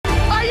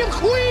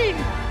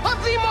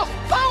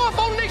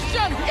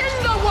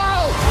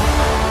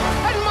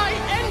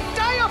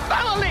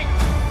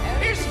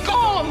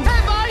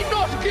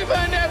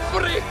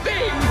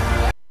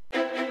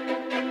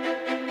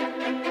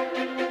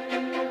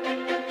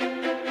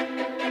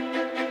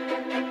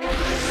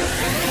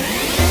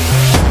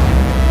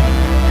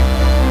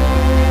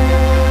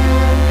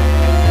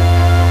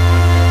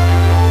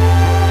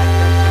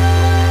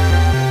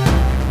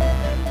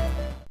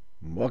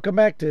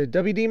Welcome back to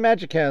WD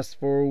Magicast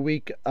for a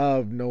week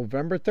of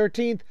November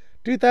 13th,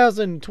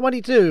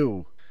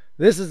 2022.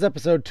 This is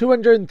episode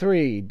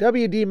 203,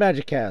 WD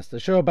Magicast,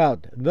 the show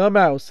about the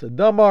mouse,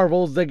 the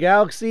Marvels, the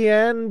galaxy,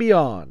 and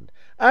beyond.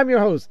 I'm your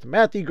host,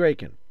 Matthew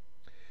Graken.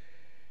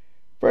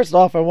 First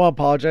off, I want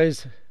to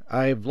apologize.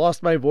 I've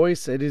lost my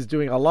voice. It is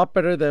doing a lot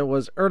better than it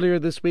was earlier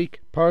this week.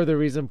 Part of the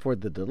reason for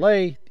the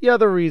delay. The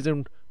other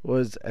reason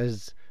was,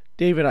 as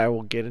Dave and I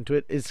will get into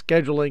it, is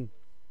scheduling.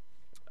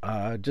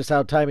 Just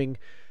how timing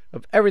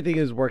of everything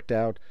is worked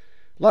out.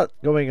 A lot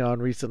going on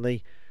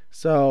recently.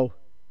 So,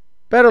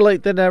 better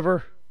late than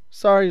never.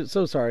 Sorry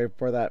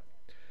for that.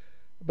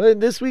 But in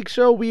this week's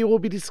show, we will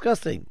be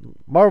discussing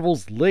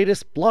Marvel's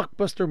latest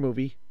blockbuster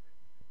movie,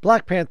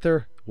 Black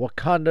Panther: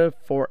 Wakanda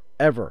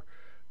Forever.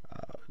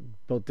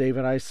 Both Dave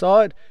and I saw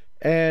it,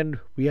 and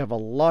we have a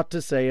lot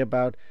to say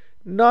about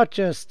not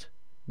just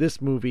this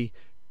movie,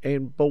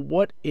 but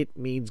what it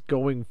means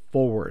going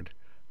forward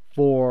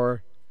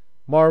for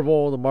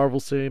Marvel, the Marvel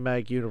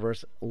Cinematic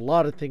Universe. A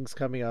lot of things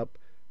coming up.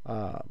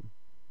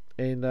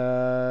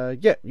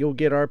 You'll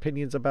get our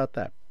opinions about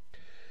that.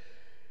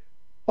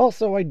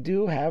 Also, I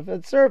do have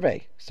a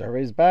survey.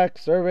 Survey's back.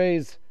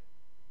 Survey's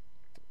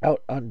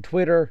out on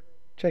Twitter.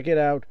 Check it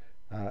out.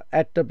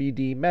 At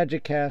WD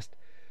Magicast.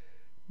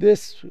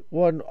 This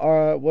one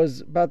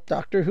was about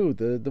Doctor Who,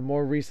 the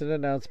more recent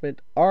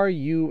announcement. Are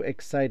you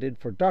excited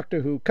for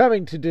Doctor Who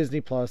coming to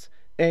Disney Plus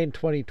in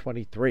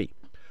 2023?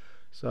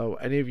 So,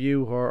 any of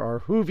you who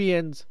are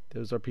Whovians,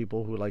 those are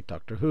people who like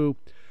Doctor Who.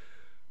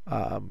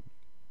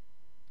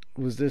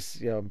 Was this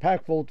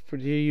impactful for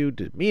you?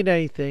 Did it mean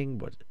anything?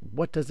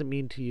 What does it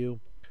mean to you?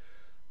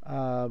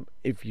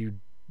 If you're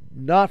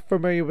not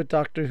familiar with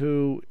Doctor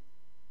Who,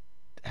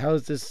 how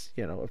does this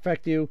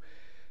affect you?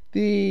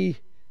 The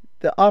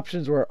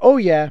options were, oh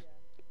yeah,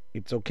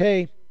 it's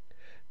okay,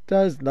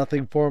 does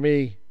nothing for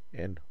me,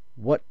 and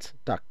what's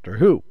Doctor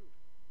Who?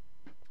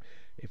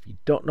 If you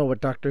don't know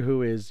what Doctor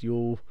Who is,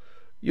 you'll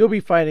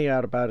be finding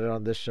out about it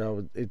on this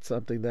show. It's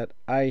something that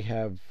I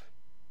have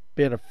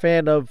been a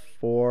fan of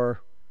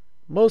for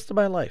most of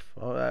my life.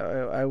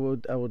 I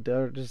would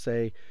dare to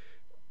say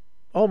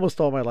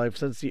almost all my life,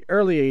 since the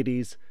early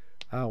 80s,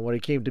 when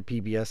it came to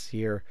PBS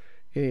here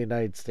in the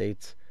United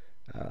States.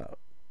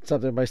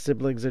 Something my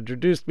siblings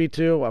introduced me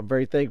to. I'm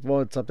very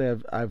thankful. It's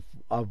something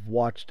I've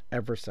watched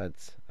ever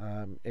since.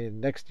 And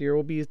next year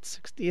will be its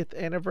 60th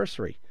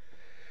anniversary.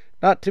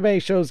 Not too many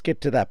shows get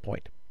to that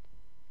point.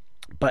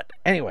 But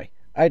anyway,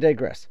 I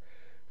digress.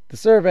 The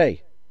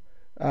survey.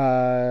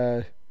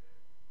 0%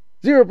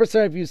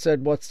 of you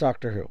said, what's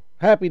Doctor Who?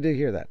 Happy to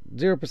hear that.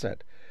 0%.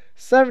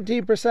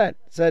 17%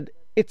 said,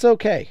 it's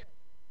okay.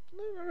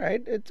 All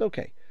right, it's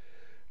okay.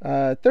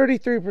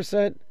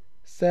 33%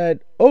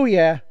 said, oh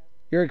yeah,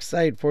 you're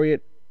excited for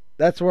it.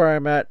 That's where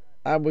I'm at.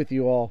 I'm with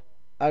you all.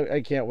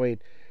 I can't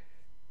wait.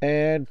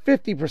 And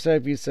 50%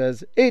 of you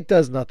says, it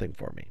does nothing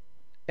for me.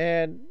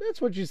 And that's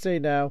what you say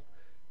now.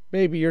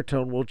 Maybe your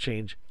tone will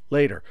change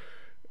later.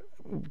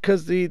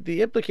 Because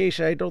the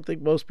implication, I don't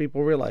think most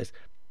people realize,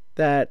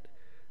 that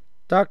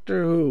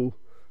Doctor Who,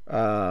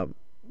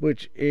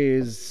 which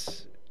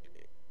is,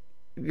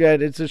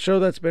 again, it's a show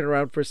that's been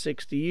around for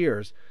 60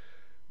 years.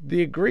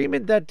 The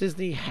agreement that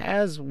Disney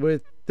has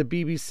with the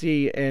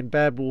BBC and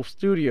Bad Wolf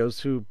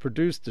Studios, who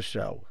produced the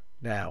show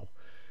now,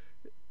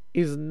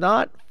 is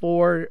not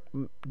for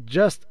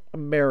just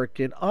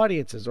American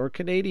audiences or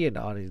Canadian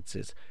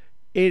audiences.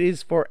 It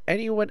is for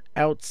anyone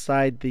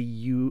outside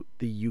the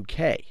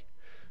UK.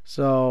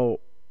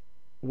 So,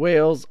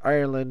 Wales,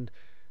 Ireland,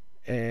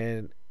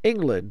 and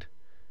England,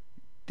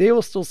 they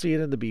will still see it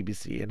in the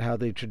BBC and how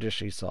they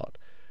traditionally saw it.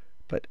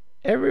 But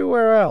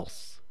everywhere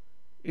else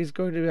is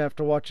going to have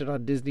to watch it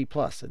on Disney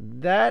Plus,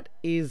 and that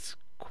is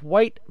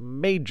quite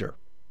major.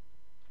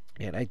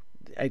 And I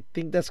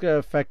think that's going to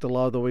affect a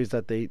lot of the ways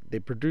that they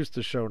produce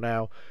the show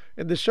now.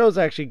 And the show's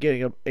actually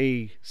getting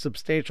a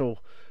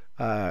substantial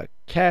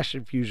cash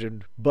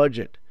infusion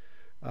budget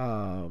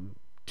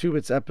to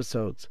its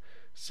episodes.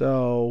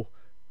 So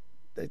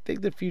I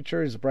think the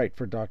future is bright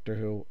for Doctor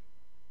Who.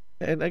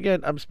 And again,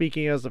 I'm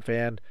speaking as a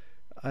fan,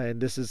 and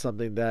this is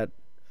something that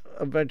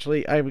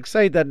eventually I'm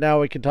excited that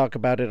now I can talk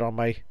about it on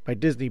my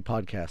Disney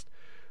podcast,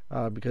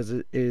 because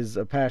it is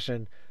a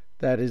passion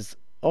that is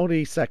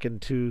only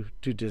second to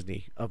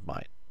Disney of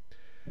mine.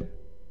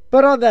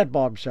 But on that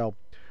bombshell,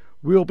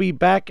 we'll be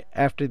back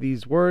after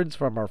these words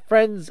from our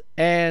friends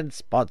and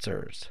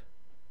sponsors.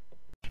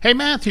 Hey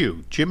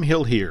Matthew, Jim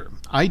Hill here.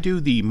 I do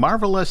the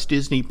Marvelous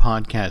Disney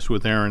podcast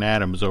with Aaron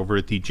Adams over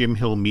at the Jim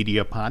Hill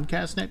Media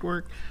Podcast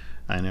Network.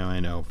 I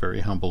know,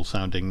 very humble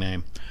sounding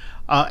name.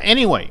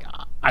 Anyway,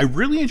 I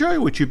really enjoy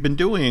what you've been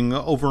doing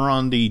over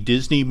on the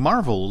Disney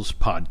Marvels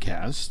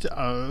podcast,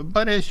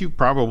 but as you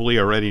probably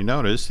already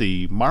noticed,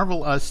 the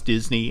Marvel Us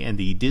Disney and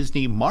the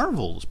Disney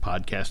Marvels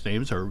podcast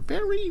names are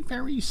very,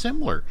 very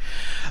similar,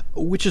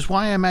 which is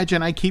why I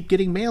imagine I keep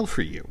getting mail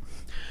for you.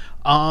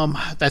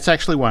 That's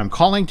actually why I'm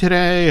calling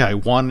today. I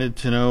wanted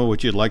to know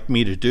what you'd like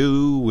me to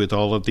do with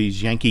all of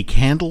these Yankee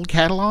Candle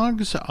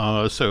catalogs,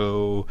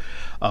 so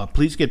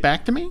please get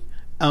back to me.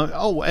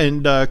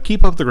 And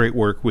keep up the great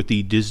work with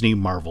the Disney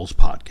Marvels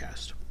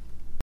podcast.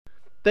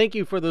 Thank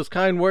you for those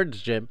kind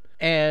words, Jim.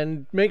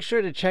 And make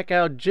sure to check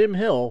out Jim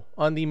Hill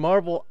on the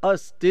Marvel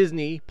Us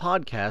Disney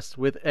podcast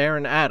with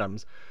Aaron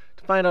Adams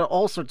to find out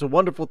all sorts of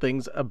wonderful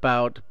things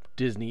about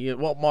Disney,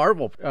 well,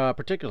 Marvel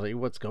particularly,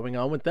 what's going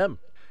on with them.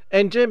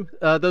 And Jim,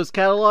 those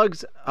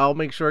catalogs, I'll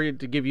make sure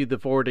to give you the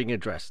forwarding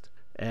address.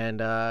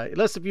 And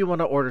unless if you want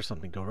to order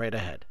something, go right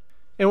ahead.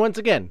 And once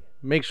again,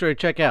 make sure to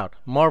check out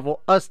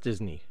Marvel Us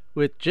Disney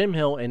with Jim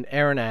Hill and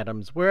Aaron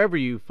Adams wherever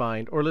you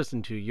find or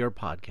listen to your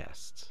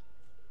podcasts.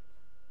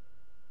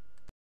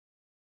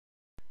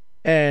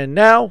 And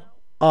now,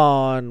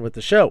 on with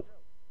the show.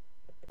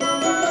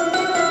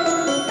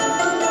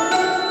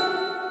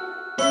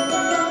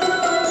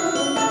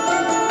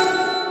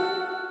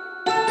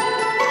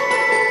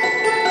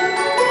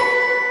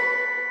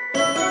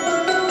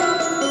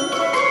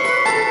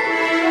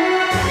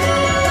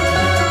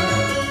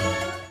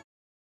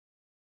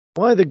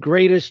 One of the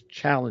greatest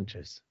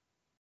challenges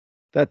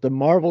that the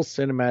Marvel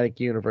Cinematic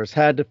Universe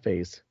had to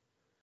face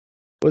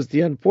was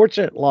the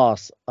unfortunate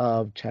loss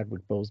of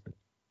Chadwick Boseman.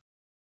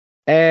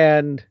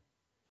 And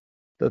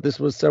though this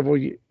was a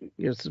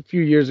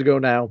few years ago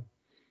now,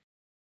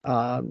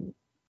 the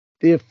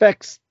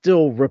effects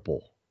still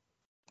ripple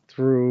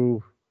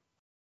through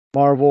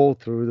Marvel,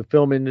 through the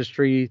film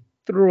industry,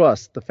 through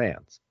us, the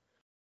fans.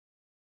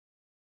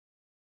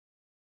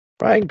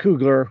 Ryan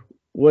Coogler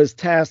was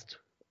tasked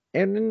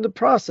and in the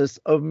process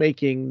of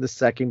making the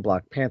second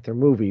Black Panther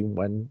movie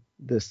when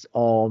this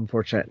all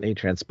unfortunately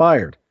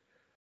transpired.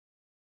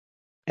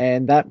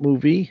 And that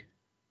movie,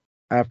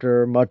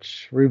 after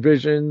much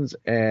revisions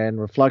and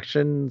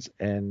reflections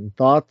and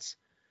thoughts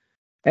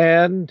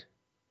and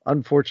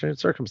unfortunate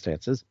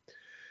circumstances,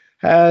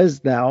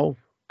 has now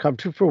come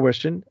to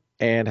fruition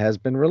and has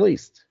been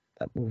released.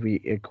 That movie,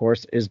 of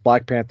course, is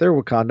Black Panther: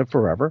 Wakanda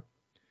Forever.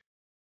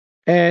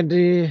 And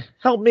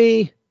help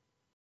me,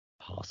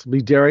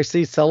 possibly dare I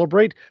say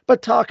celebrate,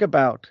 but talk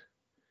about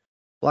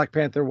Black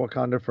Panther: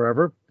 Wakanda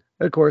Forever,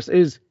 of course,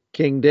 is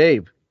King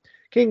Dave.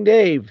 King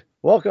Dave,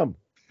 welcome.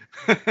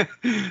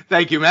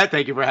 Thank you, Matt.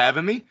 Thank you for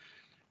having me.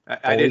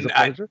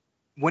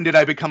 When did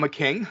I become a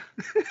king?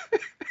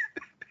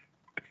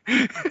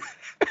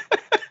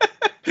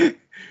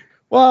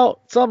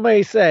 Well, some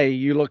may say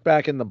you look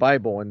back in the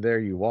Bible and there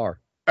you are.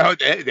 Oh,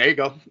 there you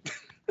go.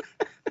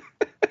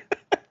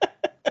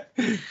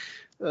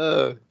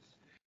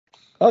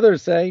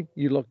 Others say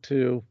you look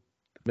to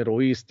the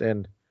Middle East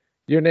and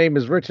your name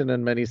is written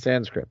in many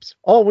Sanscripts.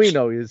 All we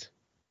know is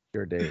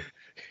you're Dave.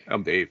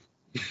 I'm Dave.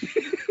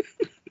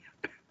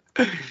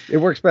 It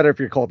works better if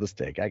you're called the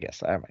Steak, I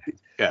guess.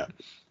 Yeah.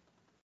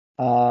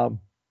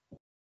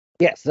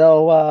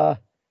 So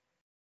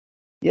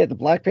the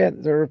Black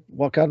Panther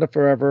Wakanda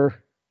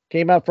Forever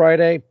came out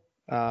Friday.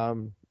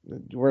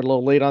 We're a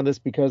little late on this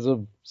because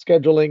of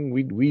scheduling.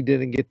 We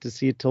didn't get to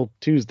see it till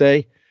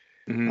Tuesday.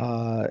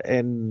 Mm-hmm.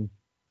 And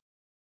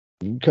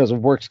because of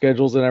work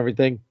schedules and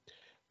everything.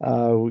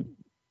 This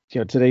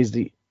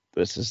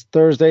is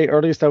Thursday,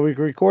 earliest that we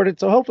recorded,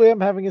 so hopefully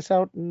I'm having this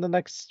out in the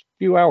next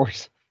few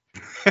hours.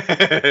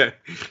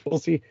 We'll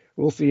see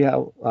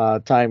how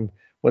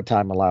what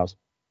time allows.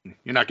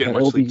 You're not getting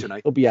much sleep tonight.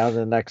 It'll be out in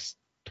the next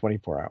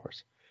 24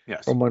 hours.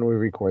 Yes. From when we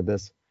record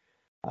this.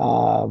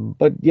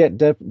 But yeah,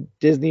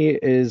 Disney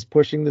is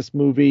pushing this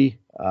movie.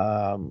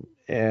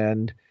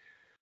 And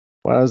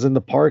when I was in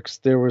the parks,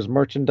 there was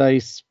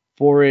merchandise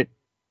for it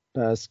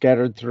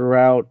scattered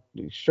throughout,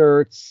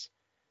 shirts,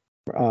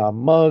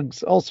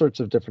 mugs, all sorts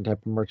of different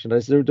type of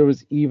merchandise. There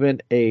was even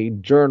a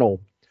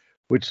journal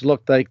which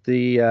looked like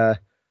the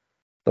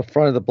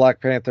front of the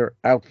Black Panther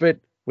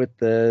outfit with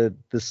the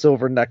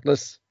silver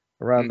necklace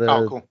around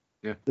cool.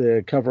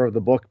 The cover of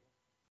the book.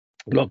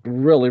 It looked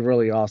really,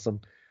 really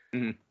awesome.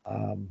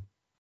 Mm-hmm.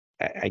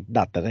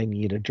 Not that I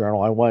need a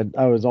journal. I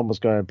was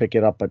almost going to pick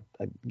it up, but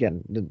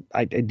again,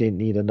 I didn't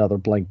need another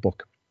blank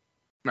book.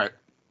 Right.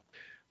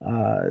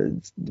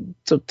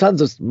 So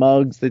tons of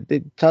mugs,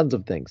 tons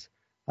of things.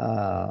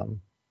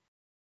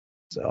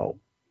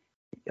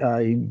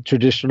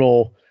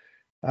 Traditional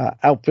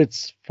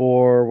outfits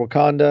for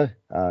Wakanda.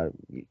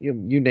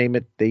 You name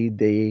it,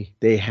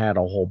 they had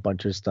a whole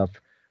bunch of stuff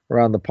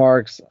around the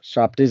parks.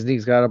 Shop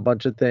Disney's got a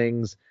bunch of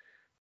things.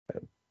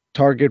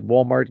 Target,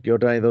 Walmart, go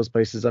to any of those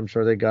places, I'm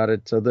sure they got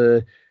it. So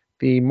the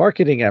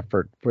marketing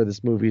effort for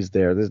this movie is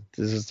there. This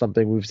is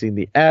something we've seen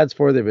the ads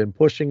for. They've been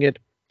pushing it,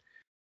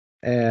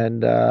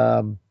 and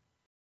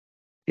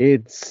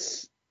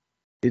it's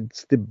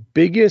the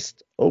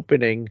biggest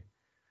opening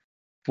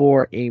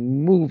for a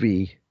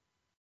movie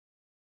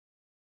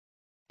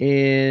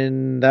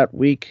in that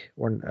week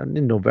or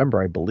in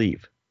November, I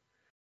believe.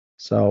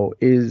 So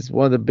is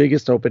one of the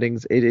biggest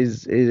openings.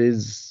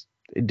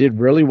 It did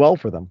really well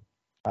for them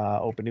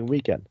opening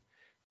weekend.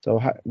 So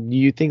do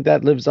you think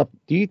that lives up?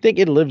 Do you think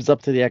it lives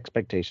up to the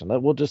expectation?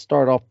 We'll just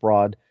start off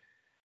broad,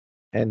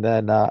 and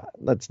then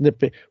let's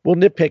nitpick. We'll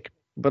nitpick,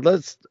 but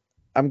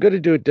I'm going to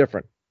do it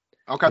different.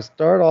 Okay. We'll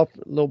start off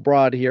a little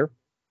broad here.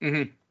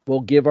 Mm-hmm.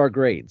 We'll give our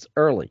grades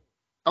early.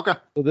 Okay.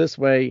 So this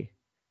way,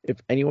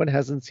 if anyone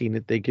hasn't seen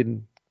it, they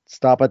can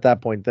stop at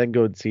that point, then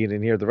go and see it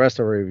and hear the rest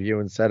of our review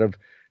instead of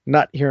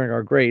not hearing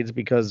our grades,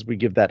 because we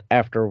give that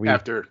after we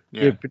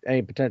give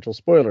any potential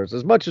spoilers.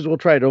 As much as we'll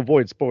try to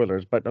avoid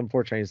spoilers, but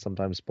unfortunately,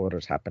 sometimes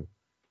spoilers happen.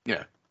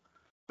 Yeah,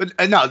 but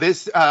no,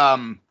 this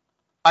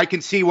I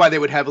can see why they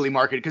would heavily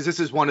market it, because this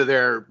is one of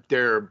their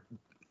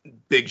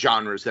big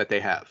genres that they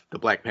have, the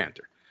Black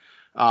Panther.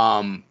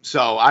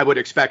 So I would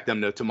expect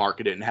them to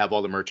market it and have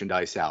all the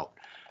merchandise out.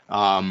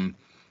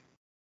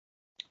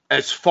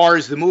 As far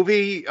as the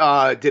movie,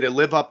 did it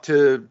live up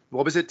to,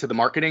 what was it, to the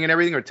marketing and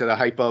everything, or to the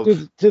hype of?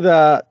 To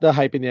the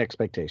hype and the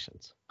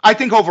expectations. I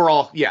think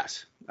overall,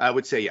 yes. I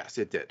would say yes,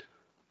 it did.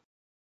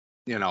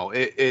 You know,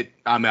 I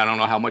mean, I don't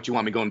know how much you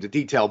want me to go into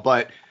detail,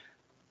 but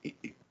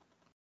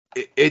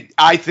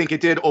I think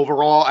it did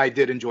overall. I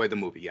did enjoy the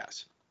movie,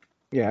 yes.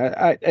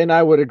 Yeah,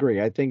 I would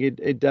agree. I think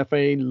it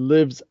definitely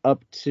lives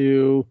up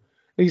to,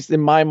 at least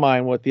in my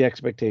mind, what the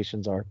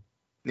expectations are.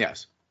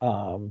 Yes.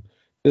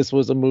 This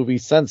was a movie,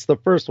 since the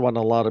first one,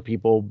 a lot of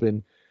people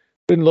been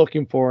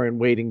looking for and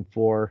waiting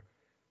for.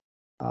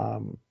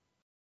 From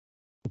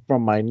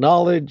my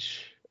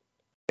knowledge,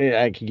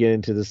 I could get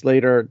into this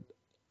later,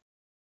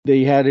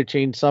 they had to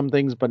change some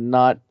things, but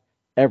not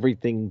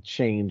everything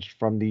changed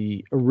from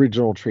the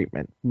original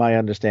treatment. My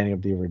understanding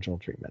of the original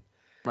treatment.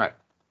 Right.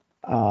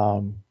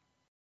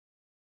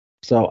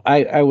 So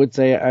I would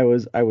say I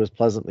was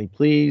pleasantly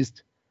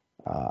pleased.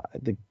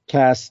 The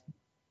cast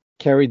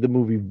carried the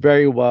movie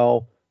very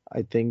well.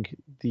 I think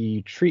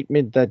the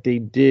treatment that they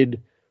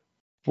did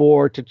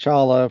for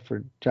T'Challa,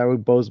 for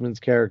Chadwick Boseman's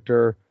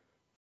character,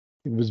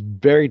 it was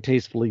very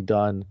tastefully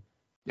done.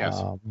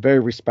 Yes. Very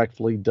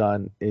respectfully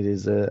done. It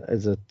is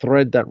a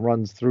thread that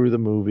runs through the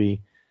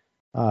movie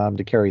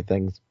to carry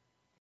things.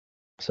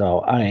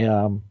 So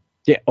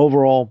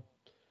overall,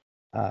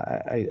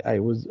 I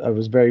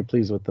was very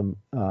pleased with the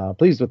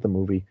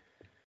movie.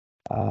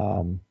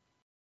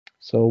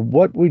 So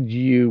what would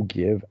you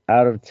give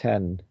out of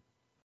 10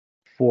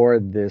 for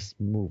this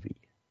movie?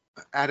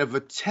 Out of a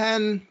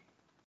 10,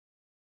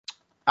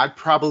 I'd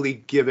probably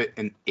give it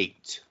an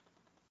 8.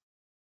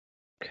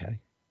 Okay.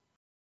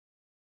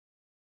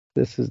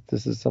 This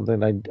is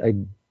something I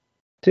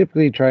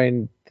typically try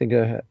and think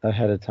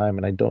ahead of time,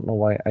 and I don't know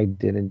why I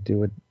didn't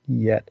do it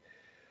yet.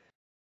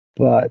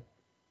 But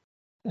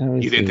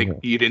you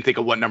didn't think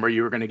of what number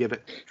you were going to give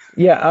it?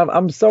 Yeah,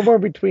 I'm somewhere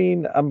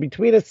between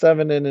a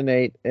 7 and an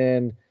 8,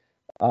 and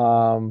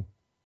I'm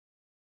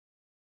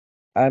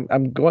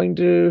going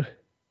to.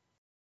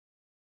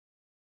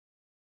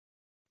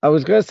 I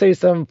was gonna say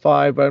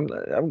 7.5, but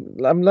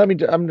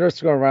I'm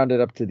just gonna round it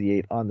up to the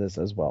 8 on this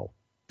as well.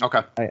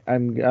 Okay.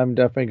 I'm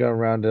definitely gonna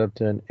round it up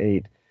to an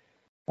 8,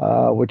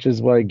 which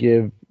is what I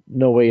give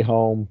No Way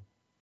Home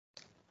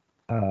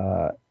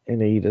an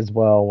 8 as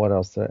well. What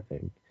else?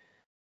 In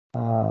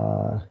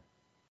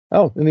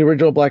the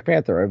original Black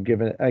Panther,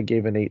 I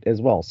gave an 8 as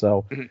well.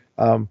 So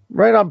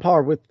right on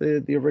par with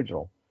the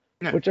original,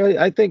 which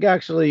I think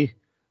actually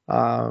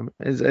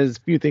as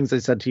few things I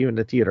said to you in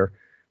the theater,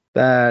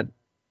 that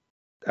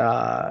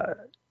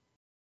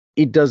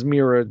it does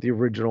mirror the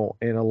original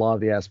in a lot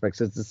of the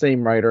aspects. It's the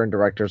same writer and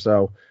director,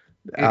 so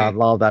a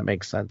lot of that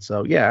makes sense.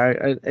 So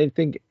yeah, I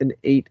think an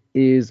 8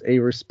 is a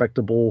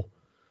respectable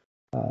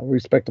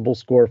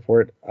score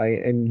for it. I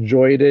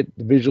enjoyed it.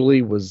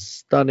 Visually was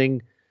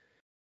stunning.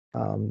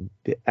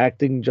 The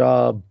acting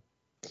job,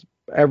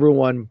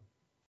 everyone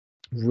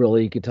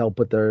really could tell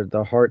put their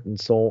heart and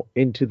soul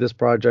into this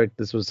project.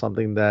 This was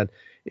something that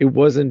it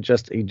wasn't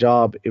just a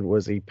job, it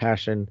was a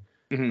passion.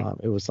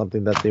 It was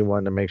something that they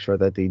wanted to make sure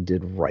that they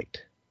did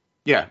right.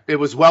 Yeah, it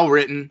was well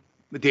written.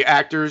 The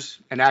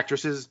actors and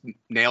actresses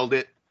nailed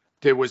it.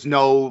 There wasn't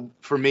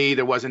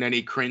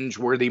any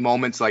cringe-worthy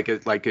moments like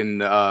in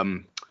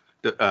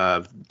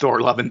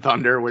Thor: Love and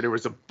Thunder, where there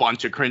was a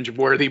bunch of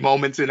cringe-worthy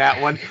moments in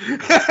that one.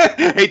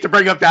 Hate to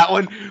bring up that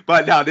one,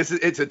 but no,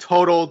 it's a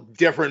total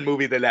different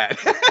movie than that.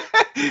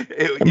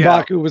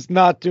 M'Baku was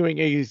not doing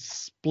a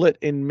split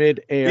in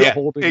mid-air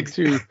holding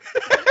two.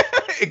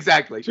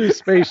 Exactly. 2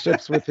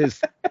 spaceships with his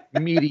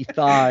meaty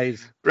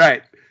thighs.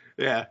 Right.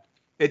 Yeah.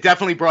 It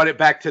definitely brought it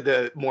back to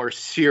the more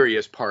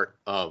serious part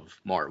of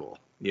Marvel,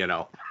 you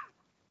know.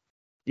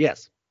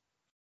 Yes.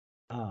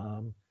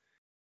 It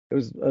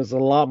was a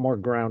lot more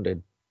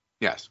grounded.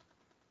 Yes.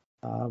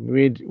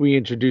 We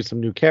introduced some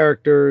new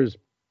characters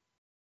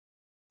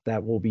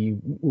that we'll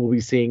be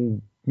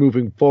seeing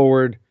moving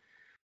forward.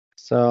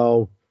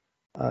 So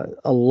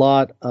a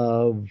lot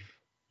of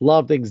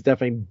things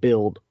definitely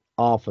build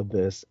off of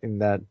this,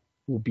 and that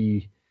will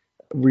be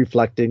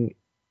reflecting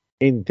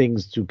in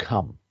things to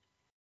come.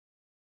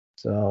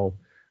 So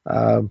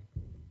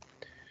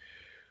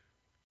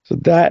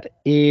that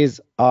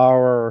is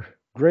our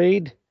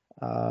grade.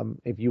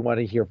 If you want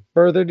to hear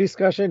further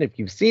discussion, if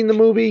you've seen the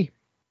movie,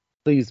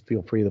 please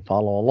feel free to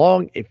follow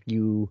along. If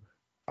you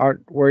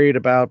aren't worried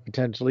about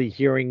potentially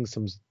hearing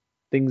some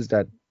things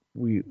that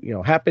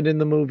happened in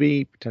the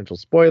movie, potential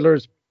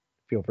spoilers,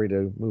 feel free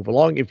to move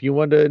along. If you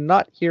want to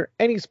not hear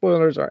any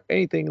spoilers or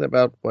anything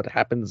about what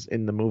happens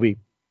in the movie,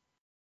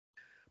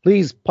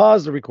 Please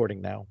pause the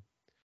recording now.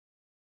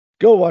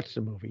 Go watch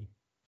the movie.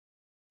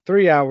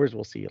 3 hours.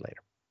 We'll see you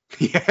later.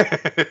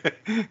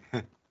 Yeah.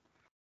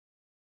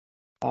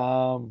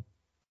 And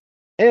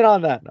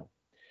on that note,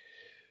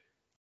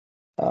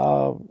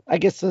 I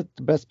guess the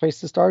best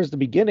place to start is the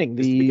beginning.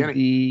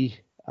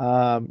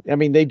 I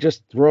mean, they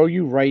just throw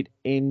you right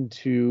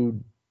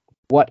into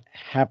what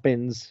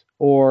happens,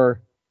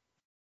 or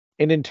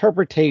an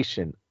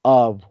interpretation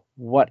of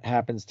what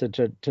happens to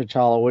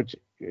T'Challa, which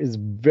is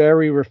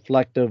very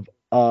reflective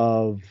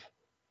of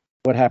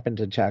what happened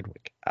to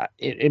Chadwick.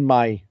 In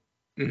my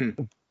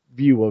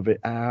view of it,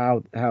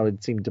 how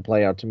it seemed to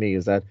play out to me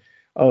is that,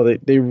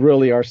 they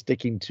really are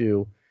sticking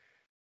to,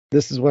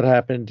 this is what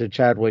happened to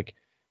Chadwick,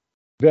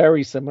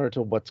 very similar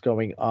to what's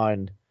going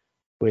on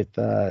with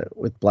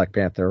Black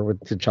Panther, with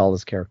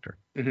T'Challa's character.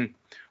 Mm-hmm.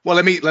 Well,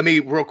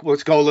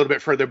 let's go a little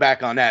bit further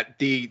back on that.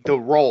 The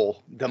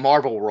role, the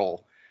Marvel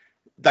role,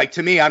 like,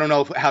 to me, I don't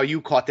know how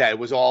you caught that. It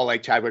was all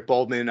like Chadwick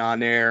Boseman on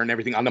there and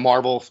everything on the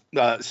Marvel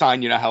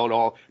sign, how it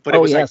all, but it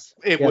was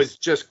was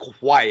just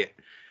quiet.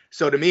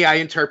 So to me, I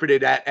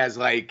interpreted that as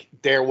like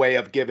their way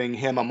of giving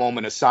him a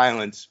moment of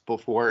silence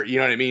before, you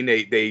know what I mean?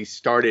 They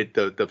started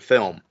the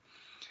film.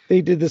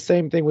 They did the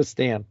same thing with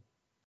Stan.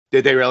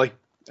 Did they really?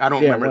 I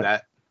don't remember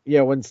that.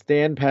 Yeah, when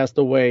Stan passed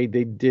away,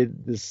 they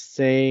did the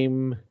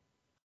same.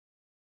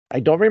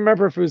 I don't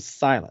remember if it was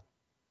silent,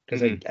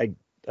 because I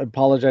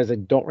apologize. I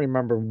don't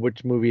remember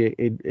which movie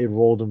it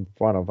rolled in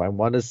front of. I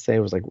want to say it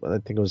was I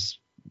think it was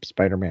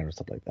Spider-Man or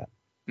something like that.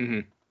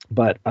 Mm-hmm.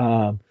 But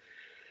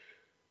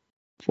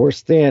for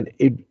Stan,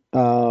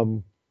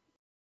 all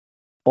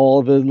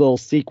the little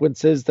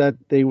sequences that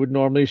they would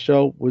normally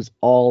show was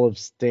all of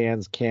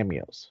Stan's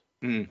cameos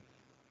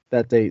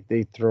that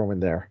they throw in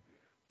there.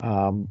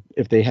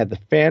 If they had the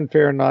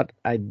fanfare or not,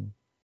 I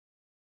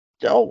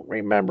don't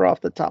remember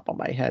off the top of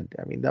my head.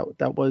 I mean,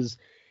 that was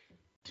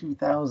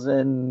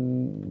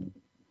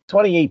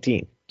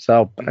 2018.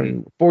 So, I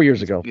mean, 4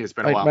 years ago. It's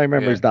been a while. My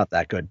memory's not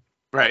that good.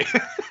 Right.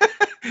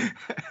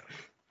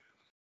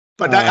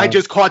 But I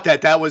just caught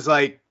that. That was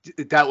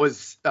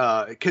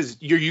because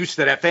you're used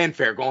to that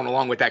fanfare going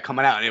along with that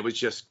coming out, and it was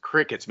just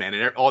crickets, man.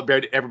 And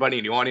everybody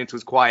in the audience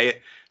was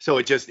quiet. So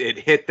it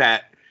hit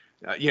that,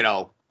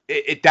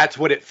 that's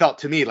what it felt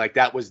to me. Like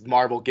that was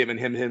Marvel giving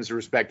him his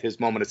respect, his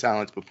moment of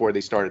silence before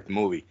they started the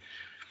movie.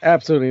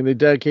 Absolutely. And they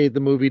dedicated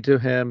the movie to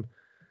him.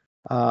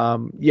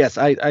 Yes,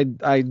 I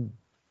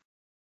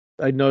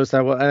noticed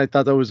that, and I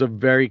thought that was a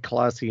very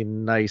classy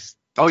and nice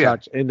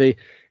touch. And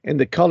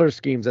the color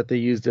schemes that they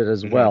used it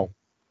as well.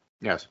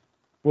 Yes.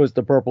 Was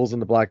the purples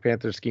and the Black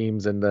Panther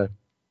schemes and the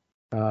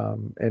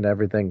and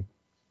everything.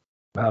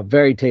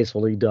 Very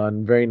tastefully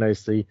done, very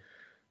nicely.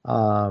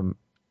 And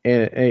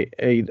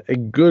a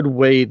good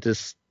way to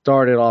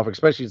start it off,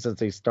 especially since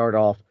they start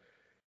off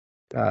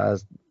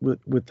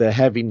with the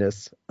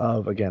heaviness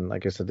of, again,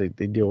 like I said,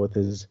 they deal with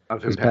his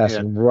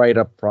passing right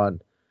up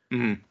front.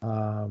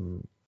 Mm-hmm.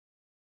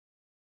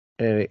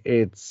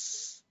 And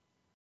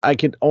I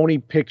can only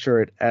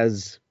picture it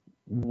as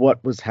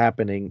what was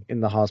happening in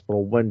the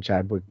hospital when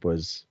Chadwick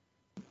was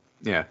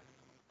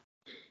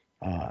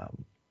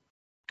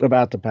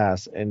about to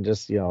pass, and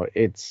just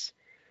it's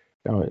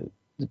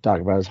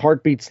talk about his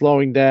heartbeat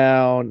slowing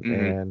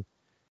down,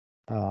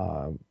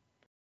 and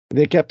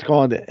they kept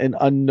calling it an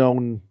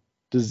unknown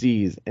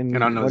disease. And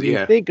when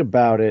you think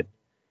about it,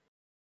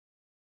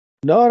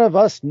 none of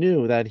us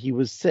knew that he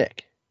was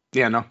sick.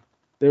 Yeah, no.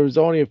 There was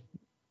only a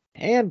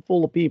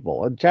handful of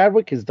people, and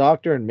Chadwick, his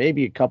doctor, and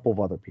maybe a couple of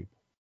other people.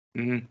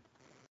 Mm-hmm.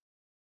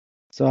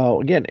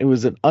 So again, it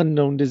was an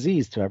unknown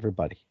disease to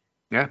everybody.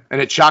 Yeah, and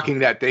it's shocking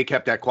that they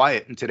kept that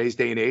quiet in today's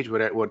day and age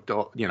with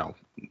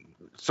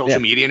social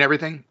media and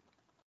everything.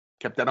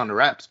 Kept that under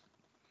wraps.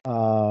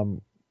 So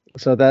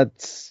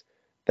that's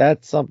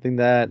something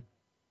that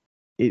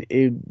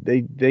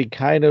they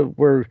kind of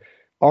were,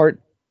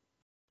 art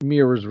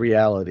mirrors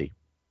reality,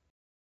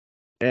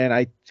 and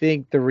I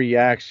think the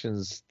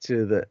reactions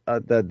to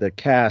the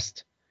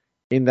cast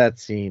in that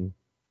scene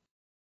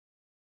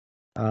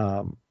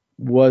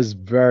was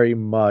very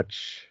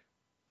much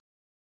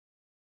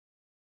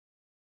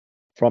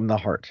from the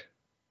heart.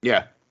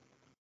 Yeah.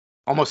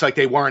 Almost like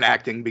they weren't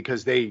acting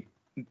because they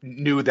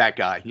knew that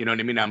guy. You know what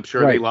I mean? I'm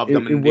sure they loved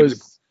him. And it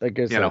was, like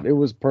I said, it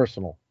was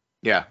personal.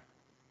 Yeah.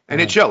 And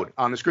it showed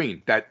on the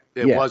screen that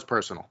it was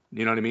personal.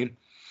 You know what I mean?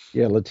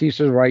 Yeah.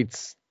 Letitia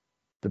writes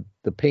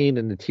the pain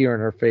and the tear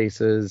in her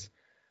faces.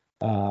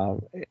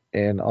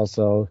 And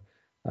also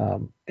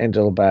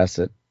Angela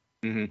Bassett.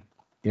 Mm-hmm.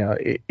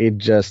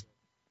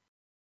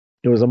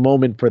 It was a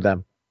moment for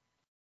them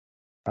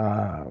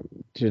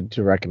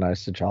to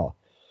recognize T'Challa.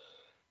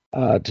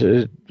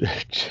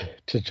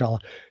 T'Challa,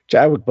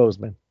 Chadwick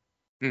Boseman.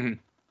 Mm-hmm.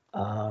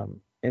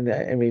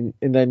 And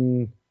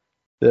then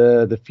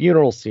the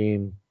funeral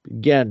scene,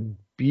 again,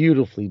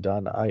 beautifully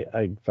done.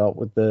 I felt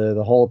with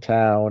the whole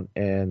town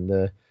and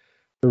the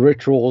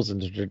rituals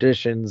and the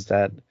traditions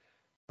that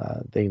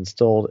they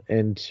instilled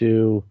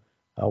into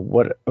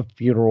what a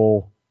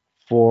funeral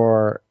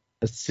for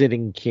a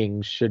sitting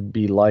king should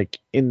be like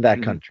in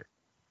that country.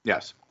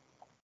 Yes.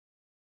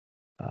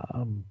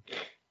 Um,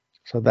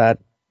 so that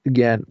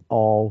again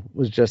all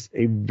was just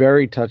a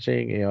very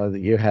touching.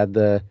 You had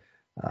the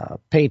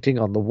painting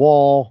on the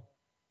wall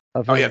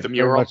of Oh yeah, him, the very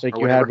mural much like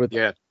or you had whatever. with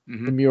Yeah.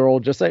 the mural,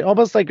 just like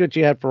almost like what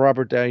you had for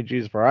Robert Downey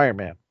Jr. for Iron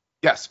Man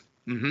Yes.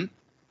 in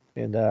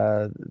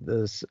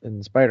this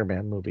in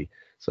Spider-Man movie.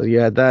 So you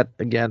had that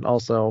again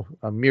also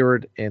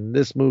mirrored in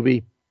this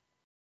movie.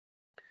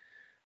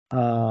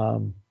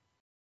 Um,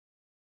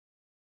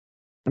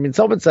 I mean,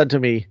 someone said to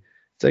me,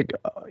 it's like,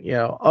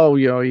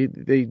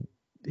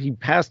 he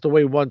passed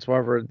away once.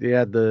 However, they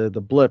had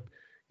the blip.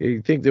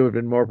 You think they would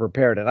have been more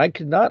prepared, and I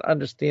could not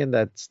understand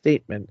that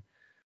statement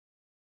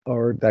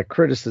or that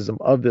criticism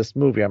of this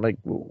movie. I'm like,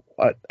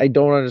 I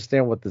don't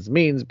understand what this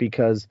means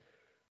because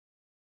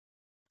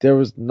there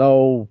was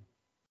no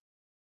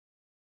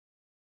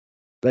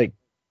like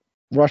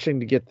rushing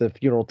to get the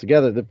funeral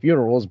together. The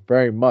funeral was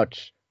very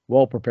much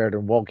well prepared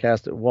and well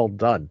casted, well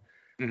done.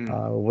 Hmm.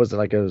 It wasn't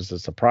like it was a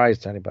surprise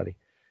to anybody.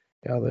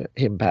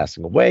 Him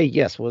passing away,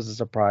 yes, was a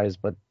surprise,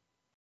 but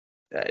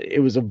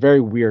it was a very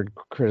weird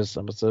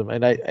criticism.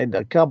 And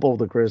a couple of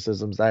the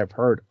criticisms I have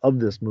heard of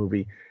this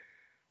movie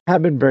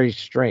have been very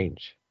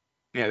strange.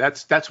 Yeah,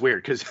 that's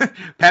weird because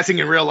passing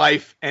in real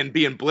life and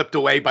being blipped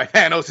away by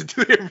Thanos are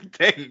two different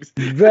things.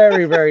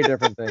 Very, very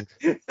different things.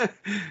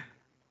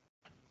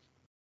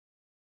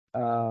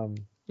 Yeah,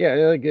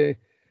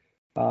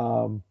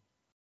 um,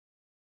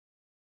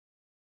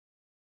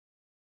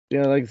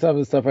 like some of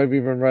the stuff I've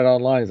even read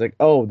online is like,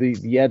 oh,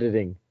 the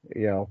editing,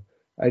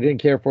 I didn't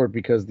care for it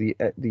because the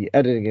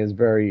editing is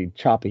very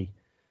choppy.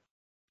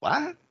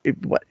 What?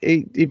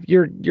 If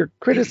you're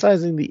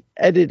criticizing the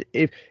edit,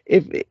 if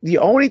the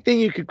only thing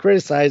you could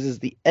criticize is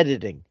the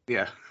editing,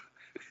 Yeah.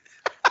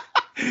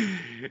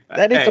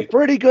 then it's a Hey,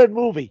 pretty good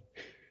movie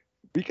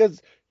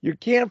because you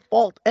can't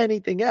fault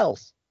anything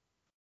else.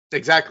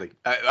 exactly.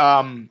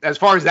 As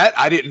far as that,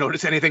 I didn't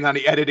notice anything on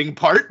the editing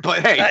part,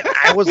 but hey,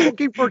 I was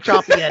looking for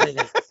choppy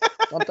editing.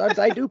 Sometimes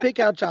I do pick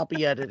out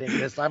choppy editing.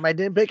 This time I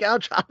didn't pick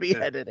out choppy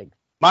editing.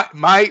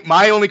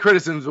 my only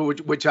criticism,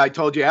 which I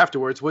told you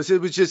afterwards, was how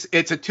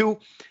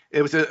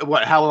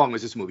long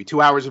was this movie?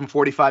 2 hours and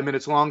 45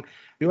 minutes long.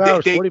 2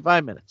 hours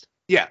 45 minutes.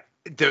 Yeah,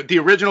 the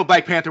original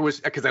Black Panther was,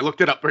 because I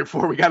looked it up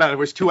before we got on, it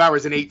was 2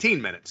 hours and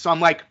 18 minutes. So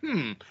I'm like,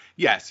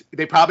 yes,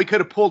 they probably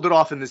could have pulled it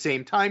off in the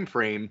same time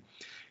frame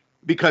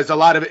because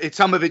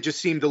some of it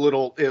just seemed a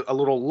little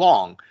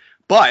long,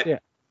 but Yeah.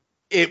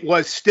 it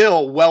was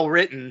still well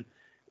written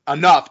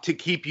enough to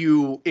keep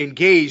you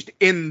engaged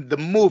in the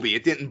movie.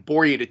 It didn't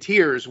bore you to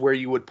tears where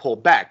you would pull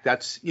back.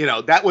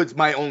 That was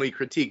my only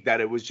critique, that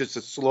it was just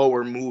a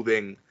slower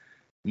moving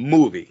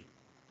movie.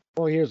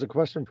 Well, here's a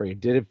question for you: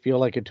 did it feel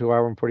like a 2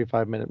 hour and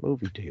 45 minute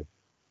movie to you?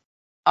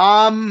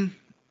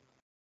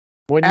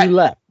 When you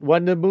left,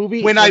 when the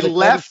movie when I the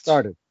left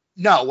started?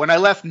 No, when I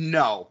left,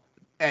 no.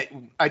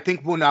 I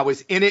think when I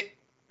was in it,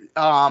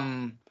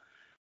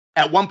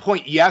 at one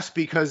point, yes,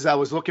 because I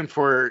was looking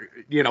for,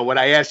 what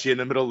I asked you in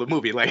the middle of the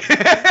movie. Like,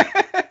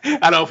 I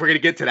don't know if we're gonna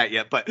get to that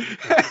yet, but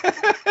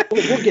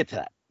we'll get to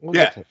that.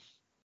 Get to it.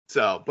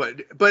 So,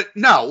 but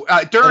no,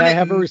 during and I it,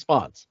 have a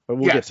response, but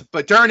we'll get to it.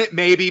 But during it,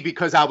 maybe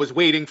because I was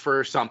waiting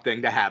for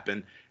something to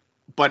happen,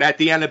 but at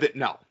the end of it,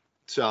 no.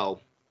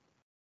 So,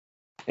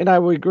 and I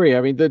would agree.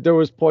 I mean, there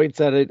was points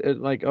that it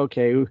like,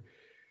 okay,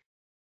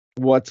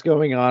 what's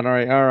going on? All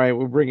right,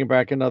 we're bringing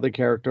back another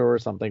character or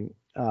something.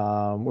 We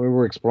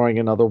were exploring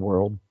another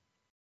world.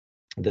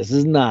 This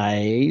is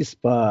nice,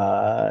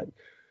 but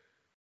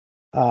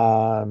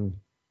again,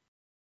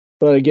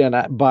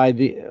 by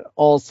the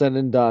all said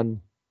and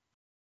done,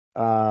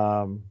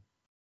 no,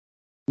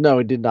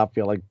 it did not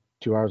feel like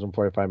 2 hours and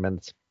 45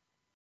 minutes.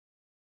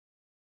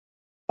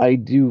 I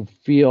do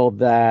feel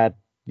that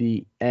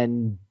the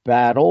end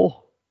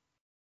battle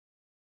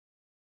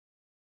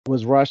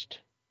was rushed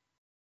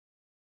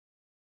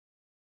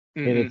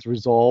in its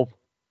resolve.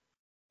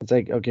 It's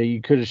like, okay,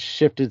 you could have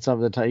shifted some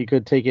of the time. You could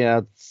have taken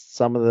out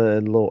some of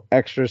the little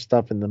extra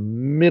stuff in the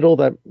middle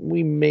that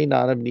we may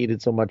not have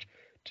needed so much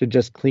to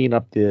just clean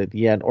up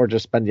the end, or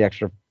just spend the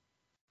extra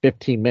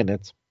 15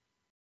 minutes,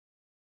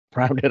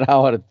 round it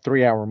out a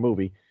 3 hour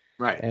movie,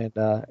 right,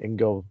 and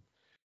go.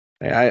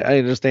 I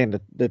understand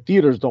that the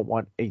theaters don't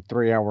want a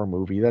 3 hour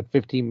movie. That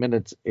 15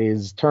 minutes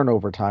is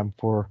turnover time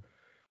for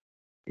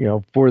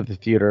the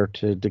theater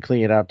to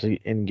clean it out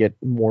and get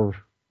more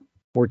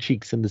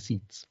cheeks in the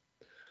seats.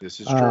 This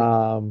is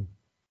true.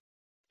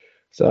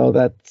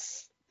 So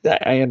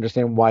I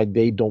understand why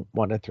they don't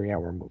want a 3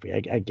 hour movie.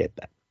 I get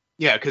that.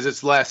 Yeah, because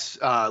it's less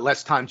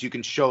times you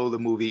can show the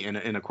movie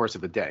in a course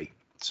of a day.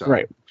 So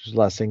right, just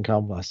less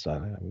income, less.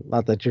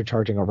 Not that you're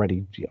charging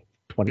already,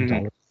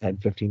 $20 a head,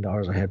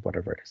 $15 a head,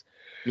 whatever it is.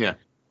 Yeah,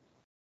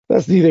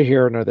 that's neither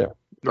here nor there.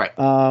 Right.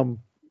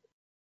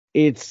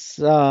 It's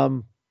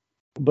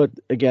but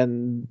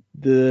again,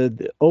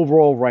 the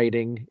overall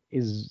writing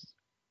is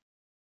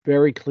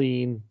very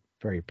clean,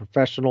 very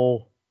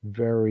professional,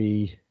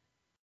 very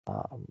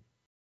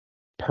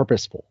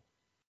purposeful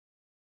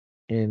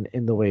in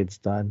the way it's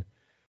done.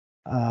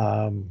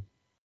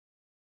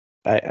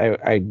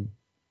 I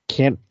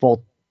can't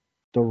fault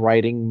the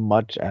writing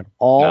much at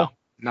all. No,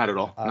 not at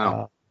all.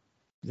 No.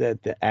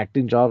 The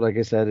acting job, like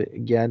I said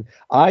again,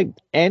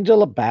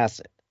 Angela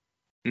Bassett.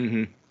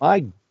 Hmm.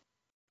 My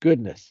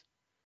goodness,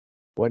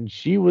 when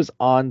she was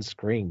on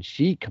screen,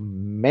 she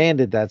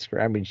commanded that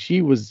screen. I mean,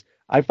 she was.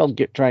 I felt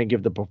try and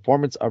give the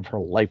performance of her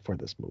life for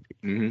this movie.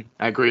 Hmm.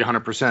 I agree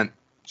 100%.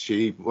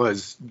 She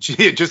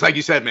just like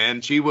you said,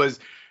 man. She was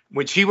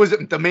when she was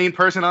the main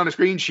person on the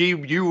screen.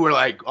 You were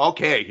like,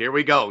 okay, here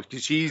we go.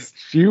 She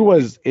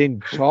was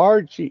in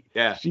charge.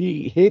 Yeah.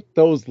 She hit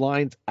those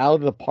lines out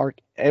of the park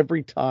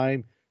every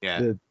time.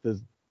 Yeah.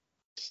 The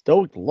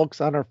stoic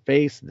looks on her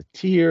face, the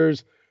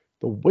tears,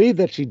 the way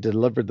that she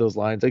delivered those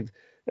lines. Like,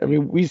 I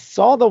mean, we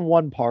saw the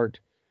one part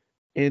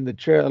in the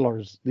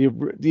trailers,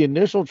 the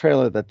initial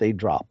trailer that they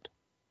dropped,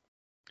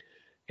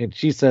 and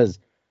she says,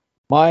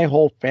 "My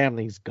whole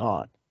family's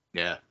gone."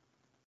 Yeah.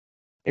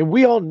 And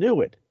we all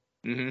knew it.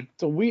 Hmm.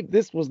 So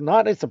this was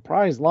not a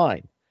surprise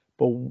line.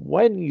 But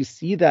when you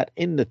see that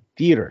in the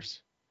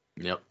theaters,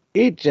 Yep.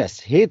 it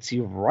just hits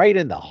you right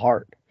in the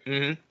heart.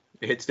 Hmm.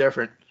 It's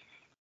different.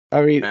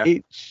 I mean, Yeah.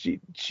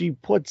 she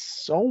puts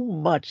so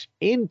much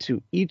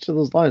into each of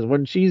those lines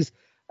when she's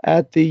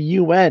at the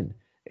UN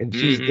and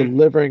she's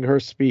delivering her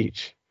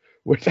speech,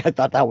 which I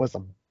thought that was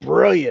a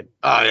brilliant.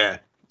 Oh yeah,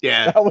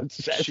 yeah. That was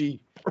just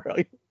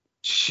brilliant.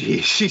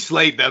 She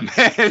slayed them,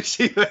 man.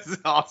 She was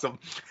awesome.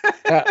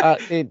 I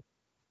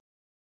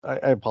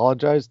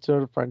apologize to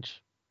the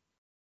French,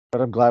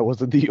 but I'm glad it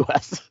wasn't the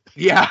U.S.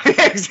 Yeah,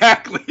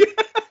 exactly.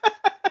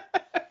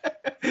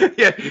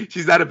 Yeah,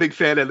 she's not a big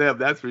fan of them,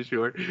 that's for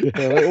sure.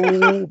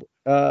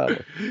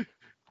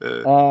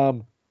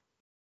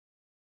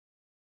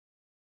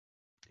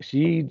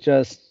 She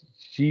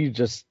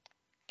just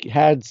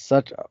had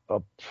such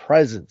a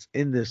presence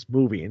in this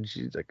movie, and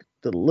she's like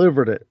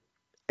delivered it,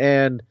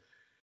 and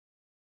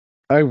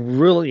I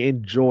really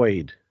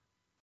enjoyed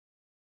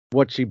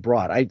what she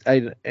brought. I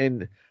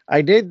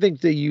didn't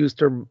think they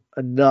used her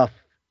enough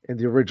in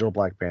the original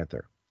Black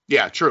Panther.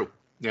 Yeah, true.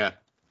 Yeah.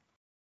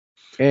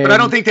 And but I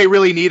don't think they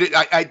really needed.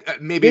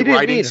 Maybe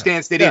writing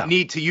stance, they didn't No.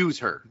 need to use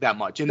her that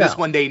much. In No. this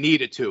one, they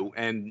needed to,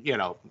 and she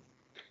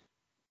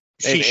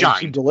and shined.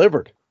 she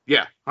delivered.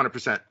 Yeah,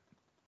 100%.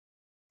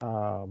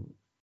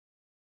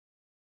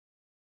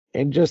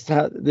 And just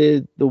how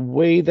the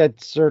way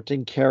that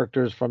certain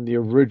characters from the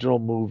original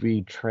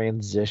movie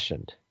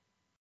transitioned.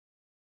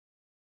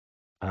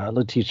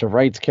 Letitia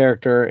Wright's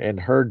character and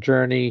her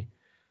journey.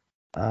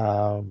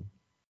 The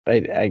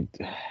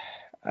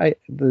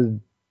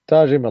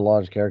Dajé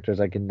Milan characters,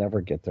 I can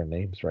never get their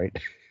names right.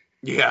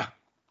 Yeah.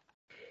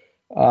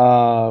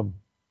 The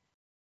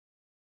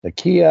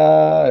Kia,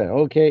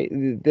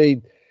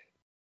 okay,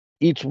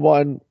 each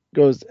one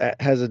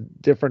has a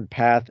different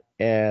path,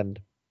 and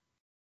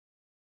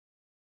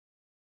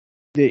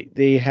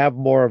they have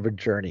more of a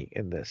journey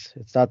in this.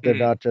 It's not they're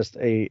not just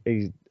a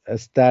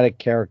static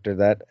character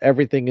that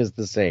everything is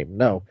the same.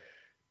 No,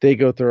 they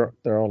go through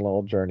their own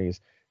little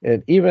journeys,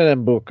 and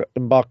even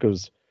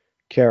M'Baku's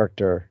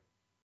character,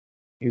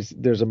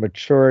 there's a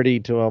maturity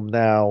to him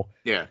now.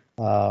 Yeah.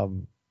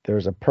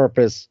 There's a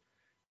purpose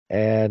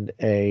and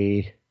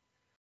a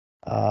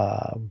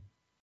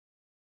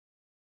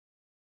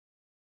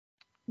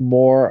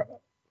more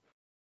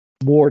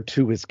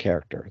to his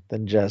character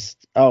than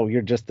just, oh,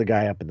 you're just the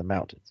guy up in the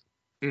mountains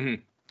who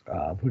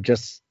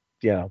just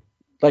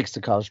likes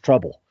to cause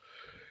trouble.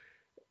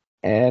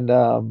 And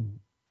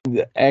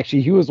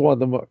actually, he was one of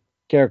the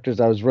characters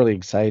I was really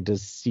excited to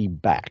see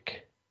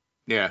back.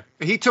 Yeah,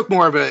 he took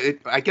more of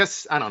I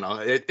guess, I don't know.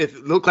 It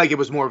looked like it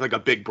was more of like a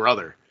big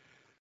brother.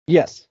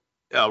 Yes.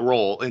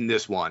 Role in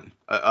this one,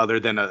 other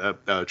than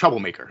a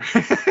troublemaker.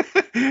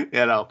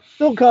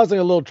 Still causing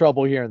a little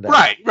trouble here and there.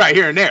 Right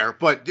here and there,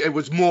 but it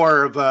was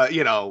more of a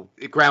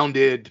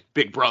grounded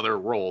big brother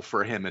role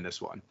for him in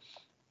this one.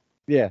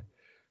 Yeah,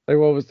 like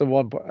what was the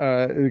one?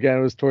 Again,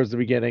 it was towards the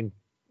beginning,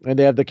 and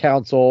they have the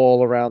council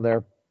all around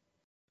there,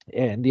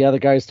 and the other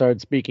guy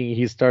started speaking.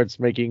 He starts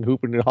making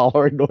hooping and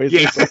hollering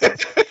noises. Yeah.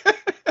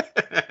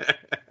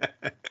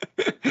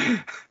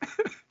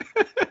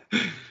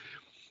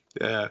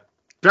 Yeah.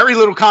 Very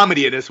little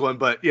comedy in this one,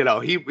 but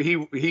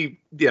he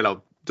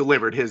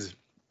delivered his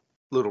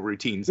little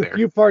routines there. The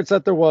few parts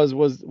that there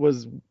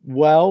was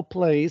well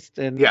placed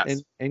and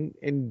yes.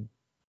 and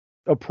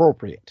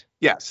appropriate.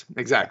 Yes,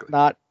 exactly.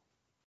 Not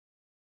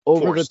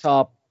over the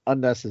top,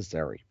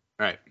 unnecessary.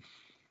 Right.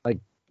 Like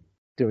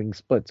doing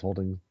splits,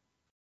 holding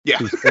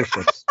two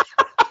spaceships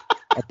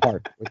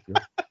apart with your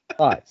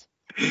eyes.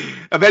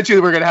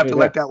 Eventually, we're gonna have to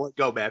let that one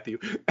go, Matthew.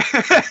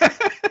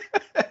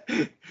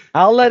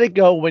 I'll let it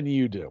go when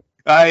you do.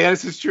 Yeah,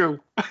 this is true.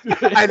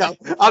 I know.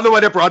 I'm the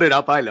one that brought it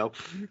up. I know.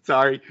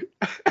 Sorry.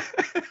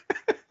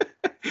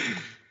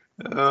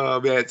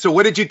 Oh man. So,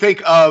 what did you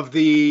think of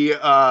the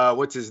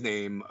what's his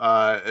name?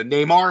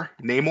 Namor,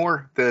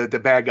 the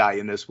bad guy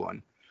in this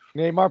one.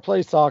 Namor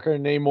plays soccer.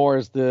 And Namor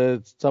is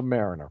the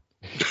Submariner.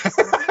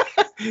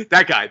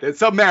 That guy, the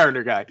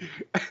Submariner guy.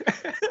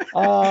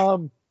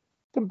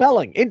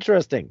 Compelling,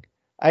 interesting.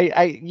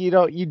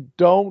 You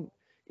don't,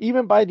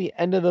 even by the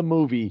end of the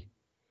movie,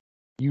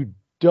 you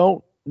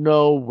don't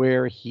know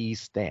where he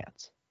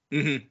stands.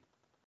 Mm-hmm.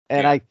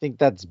 And Yeah. I think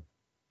that's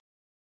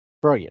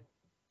brilliant.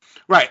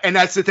 Right. And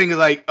that's the thing,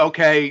 like,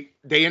 okay,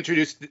 they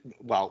introduced,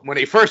 well, when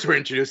they first were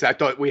introduced, I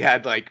thought we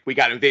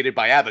got invaded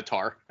by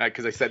Avatar,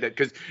 because I said that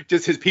because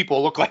just his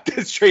people look like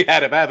this straight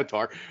out of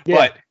Avatar.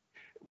 Yeah.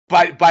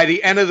 But by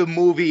the end of the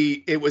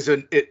movie,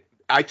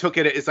 I took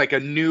it as like a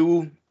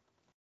new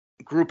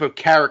group of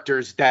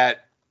characters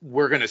that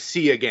we're going to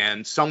see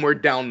again somewhere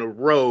down the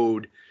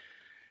road.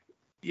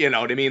 You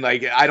know what I mean?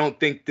 Like, I don't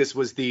think this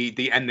was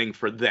the ending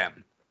for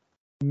them.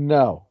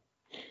 No.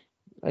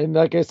 And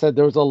like I said,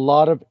 there was a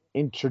lot of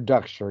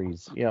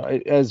introductories.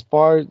 As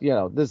far as,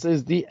 this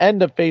is the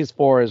end of phase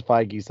 4, as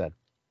Feige said.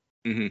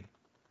 Mm-hmm.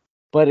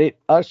 But it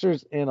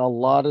ushers in a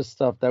lot of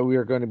stuff that we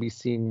are going to be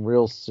seeing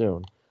real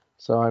soon.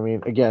 So, I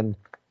mean, again,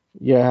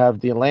 you have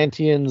the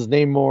Atlanteans,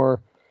 Namor.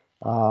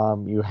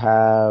 You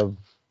have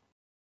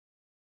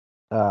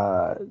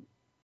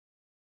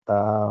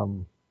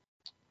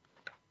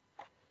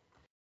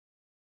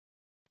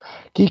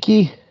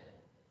Kiki.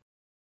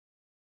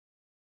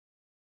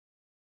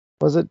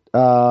 Was it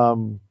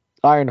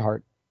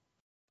Ironheart?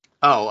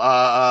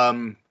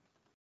 Oh,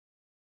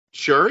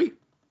 Shuri?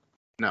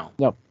 No.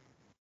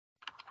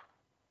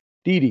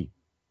 Dee Dee.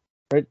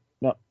 Right?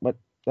 No, but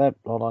that,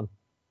 hold on.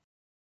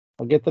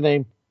 I'll get the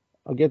name.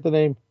 That's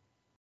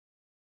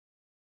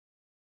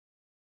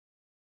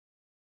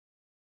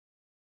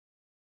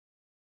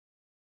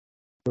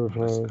not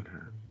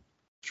her.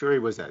 Shuri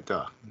was that.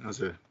 Duh.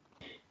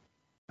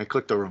 I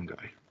clicked the wrong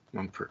guy.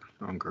 Wrong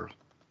girl.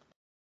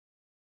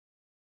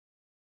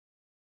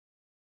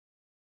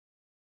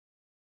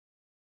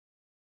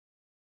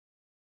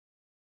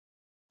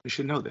 You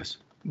should know this.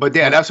 But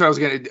yeah, that's what I was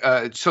going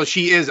to. So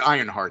she is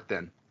Ironheart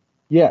then.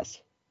 Yes.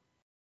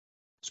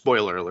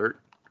 Spoiler alert.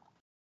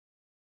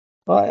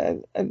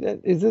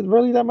 Is it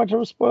really that much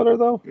of a spoiler,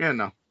 though? Yeah,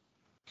 no.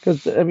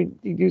 Because, I mean,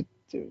 you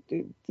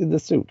in the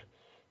suit.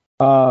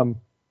 Well,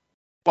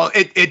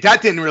 that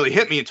didn't really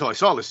hit me until I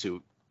saw the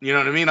suit. You know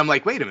what I mean? I'm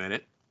like, wait a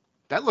minute.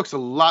 That looks a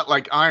lot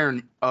like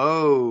Iron.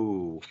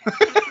 Oh.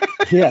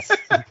 Yes.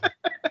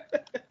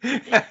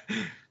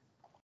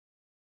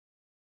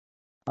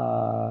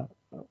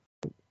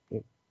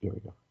 Here we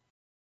go.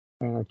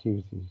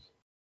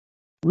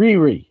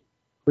 Riri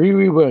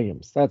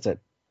Williams. That's it.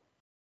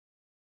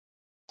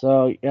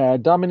 So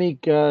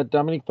Dominique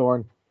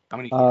Thorne.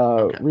 Okay.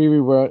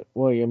 Riri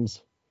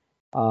Williams.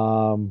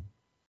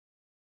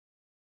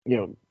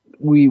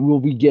 We will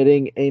be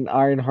getting an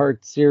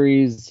Ironheart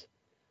series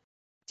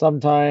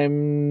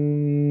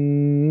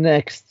sometime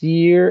next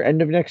year,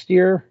 end of next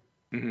year,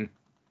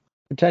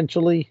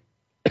 potentially.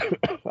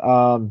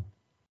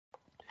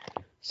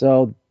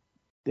 So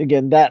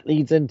again, that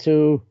leads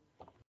into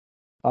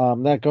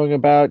that going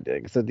about,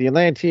 like I said, the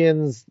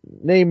Atlanteans,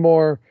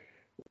 Namor.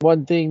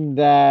 One thing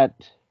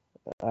that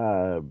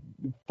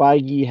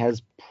Feige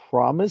has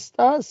promised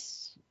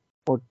us,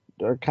 or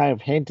kind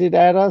of hinted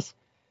at us,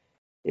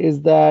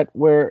 is that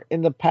where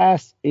in the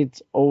past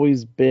it's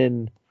always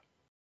been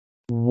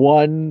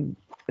one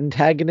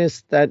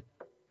antagonist that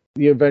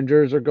the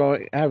Avengers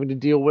are having to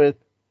deal with,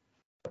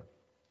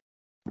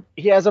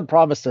 he hasn't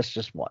promised us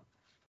just one.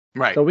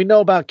 Right. So we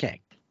know about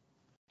Kang.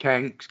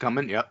 Kang's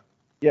coming. Yep.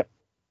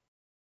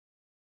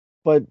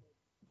 But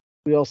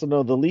we also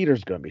know the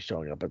leader's going to be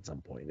showing up at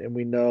some point, and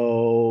we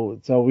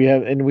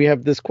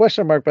have this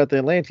question mark about the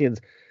Atlanteans.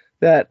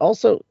 That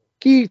also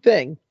key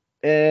thing,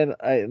 and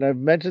I've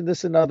mentioned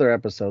this in other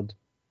episodes.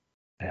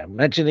 I'm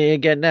mentioning it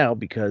again now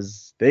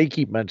because they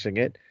keep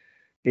mentioning it.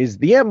 Is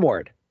the M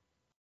word?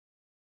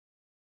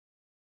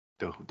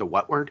 The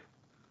what word?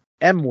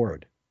 M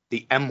word.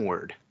 The M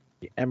word.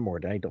 The M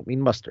word. I don't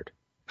mean mustard.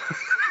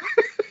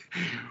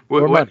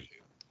 What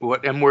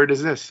M word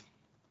is this?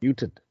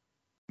 Mutant.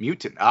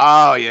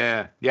 Oh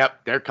yeah.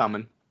 Yep. They're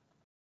coming.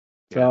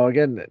 So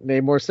again,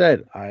 Namor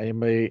said, "I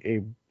am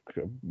a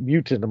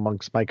mutant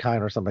amongst my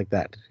kind," or something like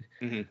that.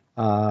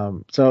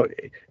 So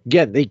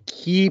again, they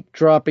keep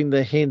dropping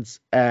the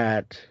hints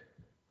at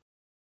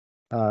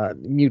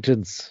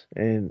mutants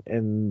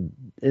and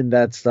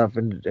that stuff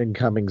and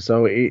coming.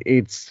 So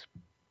it's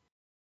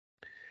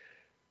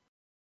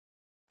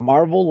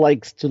Marvel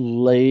likes to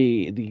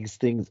lay these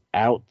things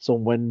out, so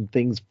when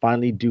things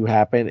finally do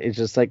happen, it's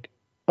just like,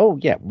 oh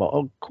yeah, well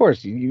of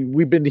course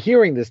we've been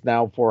hearing this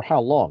now for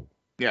how long?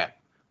 Yeah.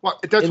 Well,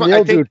 that's what I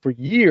think. Do it for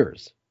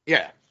years.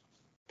 Yeah.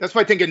 That's why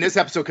I think in this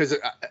episode, because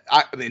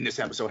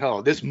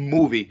this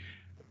movie,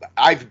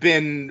 I've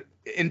been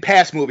in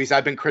past movies,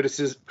 I've been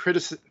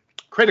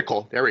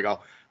critical. There we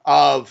go.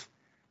 Of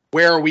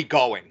where are we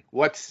going?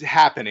 What's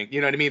happening? You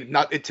know what I mean?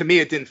 To me,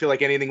 it didn't feel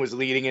like anything was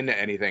leading into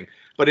anything.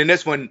 But in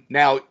this one,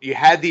 now you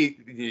got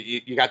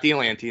the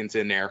Atlanteans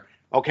in there.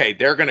 Okay,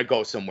 they're gonna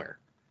go somewhere.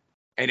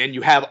 And then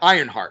you have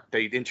Ironheart.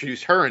 They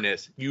introduced her in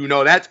this.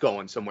 That's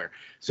going somewhere.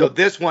 So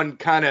this one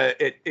kind of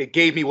it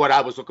gave me what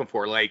I was looking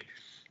for. Like,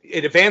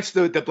 it advanced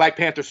the Black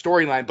Panther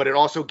storyline, but it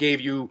also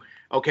gave you,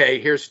 okay,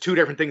 here's two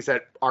different things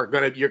that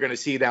you're gonna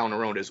see down the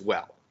road as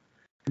well.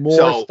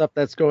 More stuff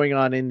that's going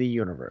on in the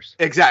universe.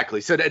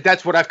 Exactly. So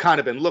that's what I've kind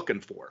of been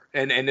looking for,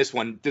 and this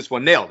one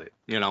nailed it.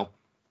 You know.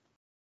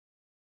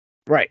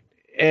 Right.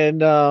 And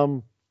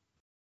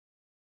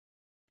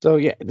so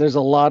yeah, there's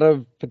a lot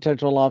of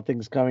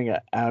things coming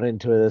out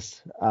into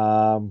this.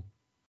 Now,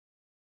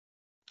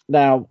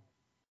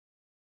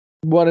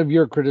 one of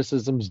your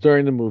criticisms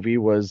during the movie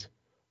was,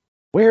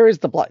 where is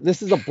the Black?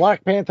 This is a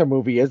Black Panther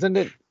movie, isn't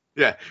it?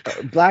 Yeah.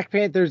 Black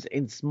Panther's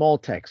in small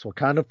text.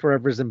 Wakanda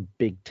Forever's in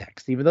big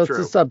text. Even though it's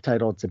a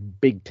subtitle, it's in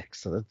big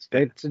text. So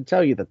that's to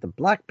tell you that the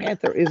Black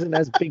Panther isn't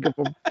as big of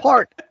a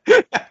part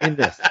in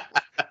this.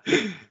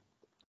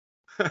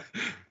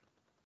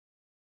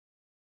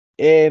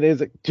 It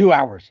is 2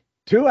 hours.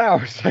 2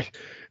 hours.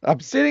 I'm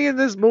sitting in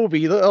this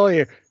movie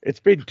earlier. It's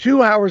been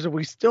 2 hours and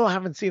we still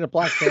haven't seen a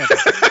Black Panther.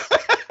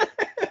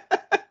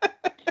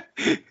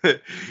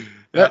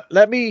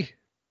 Let me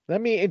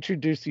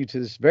introduce you to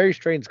this very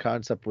strange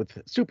concept with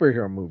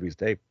superhero movies,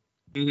 Dave.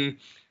 Mm-hmm.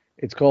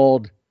 It's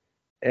called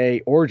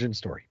a origin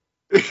story.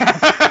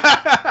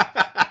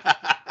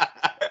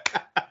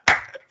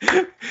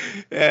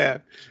 Yeah,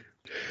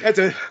 that's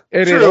and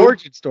in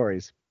origin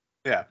stories.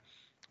 Yeah,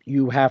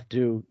 you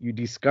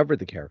discover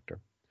the character.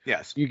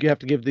 Yes, you have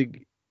to give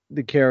the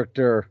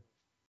character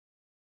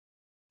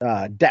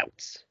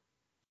doubts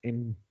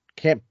and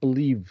can't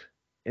believe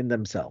in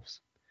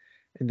themselves,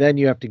 and then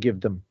you have to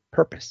give them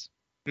purpose.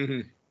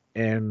 Mm-hmm.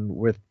 And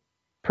with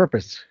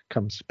purpose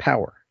comes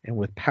power, and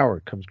with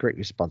power comes great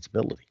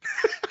responsibility.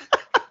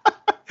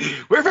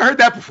 Where have I heard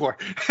that before?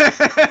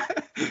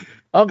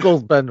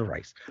 Uncle's Ben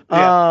Rice.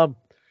 Yeah.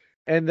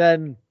 And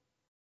then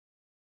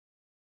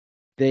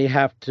they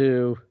have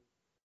to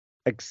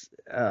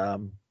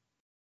excel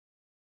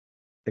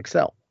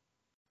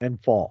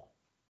and fall,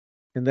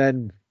 and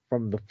then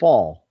from the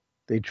fall,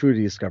 they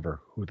truly discover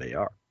who they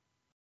are.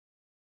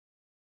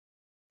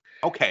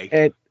 Okay.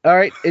 And all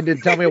right, and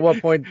then tell me at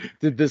what point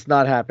did this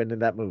not happen in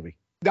that movie?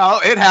 No,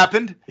 it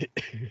happened.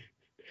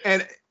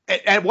 And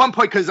at one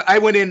point, because I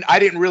went in, I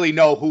didn't really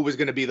know who was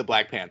going to be the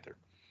Black Panther.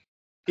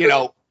 You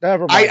know,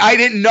 I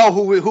didn't know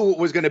who it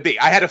was going to be.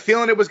 I had a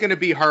feeling it was going to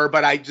be her,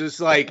 but I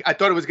just I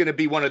thought it was going to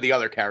be one of the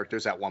other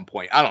characters at one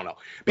point. I don't know,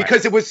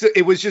 because it was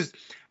just,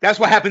 that's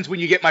what happens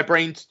when you get my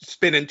brain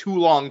spinning too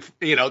long.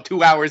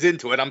 2 hours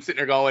into it, I'm sitting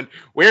there going,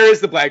 where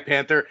is the Black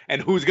Panther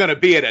and who's going to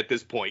be it at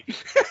this point?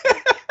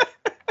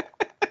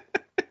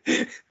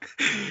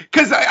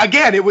 Because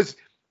again,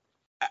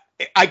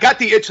 I got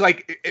the itch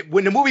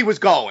when the movie was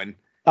going.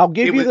 I'll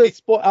give you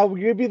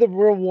the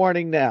real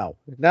warning now.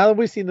 Now that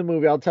we've seen the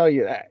movie, I'll tell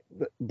you that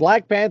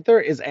Black Panther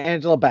is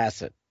Angela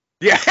Bassett.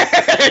 Yeah,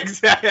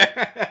 exactly.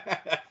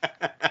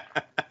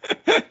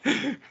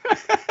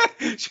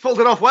 She pulled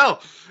it off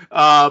well.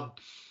 No,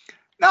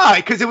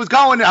 because it was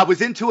going. I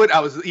was into it. I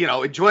was,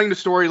 enjoying the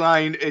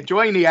storyline,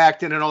 enjoying the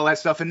acting and all that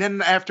stuff. And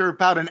then after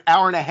about an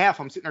hour and a half,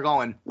 I'm sitting there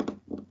going,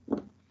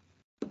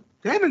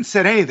 they haven't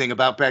said anything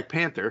about Black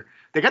Panther.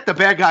 They got the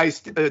bad guys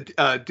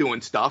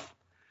doing stuff.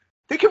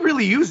 They could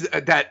really use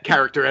that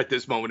character at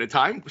this moment in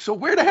time. So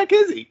where the heck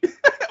is he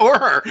or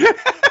her?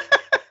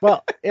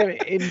 Well,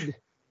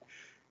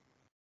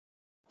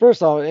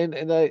 first off,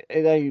 and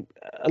I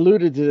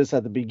alluded to this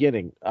at the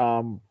beginning.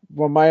 From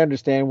my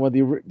understanding,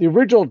 the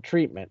original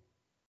treatment,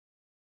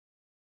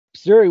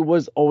 Shuri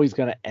was always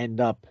going to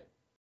end up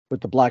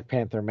with the Black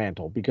Panther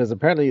mantle, because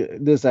apparently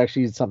this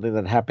actually is something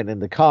that happened in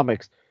the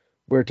comics,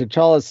 where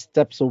T'Challa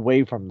steps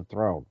away from the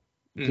throne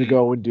to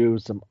go and do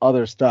some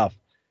other stuff.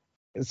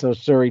 And so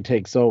Shuri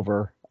takes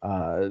over,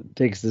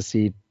 takes the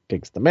seat,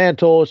 takes the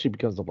mantle. She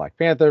becomes the Black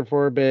Panther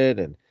for a bit,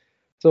 and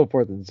so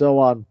forth and so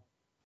on.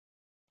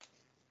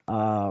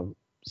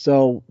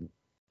 So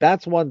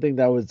that's one thing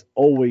that was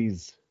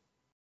always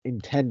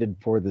intended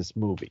for this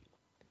movie.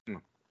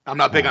 I'm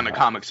not big on the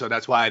comics, so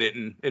that's why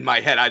in my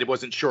head, I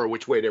wasn't sure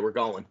which way they were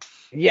going.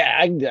 Yeah,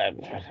 I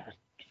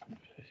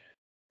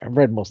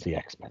read most of the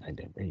X-Men. I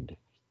didn't read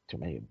too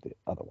many of the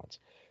other ones.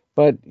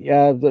 But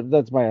yeah,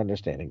 that's my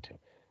understanding too.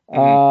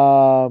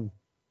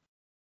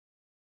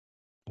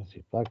 Let's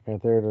see, Black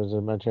Panther,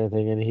 doesn't mention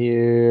anything in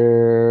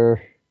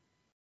here.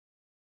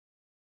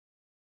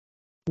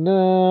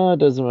 No, it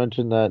doesn't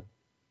mention that.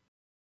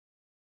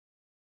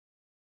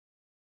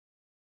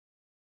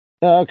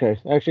 Oh, okay,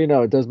 actually,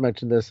 no, it does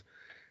mention this.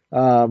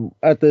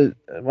 At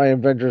my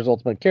Avengers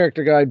Ultimate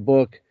Character Guide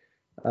book,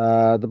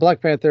 the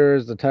Black Panther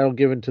is the title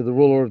given to the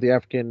ruler of the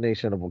African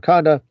nation of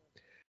Wakanda.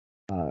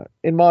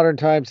 In modern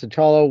times,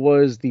 T'Challa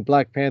was the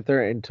Black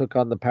Panther and took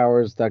on the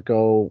powers that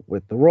go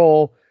with the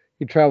role.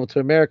 He traveled to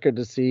America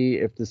to see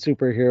if the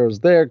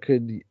superheroes there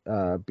could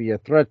be a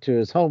threat to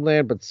his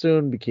homeland, but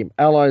soon became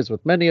allies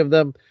with many of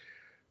them,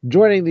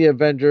 joining the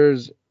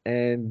Avengers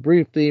and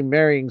briefly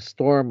marrying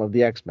Storm of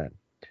the X-Men.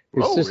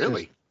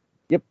 Really?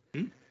 Yep.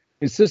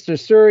 His sister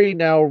Shuri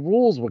now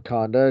rules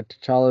Wakanda.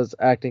 T'Challa's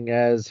acting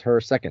as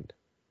her second,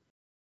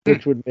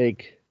 which would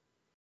make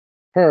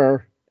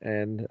her.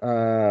 And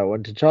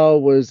when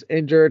T'Challa was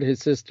injured, his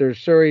sister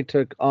Shuri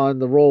took on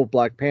the role of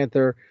Black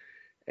Panther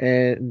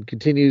and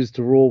continues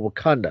to rule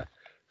Wakanda.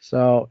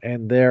 So,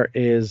 and there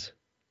is...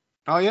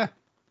 Oh, yeah.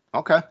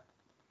 Okay.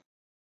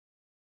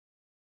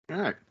 All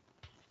right.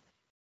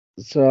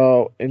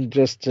 So, and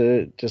just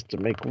to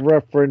make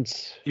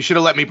reference, You should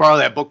have let me borrow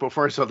that book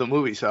before I saw the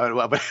movie. So,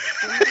 well, but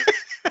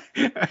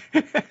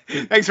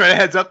thanks for the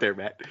heads up there,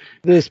 Matt.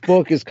 this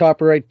book is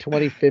copyright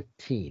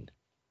 2015.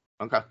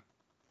 Okay.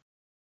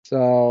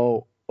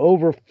 So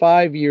over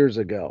 5 years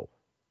ago.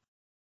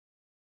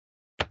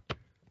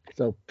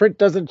 So print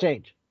doesn't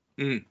change,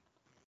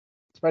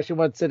 especially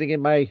when it's sitting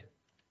in my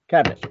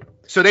cabinet.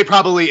 So they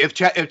probably, if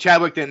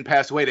Chadwick didn't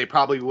pass away, they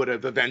probably would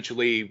have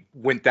eventually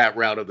went that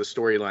route of the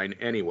storyline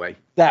anyway.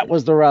 That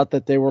was the route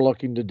that they were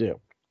looking to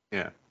do.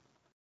 Yeah.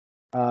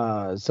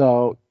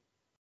 So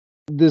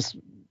this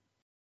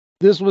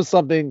was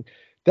something,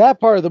 that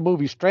part of the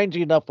movie,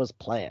 strangely enough, was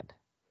planned.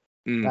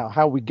 Now,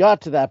 how we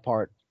got to that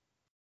part,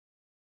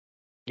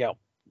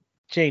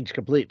 changed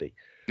completely.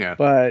 Yeah.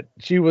 But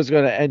she was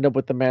going to end up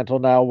with the mantle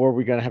now, where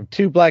we're going to have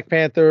 2 Black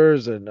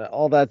Panthers and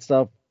all that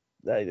stuff.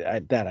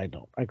 I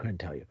couldn't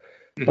tell you.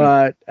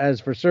 But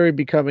as for Shuri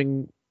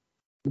becoming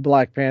the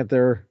Black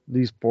Panther,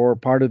 these 4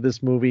 part of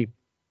this movie,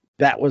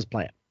 that was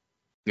planned.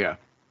 Yeah.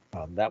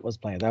 That was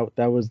planned.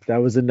 That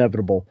was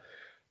inevitable.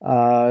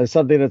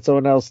 Something that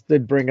someone else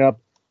did bring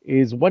up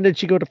is, when did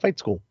she go to fight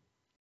school?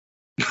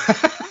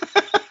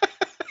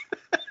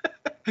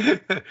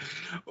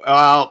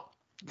 Well,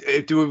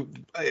 do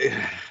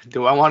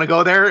I want to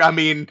go there? I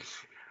mean,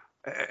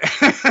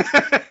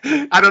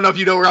 I don't know if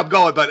you know where I'm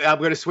going, but I'm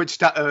going to switch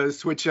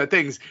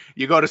things.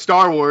 You go to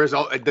Star Wars,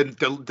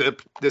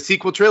 the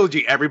sequel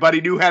trilogy.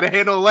 Everybody knew how to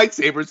handle a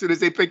lightsaber as soon as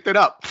they picked it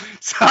up.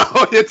 So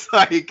it's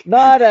like,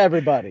 not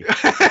everybody,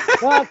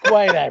 not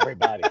quite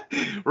everybody.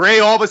 Rey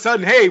all of a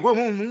sudden, hey,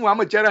 I'm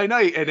a Jedi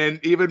Knight, and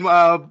then even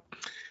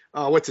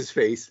what's his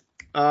face?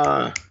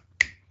 Ben.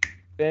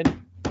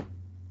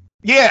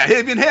 Yeah,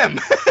 even him.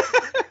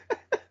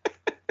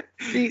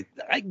 See,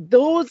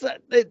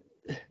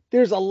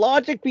 there's a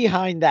logic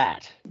behind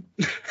that.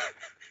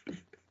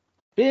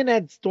 Ben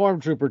had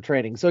stormtrooper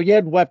training, so you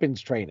had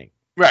weapons training.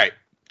 Right.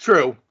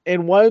 True.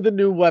 And one of the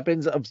new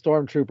weapons of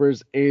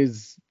stormtroopers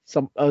is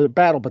some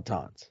battle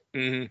batons.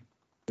 Mm-hmm.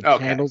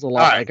 It handles a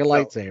lot like a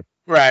lightsaber.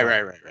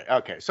 Right.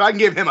 Okay, so I can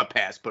give him a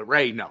pass, but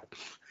Rey, no.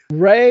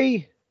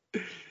 Rey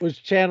was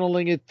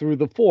channeling it through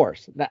the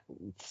Force. Now,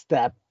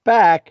 step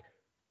back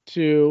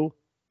to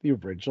the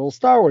original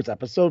Star Wars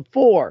Episode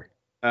 4.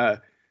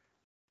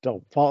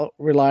 Don't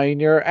rely on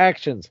your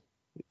actions.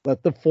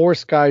 Let the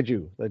Force guide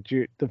you. Let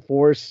the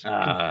Force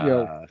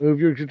move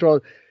your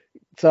control.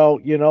 So,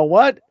 you know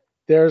what?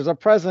 There's a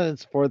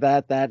precedence for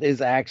that. That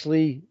is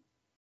actually...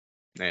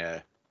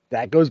 Yeah.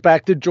 That goes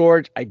back to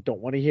George. I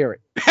don't want to hear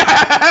it.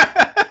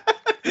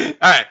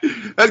 All right.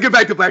 Let's get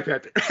back to Black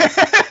Panther.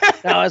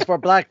 Now, as for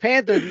Black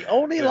Panther, the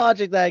only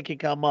logic that I can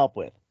come up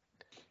with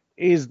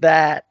is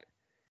that,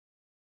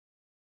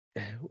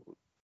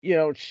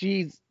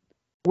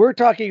 we're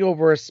talking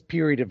over a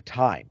period of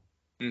time.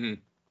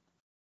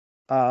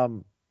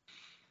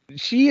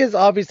 She has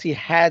obviously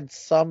had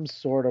some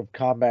sort of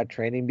combat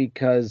training,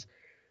 because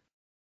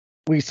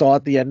we saw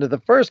at the end of the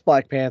first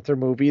Black Panther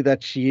movie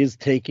that she is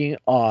taking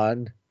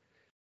on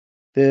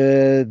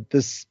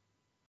this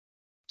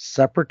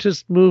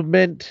separatist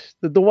movement,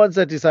 the ones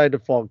that decided to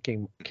fall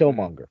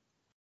Killmonger.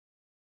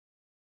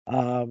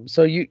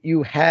 So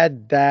you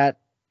had that,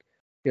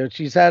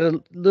 she's had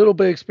a little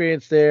bit of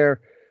experience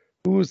there.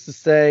 Who's to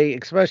say,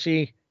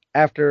 especially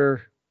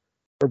after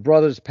her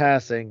brother's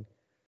passing,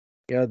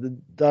 the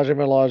Dajah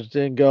Milaje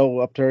didn't go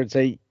up to her and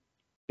say,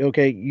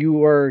 okay,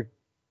 you are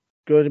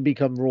going to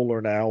become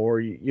ruler now,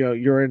 or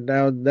you're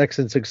now next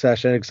in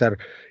succession, etc.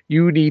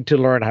 You need to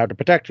learn how to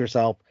protect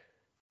yourself,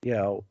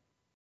 and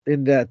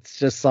that's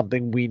just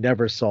something we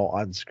never saw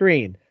on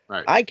screen.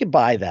 Right. I could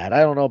buy that. I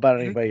don't know about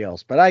anybody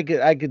else, but I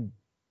could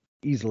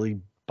easily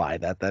buy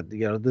that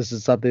this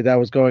is something that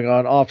was going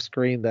on off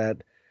screen, that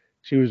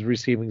she was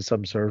receiving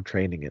some sort of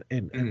training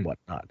and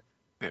whatnot.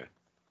 Yeah.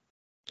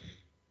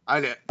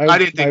 I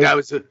didn't think that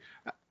was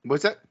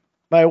what's that?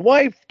 My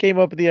wife came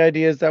up with the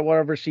idea is that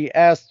whenever she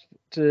asked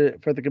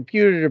for the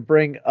computer to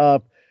bring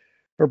up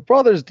her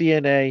brother's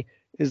DNA,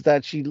 is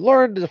that she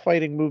learned the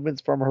fighting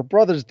movements from her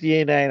brother's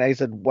DNA, and I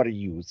said, "What are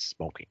you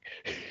smoking?"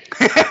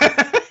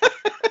 I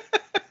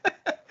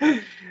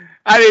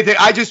didn't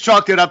think. I just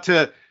chalked it up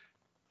to,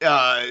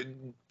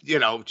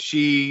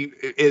 she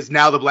is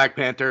now the Black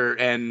Panther,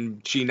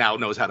 and she now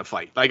knows how to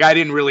fight. Like, I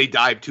didn't really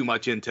dive too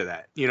much into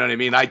that. You know what I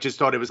mean? I just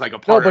thought it was like a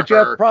part of her. No, but you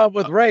have a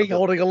problem with Rey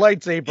holding a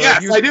lightsaber.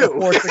 Yes, I do.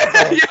 Yes,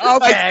 okay.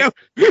 I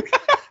do.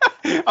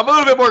 I'm a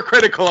little bit more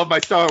critical of my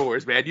Star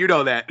Wars, man. You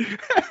know that.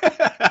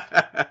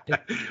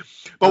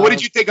 But what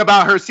did you think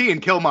about her seeing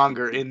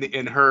Killmonger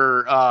in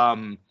her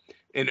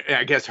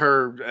I guess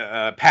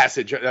her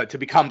passage to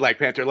become Black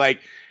Panther? Like,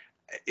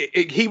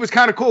 he was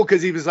kind of cool,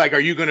 because he was like, "Are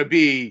you going to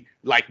be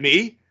like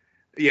me,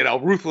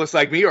 ruthless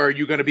like me, or are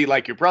you going to be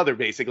like your brother?"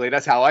 Basically,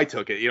 that's how I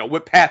took it.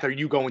 What path are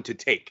you going to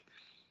take?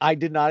 I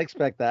did not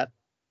expect that.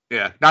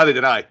 Yeah, neither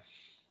did I.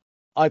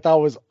 I thought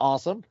it was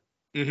awesome.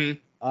 Mm-hmm.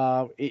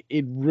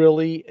 It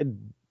really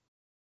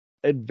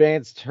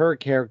advanced her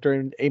character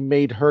and it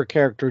made her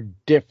character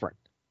different.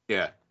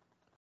 Yeah.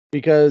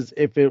 Because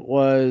if it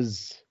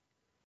was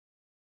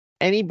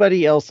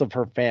anybody else of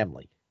her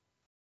family,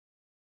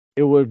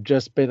 it would have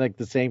just been like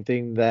the same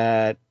thing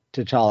that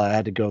T'Challa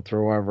had to go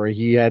through. Wherever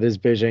he had his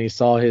vision, he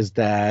saw his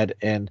dad,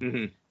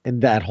 and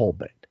that whole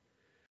bit.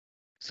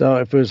 So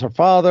if it was her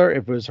father,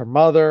 if it was her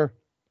mother,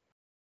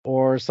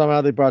 or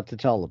somehow they brought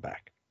T'Challa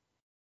back,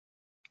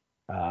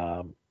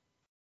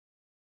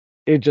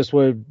 it just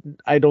would.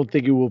 I don't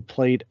think it would have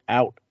played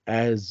out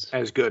as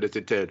good as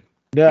it did.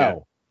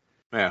 No.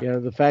 Yeah. You know,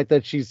 the fact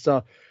that she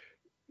saw,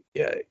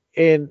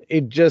 and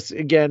it just,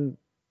 again,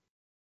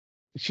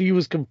 she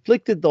was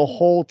conflicted the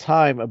whole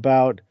time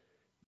about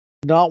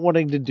not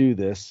wanting to do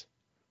this.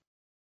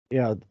 You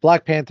know,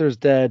 Black Panther's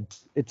dead.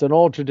 It's an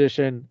old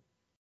tradition.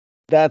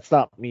 That's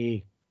not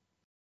me.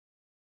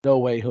 No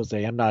way,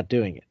 Jose. I'm not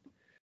doing it.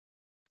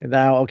 And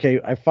now,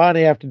 okay, I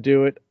finally have to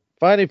do it.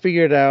 Finally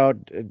figured it out.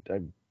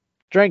 I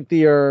drank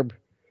the herb.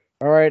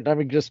 All right, let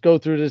me just go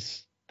through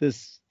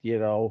this, you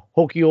know,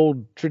 hokey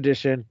old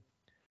tradition.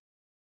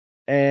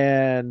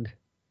 And,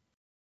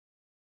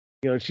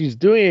 you know, she's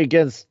doing it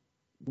against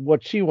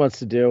what she wants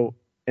to do.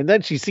 And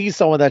then she sees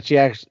someone that she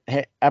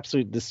actually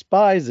absolutely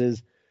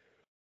despises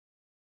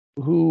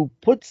who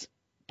plants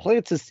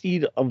a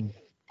seed of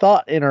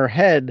thought in her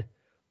head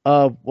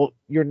of, well,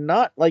 you're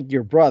not like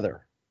your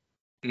brother.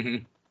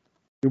 Mm-hmm.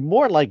 You're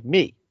more like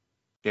me.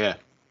 Yeah.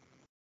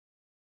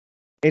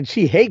 And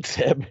she hates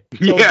him.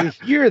 So to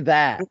hear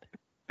that.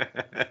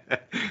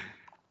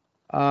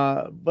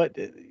 But,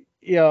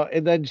 you know,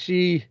 and then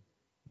she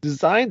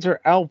designs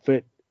her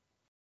outfit.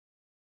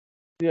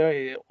 You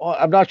know,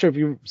 I'm not sure if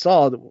you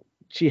saw,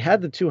 she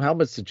had the two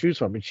helmets to choose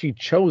from, and she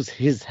chose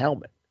his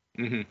helmet.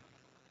 Mm-hmm.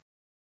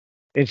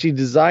 And she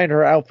designed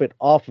her outfit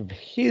off of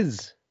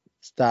his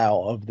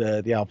style of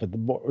the outfit,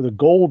 the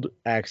gold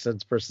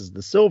accents versus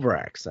the silver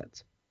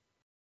accents.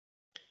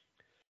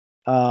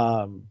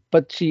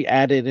 But she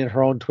added in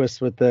her own twist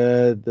with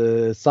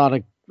the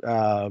sonic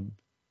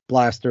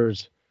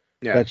blasters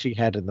that she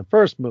had in the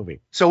first movie.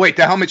 So wait,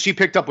 the helmet she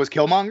picked up was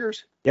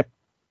Killmonger's? Yep.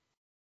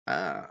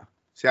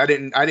 See, I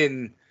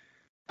didn't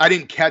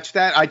catch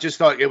that. I just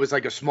thought it was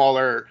like a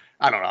smaller.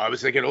 I don't know. I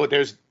was thinking,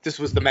 this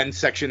was the men's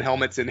section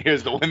helmets, and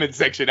here's the women's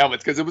section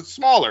helmets because it was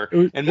smaller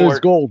and more. It was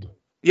gold.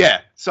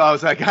 Yeah. So I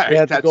was like, all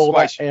right, that's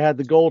why it had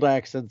the gold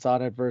accents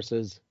on it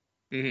versus.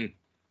 Mm-hmm.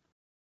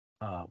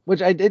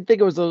 Which I did think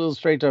it was a little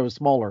strange. I was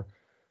smaller,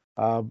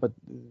 but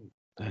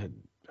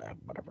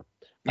whatever.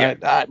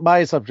 Yeah. My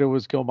assumption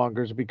was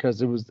Killmonger's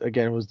because it was the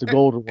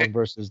golden one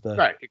versus the.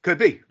 Right. It could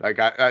be. Like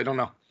I don't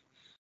know.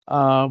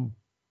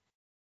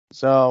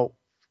 So,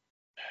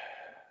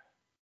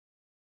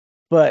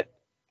 but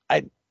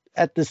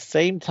at the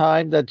same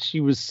time that she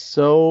was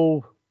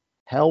so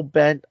hell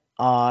bent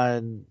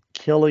on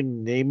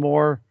killing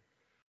Namor,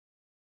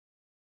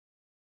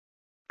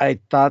 I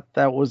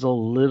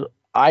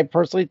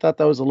personally thought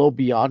that was a little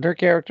beyond her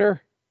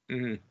character.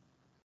 Mm-hmm.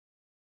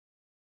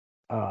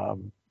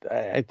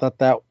 I thought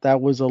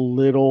that was a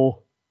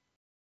little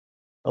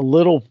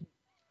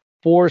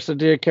forced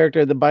into her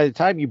character. And then by the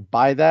time you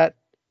buy that,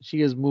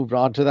 she has moved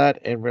on to that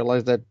and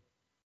realized that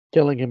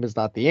killing him is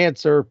not the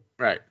answer.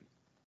 Right.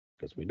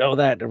 Because we know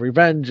that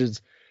revenge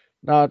isn't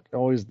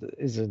always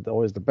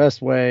the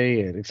best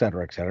way, and et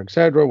cetera, et cetera, et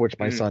cetera, which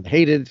my son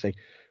hated. It's like,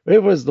 if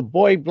it was the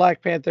boy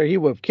Black Panther, he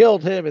would have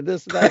killed him and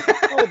this and that. The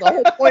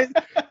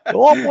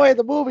whole point of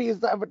the movie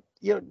is that,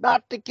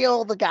 not to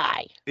kill the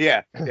guy.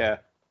 Yeah. Yeah.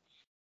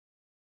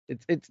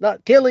 It's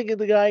not killing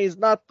the guy is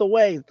not the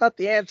way. It's not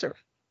the answer.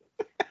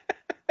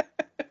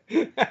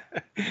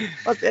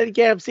 Plus, any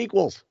can't have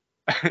sequels.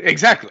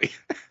 Exactly.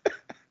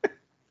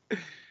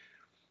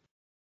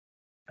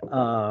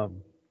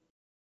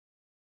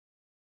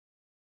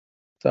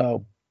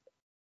 So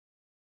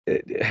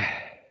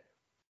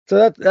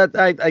that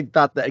I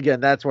thought that, again,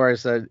 that's where I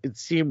said it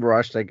seemed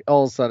rushed. Like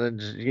all of a sudden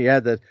she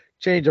had the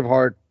change of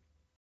heart,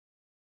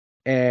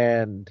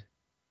 and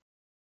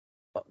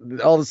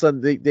all of a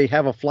sudden they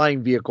have a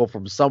flying vehicle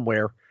from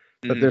somewhere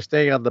that they're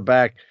staying on the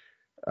back,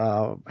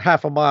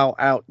 half a mile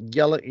out,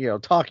 yelling,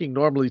 talking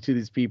normally to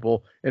these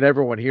people, and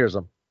everyone hears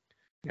them.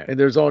 Yeah. And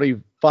there's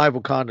only 5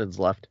 Wakandans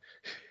left.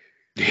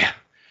 Yeah.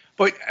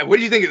 But what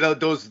do you think of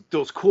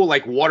those cool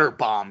like water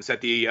bombs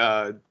that the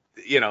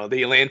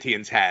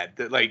Atlanteans had?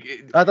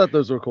 I thought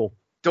those were cool.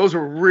 Those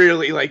were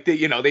really like I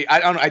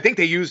don't know. I think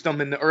they used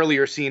them in the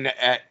earlier scene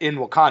in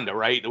Wakanda,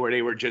 right, where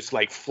they were just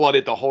like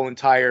flooded the whole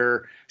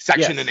entire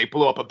section, and they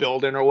blew up a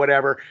building or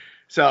whatever.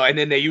 So, and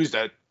then they used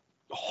a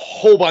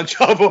whole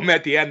bunch of them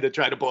at the end to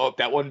try to blow up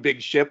that one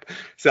big ship.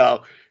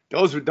 So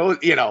those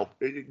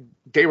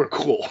they were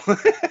cool.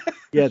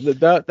 Yeah,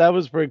 that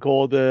was pretty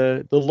cool.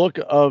 The look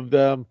of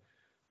them.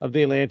 Of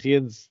the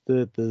Atlanteans,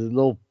 the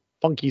little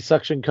funky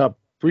suction cup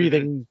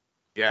breathing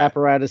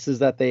apparatuses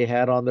that they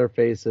had on their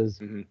faces.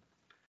 Mm-hmm.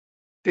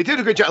 They did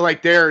a good job,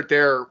 like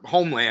their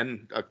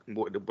homeland,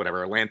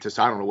 whatever, Atlantis,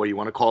 I don't know what you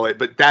want to call it,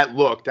 but that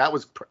was that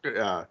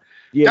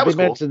was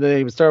mentioned the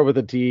name, started with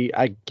a T.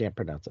 I can't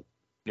pronounce it.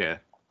 Yeah.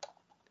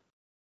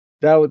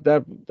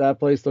 that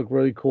place looked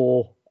really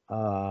cool.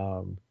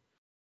 I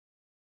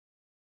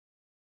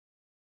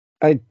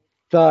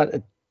thought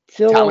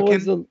Attila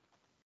was Talakin?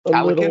 a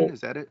Talakin, little,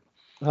 is that it?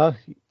 huh?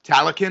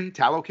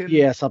 Talakin?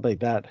 Yeah, something like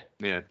that.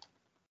 Yeah.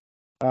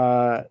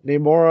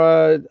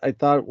 Namora, I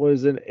thought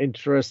was an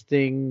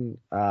interesting.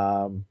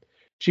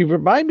 She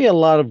reminded me a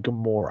lot of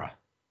Gamora,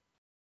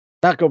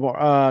 not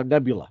Gamora,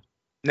 Nebula.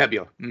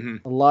 Nebula. Hmm.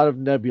 A lot of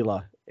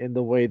Nebula in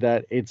the way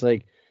that it's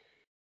like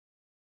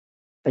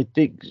I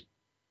think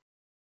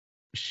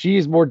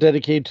she's more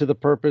dedicated to the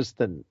purpose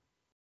than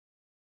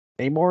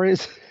Namor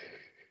is.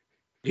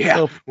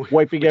 Yeah.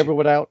 Wiping Which,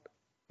 everyone out.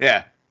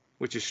 yeah.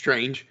 Which is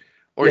strange.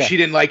 Or Yeah, she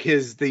didn't like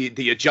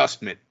the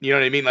adjustment. You know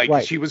what I mean? Like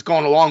right. she was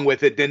going along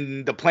with it,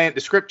 then the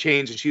script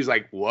changed, and she was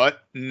like,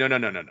 "What? No, no,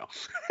 no, no, no.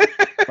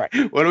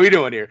 Right. What are we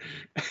doing here?"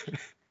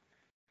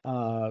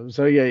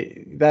 So yeah,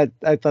 that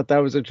I thought that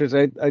was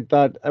interesting. I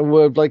thought I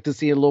would like to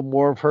see a little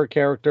more of her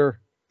character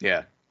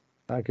Yeah.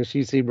 because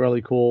she seemed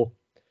really cool.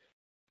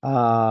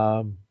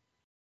 Um,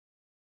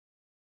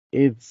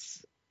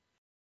 it's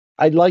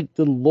I like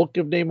the look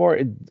of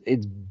Namor.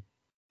 It's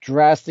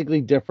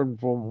drastically different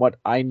from what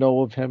I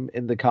know of him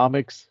in the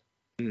comics.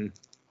 Mm.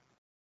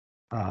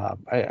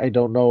 I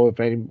don't know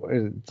if any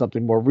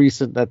something more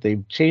recent that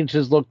they've changed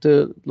his look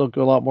to look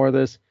a lot more of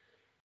this.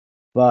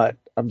 But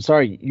I'm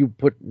sorry, you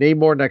put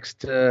Namor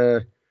next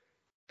to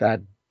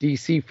that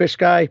DC fish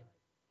guy.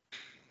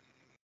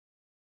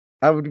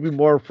 I would be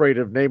more afraid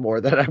of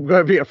Namor than I'm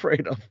going to be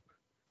afraid of.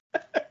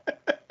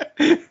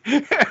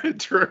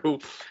 True.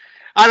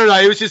 I don't know.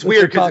 It was just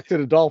weird because talk to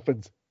the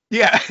dolphins.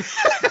 yeah,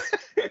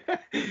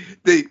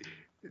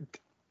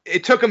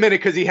 it took a minute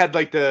because he had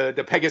like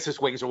the Pegasus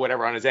wings or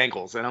whatever on his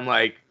ankles, and I'm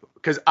like,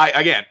 because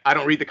I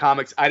don't read the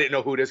comics. I didn't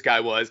know who this guy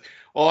was.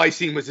 All I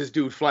seen was this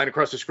dude flying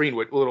across the screen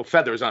with little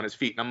feathers on his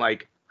feet, and I'm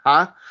like,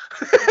 huh?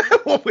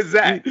 What was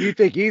that? You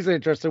think he's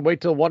interested?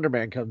 Wait till Wonder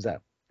Man comes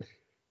out.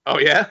 Oh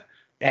yeah.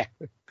 Yeah.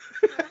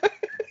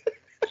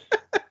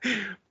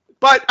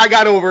 But I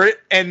got over it,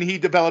 and he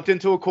developed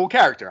into a cool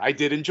character. I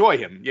did enjoy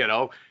him, you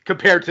know,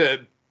 compared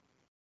to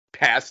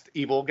past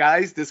evil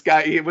guys. This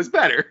guy, it was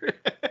better.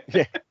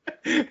 Yeah.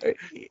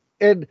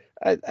 And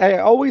I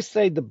always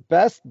say the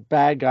best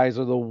bad guys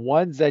are the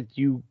ones that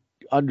you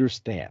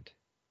understand.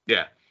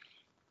 Yeah.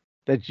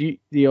 That you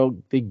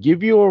know, they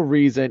give you a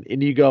reason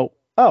and you go,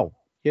 oh,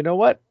 you know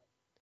what?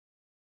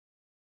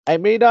 I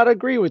may not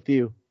agree with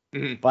you,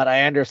 but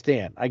I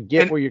understand. I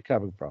get where you're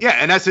coming from. Yeah,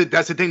 and that's the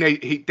thing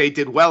they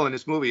did well in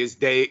this movie is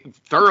they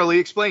thoroughly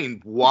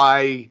explained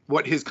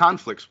what his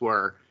conflicts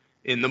were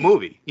in the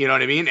movie. You know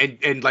what I mean?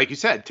 And like you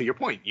said, to your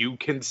point, you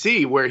can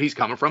see where he's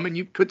coming from, and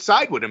you could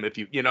side with him if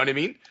you know what I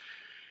mean.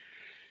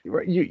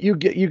 You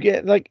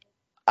get like,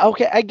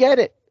 okay, I get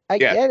it. I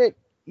get it.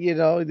 You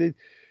know, they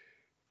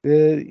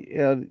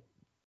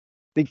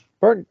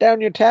burnt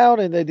down your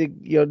town and they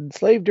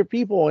enslaved your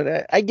people,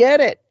 and I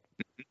get it.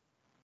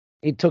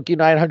 It took you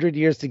 900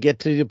 years to get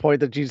to the point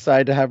that you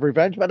decided to have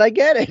revenge, but I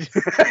get it.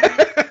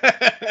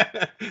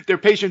 They're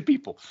patient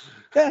people.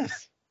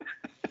 Yes.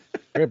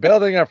 We're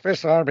building a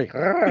fish army.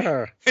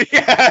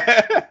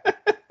 Yeah.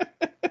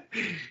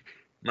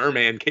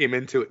 Merman came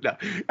into it. No.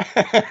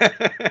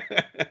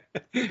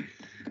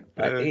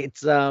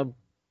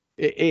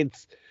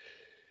 It's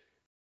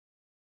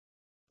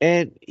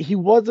and he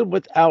wasn't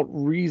without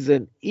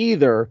reason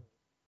either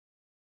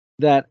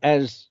that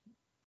as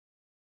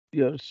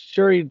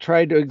Shuri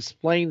tried to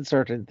explain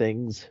certain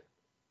things.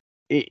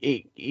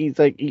 He's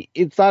like,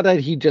 it's not that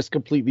he just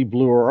completely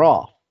blew her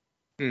off.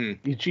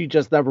 She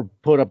just never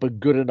put up a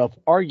good enough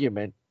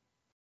argument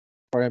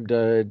for him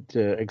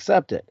to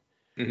accept it.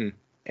 Mm-hmm.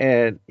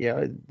 And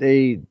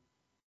they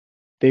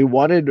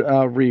wanted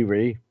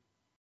Riri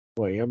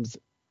Williams,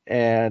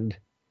 and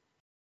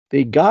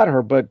they got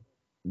her, but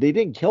they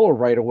didn't kill her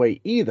right away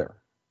either.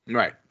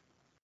 Right.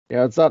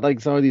 Yeah, it's not like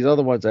some of these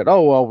other ones that,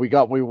 oh well, we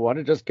got what we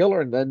wanted, just kill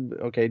her and then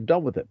okay,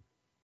 done with it.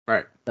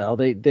 Right. No,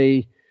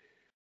 they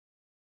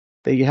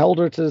held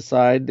her to the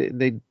side.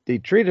 They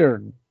treated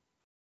her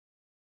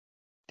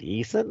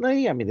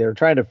decently. I mean, they were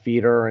trying to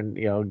feed her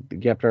and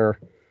get her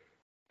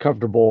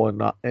comfortable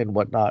and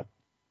whatnot.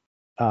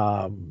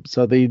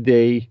 So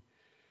they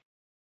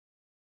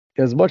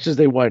as much as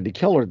they wanted to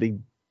kill her, they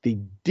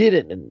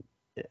didn't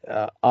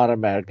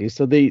automatically.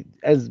 So they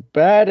as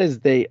bad as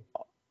they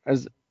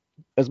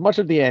as much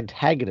of the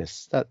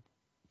antagonists that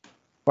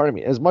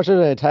as much of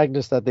the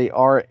antagonists that they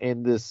are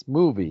in this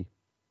movie,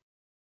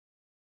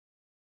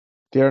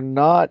 they're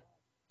not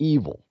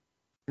evil.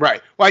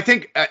 Right. Well, I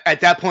think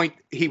at that point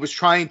he was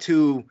trying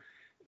to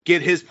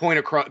get his point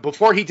across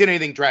before he did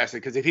anything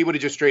drastic. Because if he would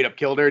have just straight up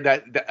killed her,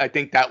 that I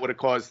think that would have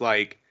caused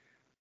like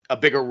a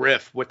bigger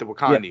rift with the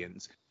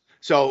Wakandians. Yeah.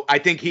 So I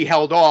think he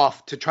held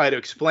off to try to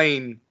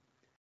explain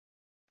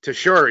to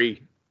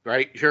Shuri,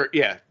 right? Sure,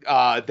 yeah.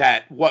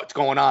 That what's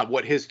going on,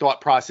 what his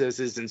thought process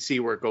is, and see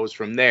where it goes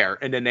from there.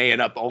 And then they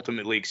end up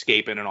ultimately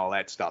escaping and all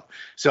that stuff.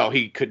 So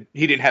he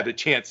didn't have the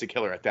chance to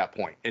kill her at that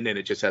point, and then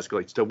it just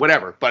escalates to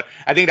whatever. But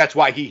I think that's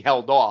why he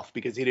held off,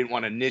 because he didn't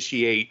want to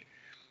initiate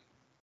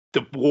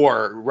the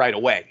war right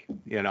away.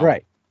 You know,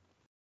 Right.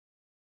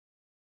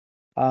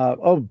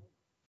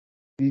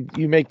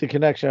 You make the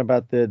connection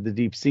about the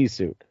deep sea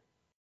suit.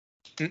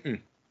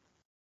 Mm-mm.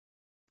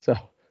 So,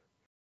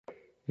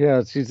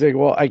 yeah, she's like,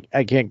 well,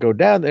 I can't go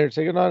down there.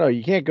 She's like, no,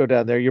 you can't go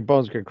down there. Your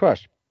bones get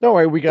crushed. Don't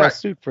worry, we got a Right.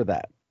 suit for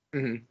that.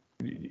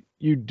 Mm-hmm.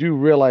 You do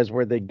realize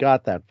where they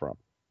got that from.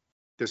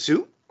 The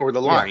suit or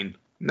the line?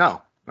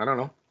 No, I don't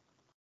know.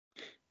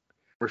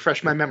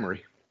 Refresh my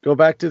memory. Go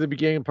back to the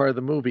beginning part of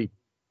the movie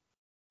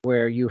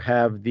where you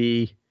have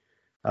the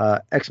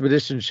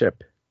expedition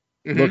ship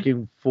Mhm.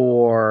 looking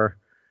for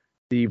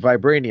the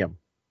vibranium.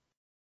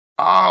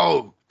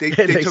 Oh, they And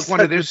took one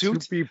sent of their the two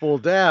suits. people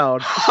down.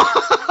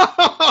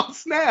 Oh,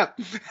 snap!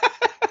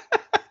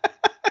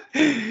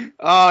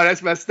 Oh,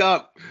 that's messed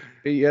up.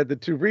 You had the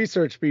two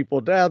research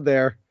people down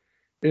there,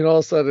 and all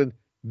of a sudden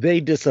they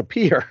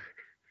disappear.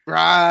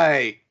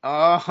 Right.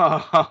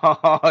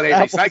 Oh, they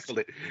That was- recycled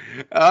it.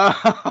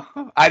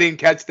 Oh, I didn't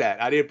catch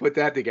that. I didn't put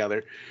that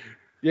together.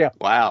 Yeah.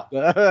 Wow.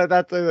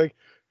 That's like,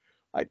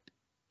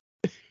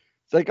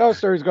 it's like, oh,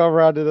 story's going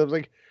around, and I was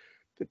like,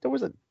 there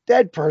was a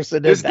dead person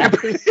in This- that.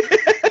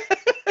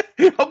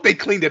 Hope they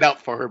cleaned it out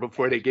for her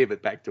before they gave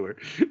it back to her.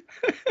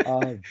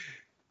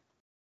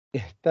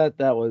 That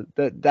was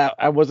that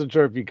I wasn't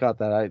sure if you caught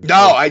that. No,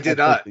 I did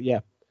not. Yeah.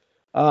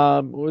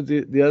 What was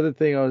the other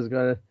thing I was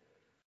gonna?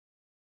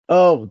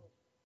 Oh,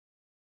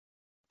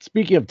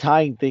 speaking of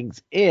tying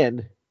things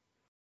in,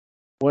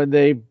 when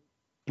they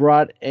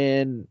brought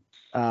in,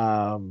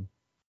 I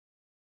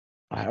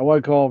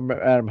want to call him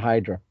Adam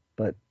Hydra,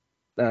 but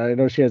I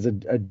know she has a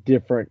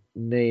different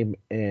name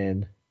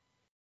in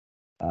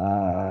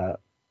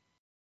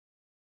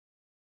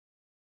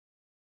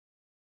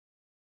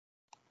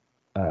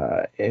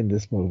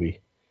this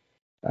movie.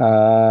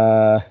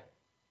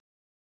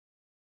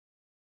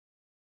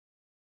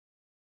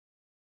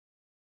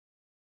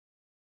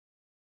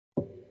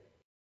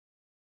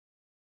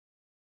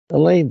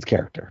 Elaine's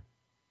character.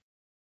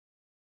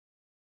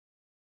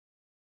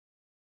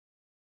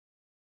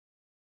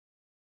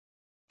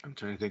 I'm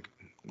trying to think.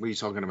 What are you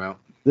talking about?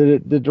 The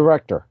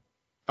director.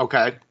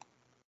 Okay.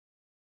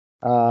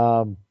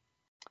 Um,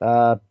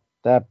 uh,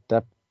 that.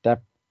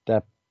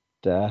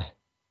 You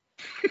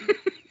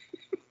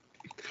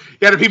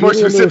got to be more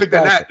Julia specific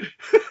than Louis-Dreyfus.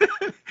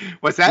 that.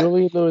 What's that?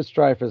 Julia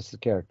Louis-Dreyfus'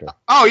 character.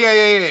 Oh,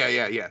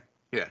 yeah.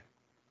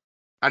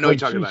 I know When you're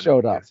talking she about.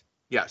 showed now. up.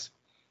 Yes.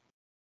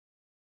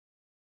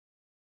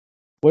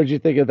 What did you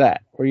think of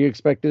that? Were you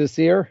expected to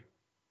see her?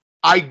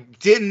 I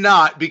did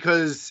not,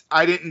 because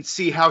I didn't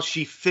see how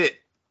she fit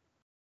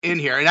in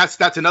here, and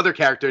that's another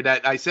character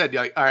that I said,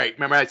 like, all right,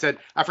 remember I said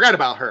I forgot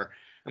about her.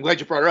 I'm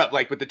glad you brought her up.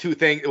 Like with the two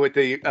thing with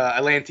the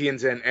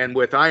Atlanteans and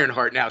with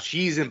Ironheart, now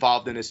she's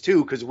involved in this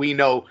too, because we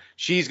know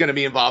she's going to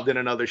be involved in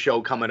another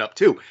show coming up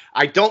too.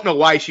 I don't know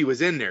why she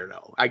was in there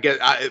though. I guess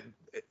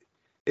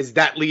is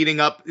that leading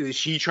up? Is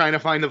she trying to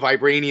find the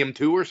vibranium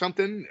too or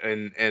something?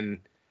 And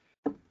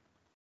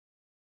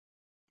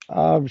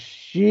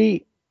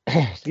She,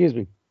 excuse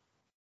me.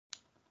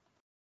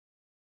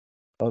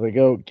 Oh, they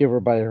go give her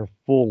by her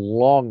full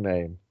long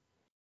name,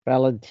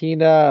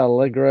 Valentina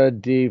Allegra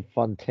de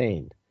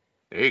Fontaine.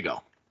 there you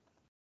go.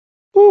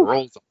 Woo.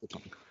 Rolls off the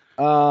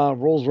tongue.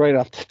 Rolls right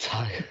off the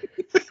tongue.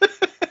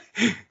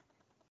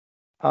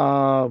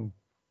 I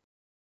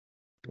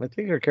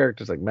think her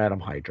character's like Madam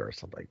Hydra or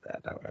something like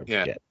that. I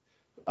Yeah. forget.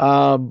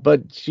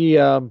 But she,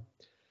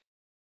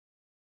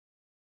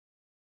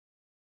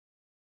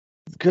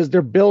 because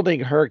they're building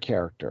her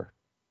character.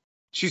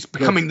 She's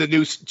becoming the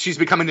new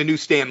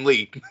Stan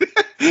Lee.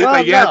 Well,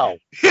 Like, yeah.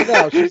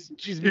 no, she's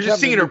You're become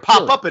just seeing the her new pop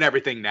Fury. up and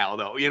everything now,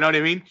 though. You know what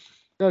I mean?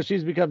 No,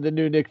 she's become the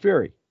new Nick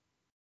Fury.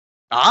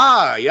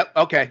 Ah, yep.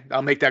 Okay,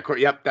 I'll make that.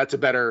 Yep, that's a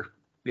better.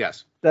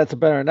 Yes. That's a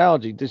better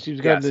analogy. She's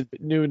become Yes. the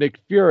new Nick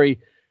Fury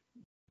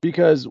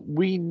because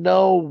we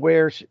know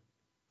where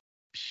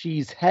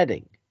she's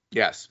heading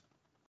Yes.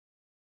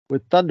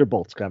 with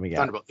Thunderbolts coming out.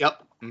 Thunderbolt.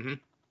 Yep. Mm-hmm.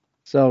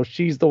 So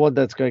she's the one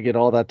that's going to get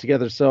all that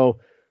together. So,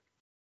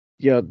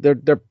 you know,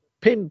 they're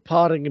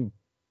pin-potting and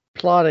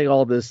plotting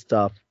all this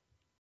stuff.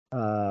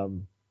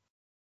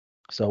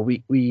 So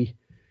we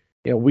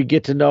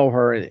get to know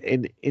her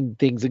in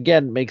things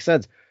again. Makes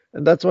sense.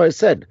 And that's why I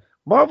said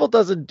Marvel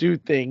doesn't do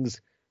things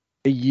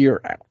a year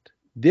out.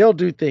 They'll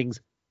do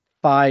things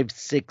 5,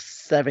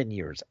 6, 7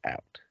 years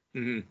out.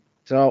 Mm-hmm.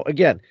 So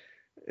again,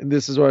 and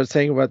this is what I was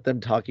saying about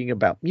them talking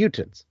about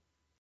mutants.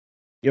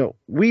 You know,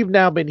 we've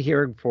now been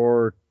hearing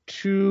for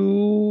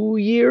 2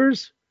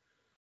 years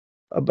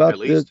about At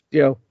least.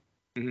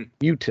 Mhm.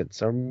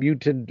 mutants or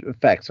mutant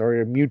effects or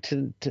a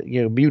mutant,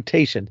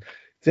 mutation.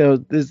 So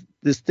this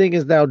thing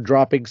is now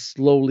dropping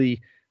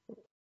slowly.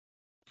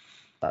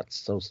 Not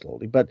so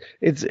slowly, but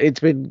it's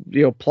been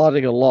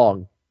plodding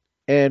along,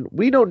 and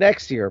we know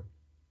next year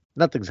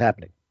nothing's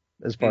happening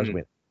as far as we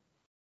know.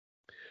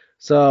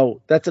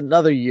 So that's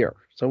another year.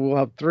 So we'll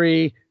have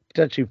 3,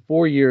 potentially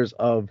 4 years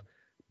of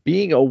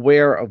being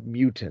aware of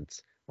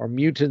mutants or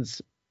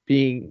mutants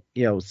being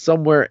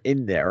somewhere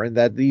in there, and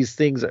that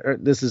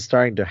this is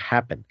starting to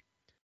happen.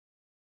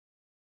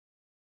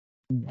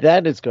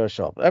 then it's going to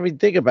show up. I mean,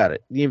 think about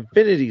it. The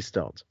Infinity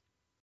Stones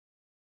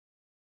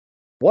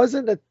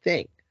wasn't a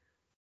thing.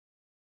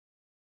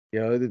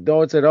 No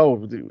one said,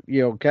 "Oh,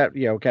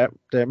 Captain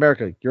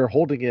America, you're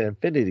holding an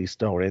Infinity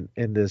Stone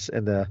in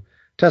the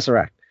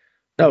Tesseract."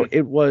 No,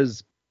 it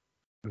was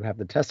you have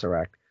the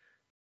Tesseract,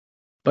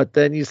 but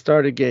then you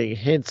started getting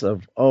hints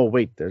of, "Oh,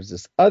 wait, there's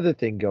this other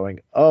thing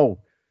going. Oh,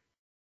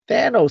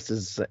 Thanos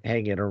is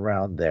hanging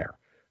around there.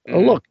 Oh,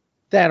 look,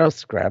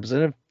 Thanos grabs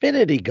an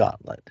Infinity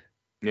Gauntlet."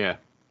 Yeah.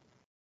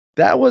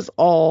 That was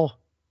all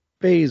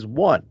phase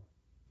 1.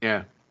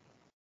 Yeah.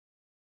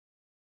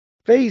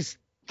 Phase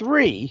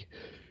 3,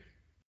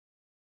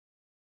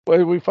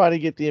 where we finally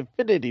get the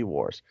Infinity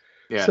Wars.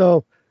 Yeah.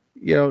 So,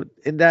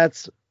 and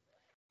that's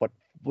what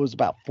was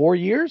about 4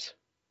 years?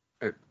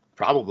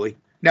 Probably.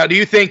 Now, do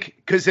you think,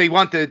 because they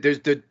want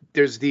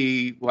there's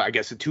the well, I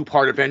guess the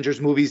 2-part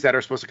Avengers movies that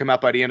are supposed to come out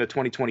by the end of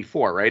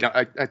 2024, right?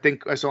 I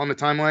think I saw on the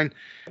timeline.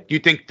 Do you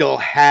think they'll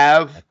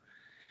have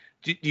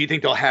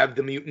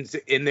the mutants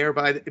in there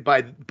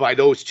by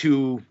those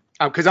two?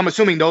 Because I'm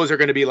assuming those are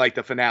going to be like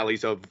the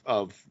finales of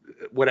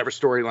whatever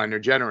storyline they're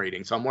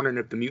generating. So I'm wondering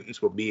if the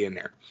mutants will be in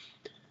there.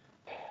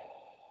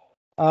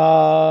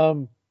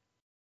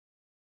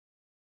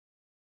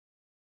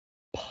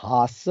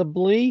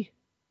 Possibly.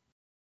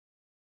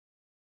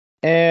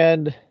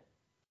 And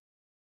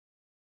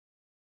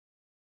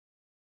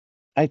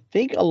I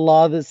think a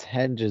lot of this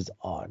hinges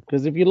on,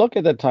 because if you look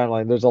at the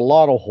timeline, there's a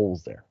lot of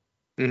holes there.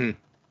 Mm-hmm.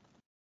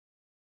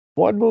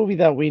 One movie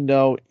that we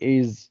know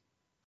is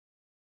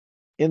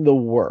in the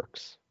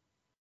works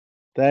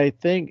that I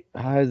think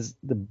has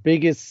the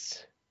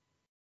biggest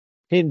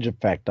hinge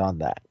effect on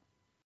that.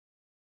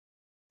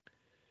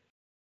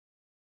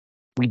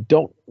 We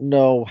don't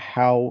know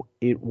how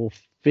it will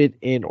fit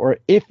in, or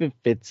if it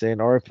fits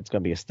in, or if it's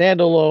going to be a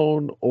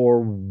standalone,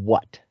 or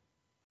what.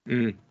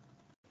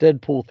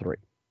 Deadpool 3.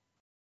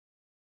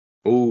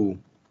 Ooh.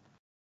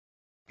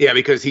 Yeah,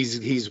 because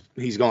he's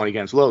going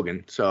against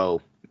Logan,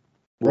 so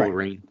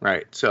Wolverine,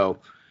 right? So,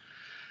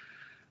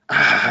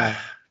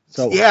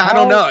 so yeah, I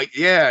don't know.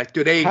 Yeah,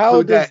 do they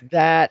include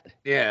that?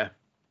 Yeah,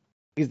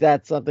 is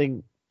that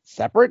something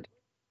separate?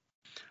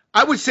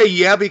 I would say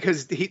yeah,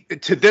 because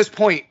to this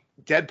point,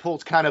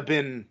 Deadpool's kind of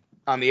been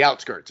on the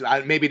outskirts.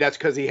 Maybe that's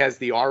because he has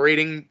the R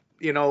rating,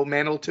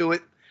 mantle to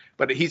it,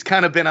 but he's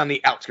kind of been on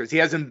the outskirts. He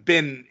hasn't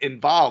been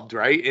involved,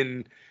 right?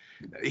 And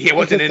he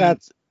wasn't in.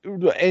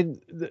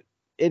 And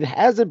it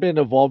hasn't been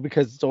involved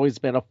because it's always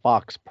been a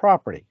Fox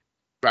property.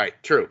 Right.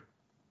 True.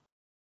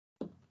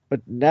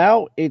 But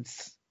now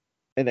it's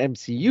an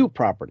MCU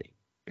property.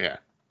 Yeah.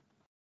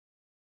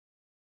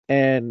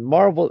 And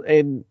Marvel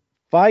and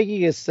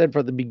Feige has said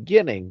from the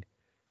beginning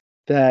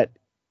that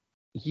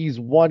he's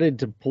wanted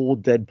to pull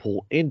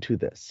Deadpool into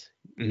this.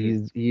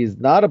 Mm-hmm. He's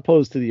not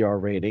opposed to the R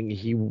rating.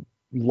 He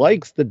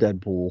likes the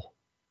Deadpool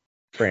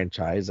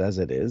franchise as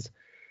it is.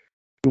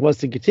 He wants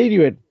to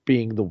continue it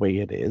being the way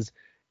it is.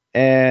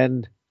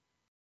 And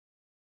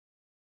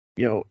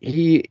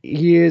he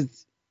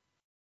is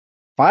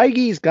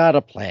Feige's got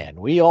a plan.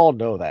 We all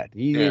know that.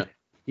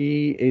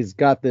 He has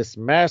got this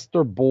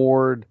master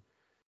board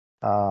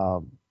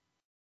in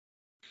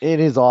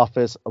his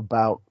office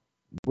about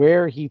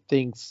where he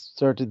thinks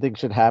certain things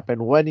should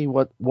happen, what he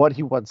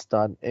wants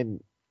done.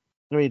 And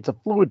I mean, it's a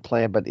fluid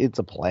plan, but it's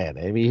a plan.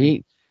 I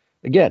mean,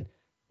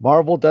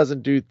 Marvel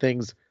doesn't do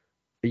things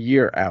a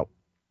year out.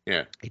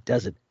 Yeah. It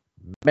does it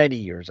many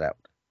years out.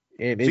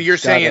 And so you're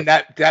saying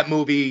that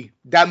movie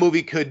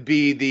could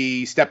be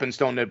the stepping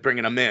stone to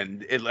bringing them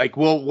in.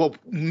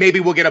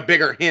 We'll get a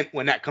bigger hint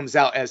when that comes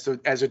out as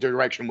a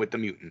direction with the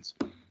mutants.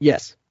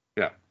 Yes.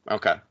 Yeah.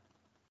 Okay.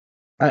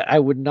 I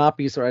would not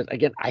be surprised.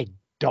 Again, I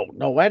don't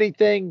know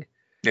anything.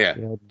 Yeah.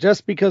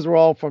 Just because we're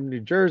all from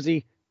New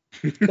Jersey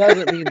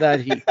doesn't mean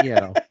that he,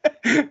 yeah,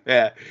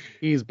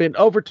 he's been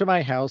over to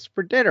my house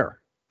for dinner.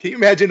 Can you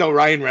imagine though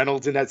Ryan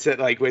Reynolds in that set,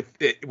 like with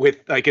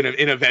like in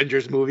an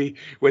Avengers movie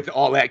with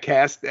all that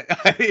cast?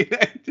 I mean,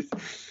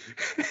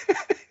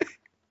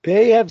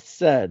 They have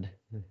said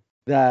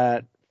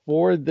that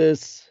for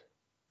this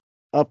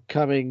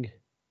upcoming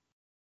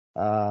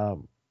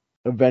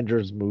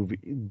Avengers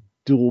movie,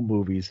 dual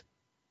movies,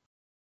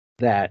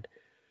 that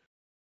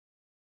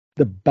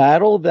the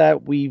battle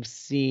that we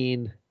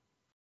saw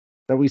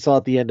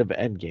at the end of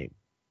Endgame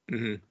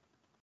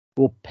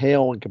will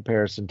pale in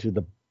comparison to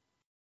the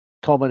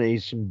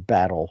culmination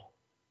battle.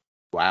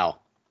 Wow.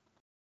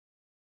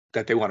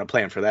 That they want to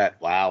plan for that.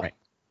 Wow. Right.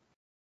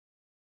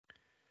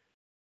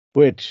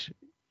 Which,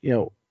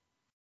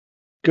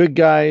 good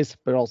guys,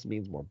 but also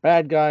means more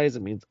bad guys.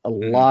 It means a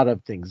lot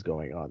of things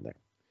going on there.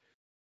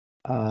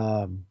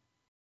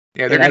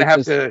 Yeah, they're gonna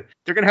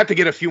have to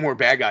get a few more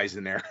bad guys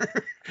in there.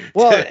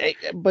 Well,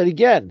 but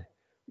again,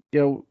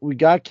 we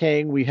got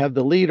Kang, we have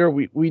the leader,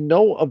 we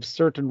know of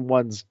certain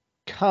ones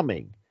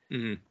coming,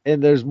 and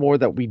there's more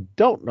that we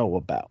don't know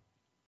about.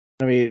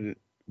 I mean,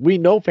 we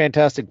know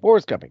Fantastic Four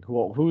is coming.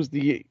 Who's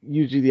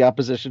usually the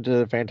opposition to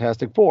the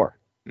Fantastic Four?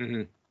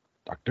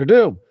 Dr.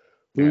 Doom,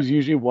 who's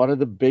usually one of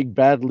the big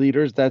bad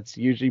leaders that's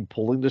usually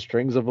pulling the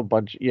strings of a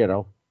bunch,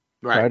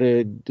 try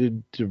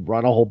to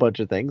run a whole bunch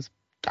of things.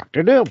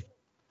 Doctor Doom.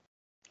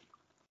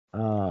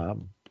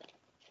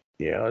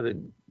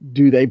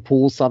 Do they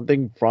pull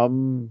something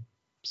from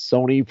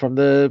Sony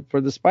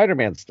for the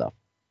Spider-Man stuff?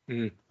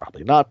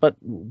 Probably not, but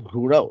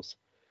who knows?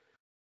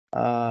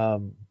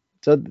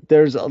 So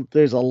there's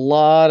a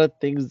lot of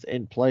things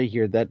in play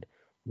here that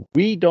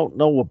we don't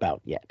know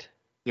about yet.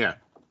 Yeah.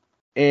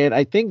 And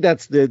I think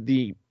that's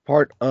the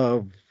part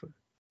of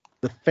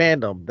the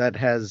fandom that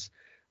has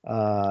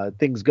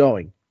things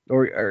going,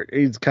 or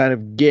is kind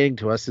of getting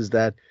to us, is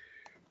that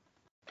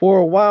for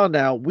a while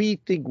now, we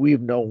think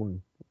we've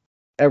known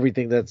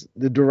everything that's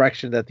the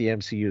direction that the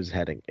MCU is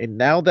heading. And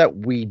now that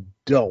we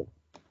don't,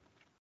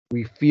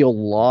 we feel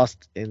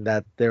lost in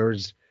that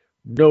there's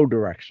no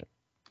direction.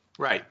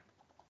 Right.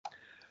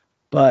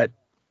 But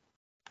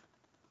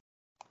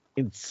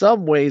in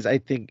some ways, I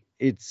think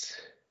it's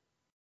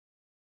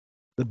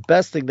the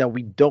best thing that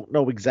we don't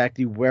know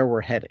exactly where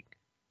we're heading.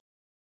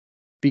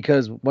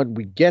 Because when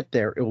we get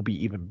there, it will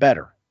be even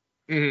better.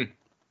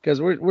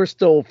 Because we're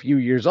still a few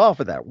years off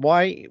of that.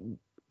 Why,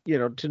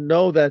 to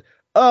know that,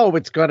 oh,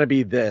 it's going to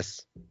be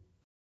this.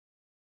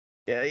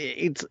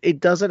 It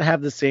doesn't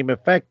have the same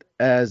effect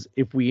as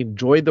if we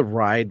enjoy the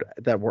ride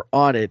that we're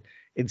on it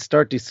and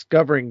start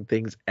discovering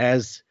things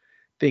as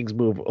things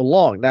move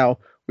along. Now,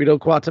 we know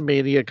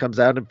Quantumania comes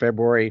out in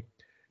February,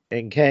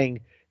 and Kang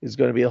is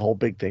going to be a whole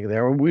big thing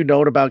there. And we've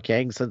known about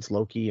Kang since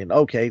Loki, and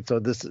okay, so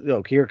this,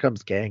 here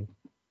comes Kang.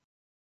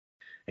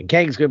 And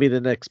Kang's going to be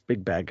the next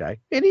big bad guy,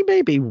 and he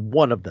may be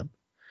one of them.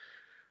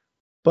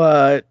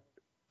 But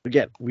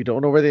again, we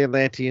don't know where the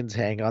Atlanteans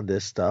hang on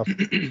this stuff.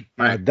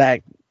 Right.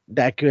 That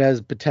could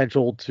has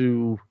potential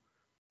to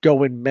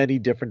go in many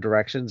different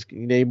directions.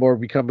 Namor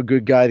become a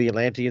good guy, the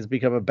Atlanteans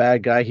become a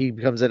bad guy. He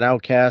becomes an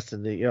outcast,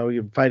 and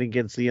you're fighting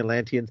against the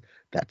Atlanteans.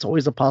 That's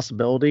always a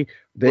possibility.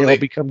 They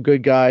become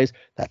good guys.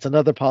 That's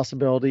another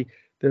possibility.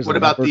 What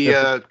about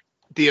the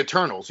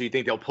Eternals? Do you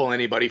think they'll pull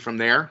anybody from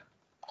there?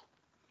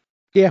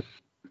 Yeah.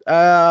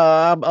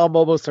 I'm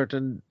almost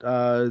certain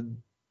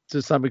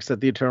to some extent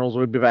the Eternals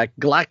will be back.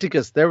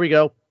 Galacticus, there we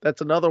go.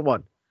 That's another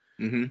one.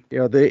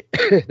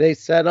 They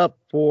set up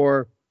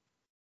for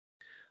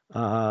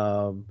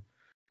the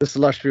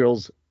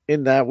Celestials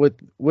in that with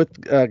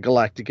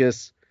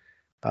Galacticus.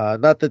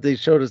 Not that they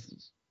showed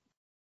us.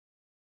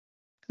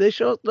 They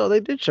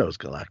did show us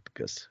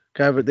Galacticus.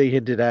 Kind of they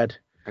hinted at.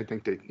 I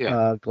think they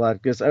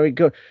Galacticus. I mean,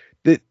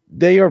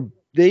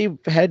 they've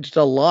hedged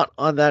a lot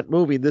on that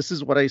movie. This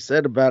is what I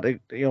said about it.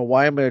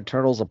 Why I'm an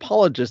Eternals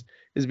apologist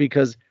is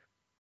because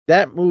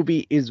that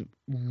movie is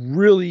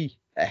really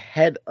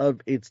ahead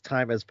of its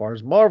time as far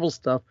as Marvel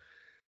stuff,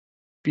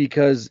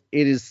 because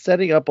it is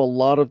setting up a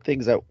lot of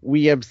things that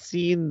we have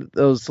seen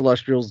those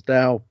Celestials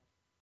now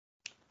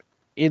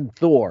in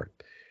Thor.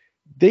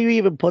 They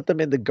even put them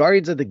in the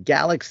Guardians of the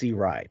Galaxy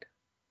ride.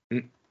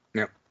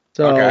 Yeah.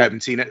 So, okay, I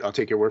haven't seen it. I'll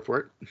take your word for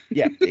it.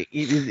 Yeah, it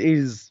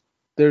is.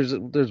 There's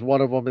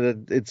one of them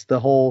that it's the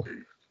whole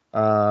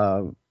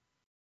kind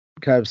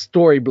of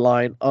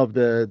storyline of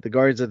the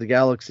Guardians of the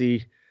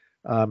Galaxy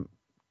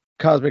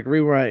Cosmic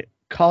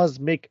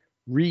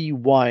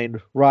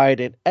Rewind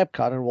ride in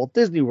Epcot and Walt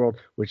Disney World,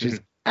 which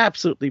is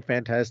absolutely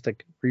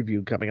fantastic.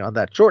 Review coming on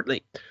that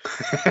shortly.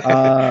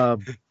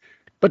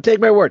 But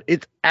take my word,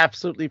 it's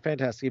absolutely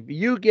fantastic. If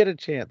you get a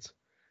chance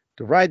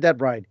to ride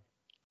that ride,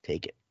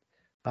 take it.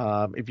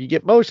 If you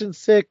get motion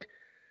sick,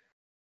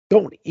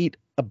 don't eat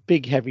a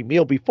big heavy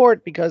meal before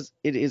it, because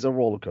it is a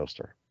roller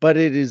coaster. But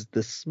it is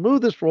the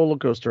smoothest roller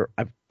coaster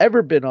I've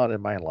ever been on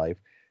in my life.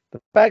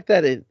 The fact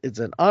that it's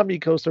an Omni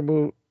coaster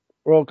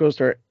roller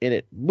coaster and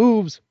it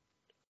moves,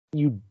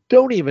 you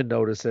don't even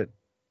notice it.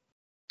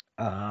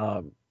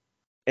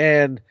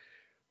 And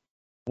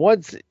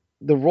once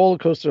the roller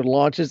coaster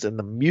launches and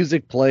the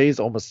music plays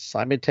almost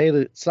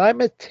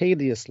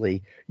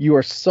simultaneously, you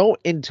are so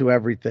into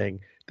everything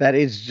that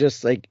it's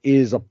just like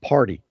is a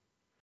party.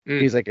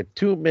 It's like a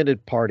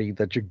 2-minute party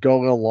that you're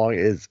going along.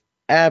 Is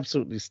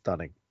absolutely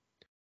stunning.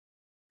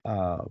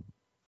 You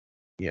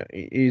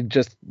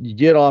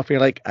get off, you're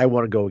like, I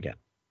want to go again.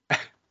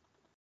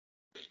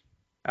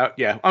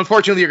 Yeah.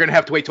 Unfortunately, you're going to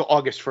have to wait till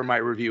August for my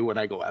review when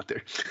I go out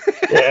there.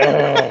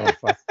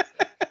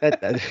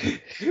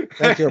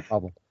 That's your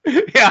problem.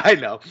 Yeah, I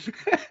know.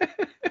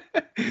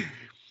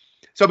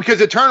 So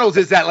because Eternals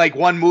is that like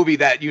one movie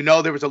that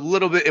there was a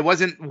little bit, it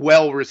wasn't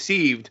well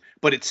received,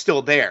 but it's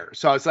still there.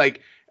 So it's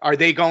like, are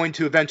they going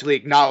to eventually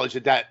acknowledge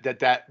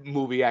that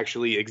movie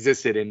actually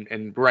existed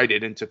and write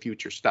it into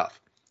future stuff?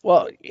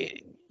 Well,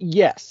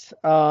 yes.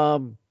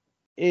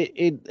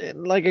 It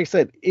like I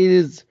said, it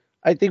is.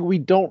 I think we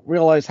don't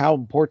realize how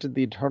important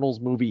the Eternals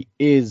movie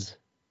is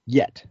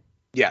yet.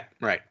 Yeah,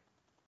 right.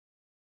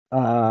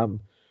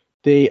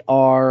 They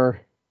are,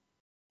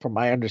 from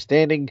my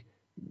understanding,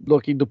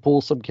 looking to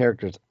pull some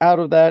characters out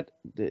of that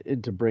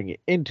and to bring it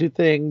into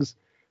things.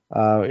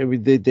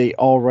 They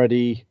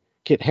already,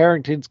 Kit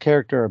Harington's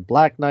character,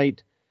 Black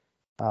Knight,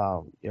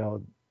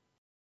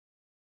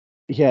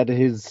 he had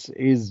his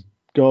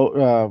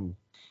run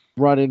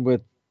in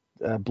with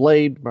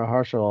Blade,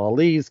 Mahershala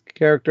Ali's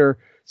character.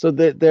 So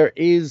that there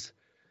is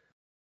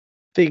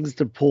things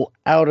to pull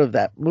out of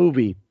that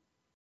movie.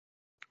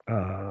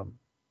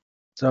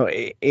 So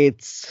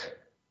it's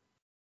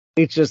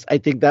just, I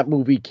think that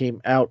movie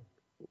came out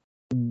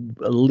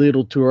a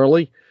little too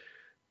early,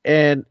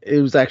 and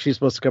it was actually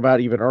supposed to come out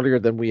even earlier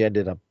than we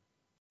ended up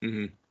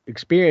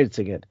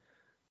experiencing it.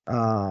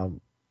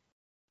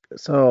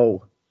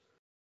 So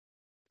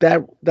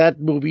that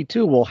movie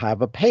too will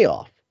have a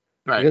payoff,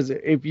 Right. Because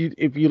if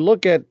you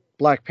look at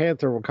Black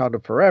Panther: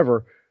 Wakanda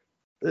Forever,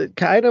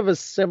 kind of a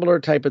similar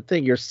type of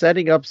thing. You're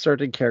setting up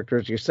certain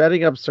characters, you're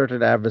setting up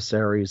certain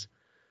adversaries,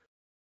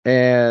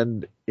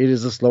 and it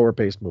is a slower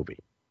paced movie.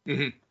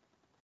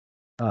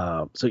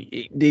 So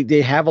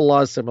they have a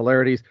lot of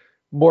similarities.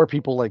 More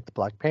people like the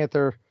Black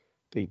Panther.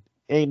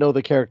 They know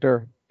the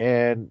character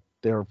and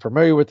they're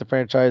familiar with the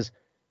franchise.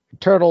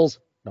 Eternals,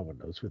 no one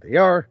knows who they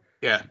are.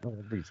 Yeah. No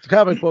one reads the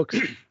comic books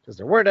because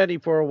there weren't any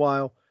for a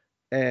while.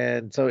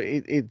 And so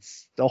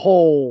it's the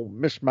whole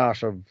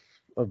mishmash of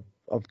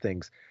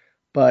things.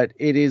 But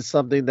it is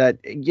something that,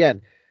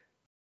 again,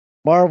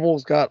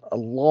 Marvel's got a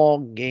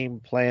long game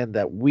plan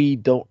that we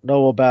don't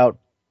know about.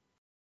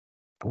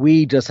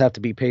 We just have to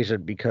be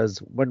patient, because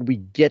when we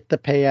get the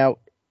payout,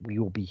 we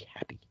will be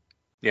happy.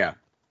 Yeah.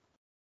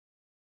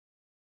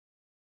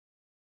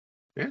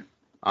 Yeah.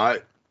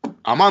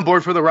 I'm on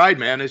board for the ride,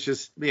 man. It's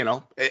just,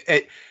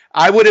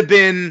 I would have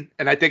been,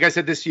 and I think I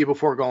said this to you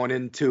before going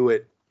into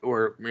it,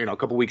 or, a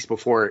couple weeks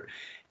before it,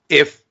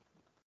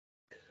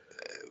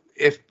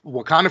 if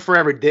Wakanda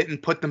Forever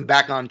didn't put them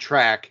back on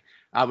track,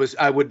 I was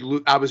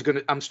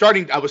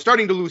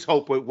starting to lose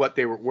hope with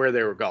where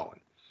they were going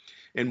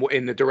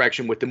in the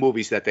direction with the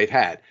movies that they've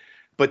had.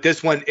 But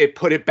this one, it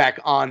put it back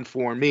on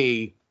for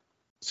me.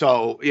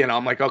 So,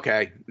 I'm like,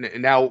 okay,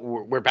 now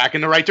we're back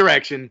in the right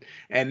direction.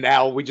 And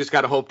now we just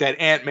got to hope that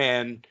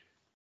Ant-Man,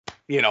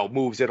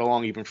 moves it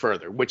along even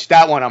further, which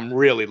that one I'm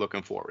really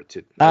looking forward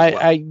to.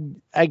 I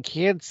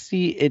can't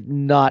see it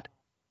not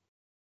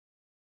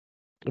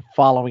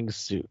following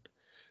suit.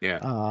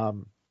 Yeah.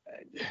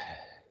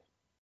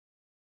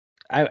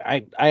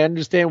 I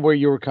understand where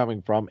you were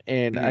coming from,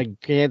 and I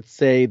can't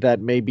say that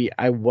maybe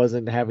I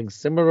wasn't having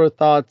similar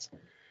thoughts.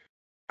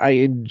 I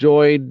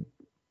enjoyed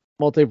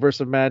Multiverse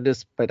of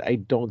Madness, but I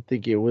don't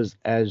think it was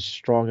as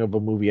strong of a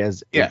movie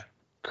as it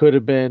could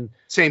have been.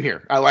 Same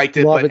here. I liked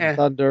it, Love but and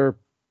Thunder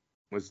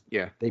was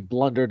they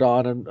blundered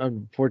on, and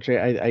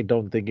unfortunately, I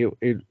don't think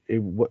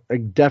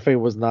it definitely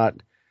was not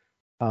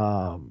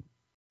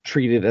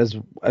treated as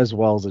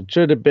well as it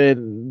should have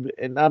been,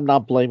 and I'm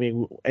not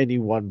blaming any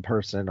one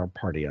person or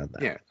party on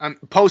that. Yeah,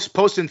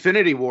 post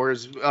Infinity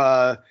Wars,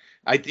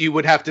 you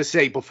would have to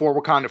say before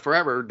Wakanda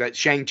Forever that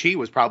Shang-Chi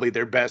was probably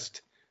their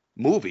best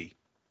movie.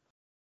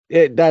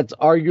 That's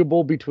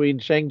arguable between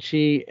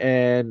Shang-Chi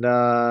and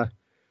No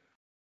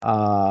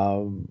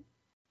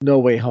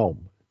Way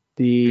Home.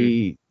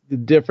 The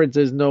difference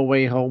is No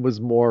Way Home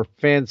was more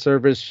fan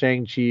service.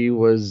 Shang-Chi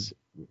was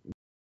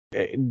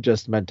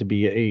just meant to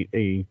be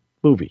a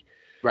movie.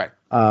 Right.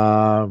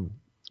 It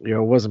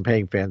wasn't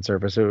paying fan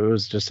service. It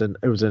was just an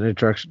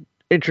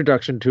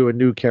introduction to a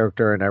new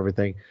character and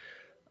everything.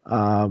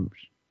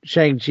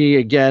 Shang-Chi,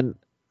 again,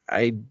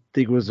 I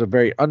think was a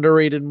very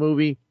underrated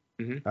movie.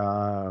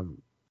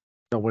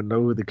 No one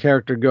knew the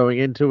character going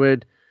into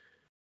it,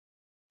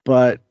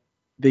 but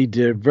they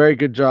did a very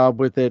good job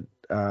with it.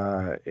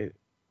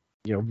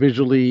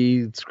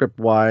 Visually, script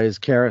wise,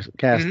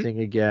 casting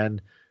again,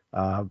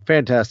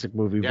 fantastic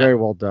movie, very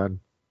well done.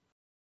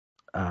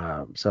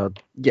 So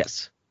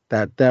yes,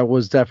 that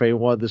was definitely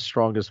one of the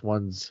strongest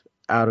ones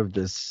out of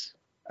this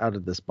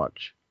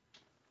bunch.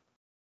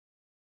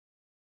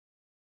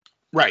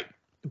 Right.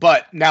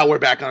 But now we're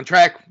back on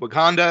track.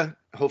 Wakanda,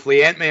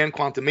 hopefully Ant-Man,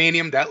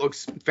 Quantumanium, that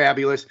looks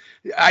fabulous.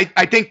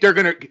 I think they're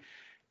going to,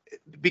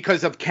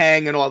 because of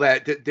Kang and all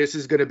that, this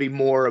is going to be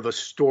more of a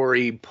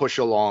story push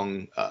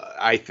along,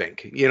 I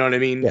think. You know what I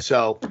mean? Yeah.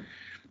 So,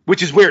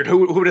 which is weird.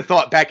 Who would have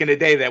thought back in the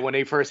day that when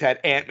they first had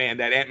Ant-Man,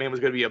 that Ant-Man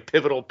was going to be a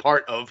pivotal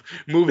part of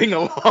moving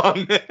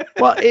along?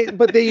 Well,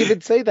 but they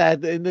even say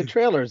that in the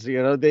trailers.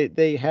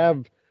 They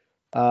have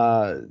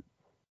Scott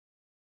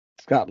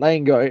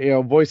Lang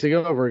voicing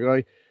over,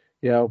 going,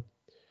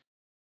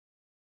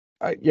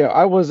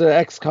 I was an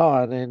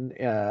ex-con, and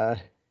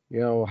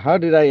how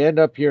did I end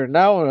up here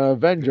now, an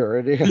Avenger?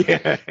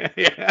 And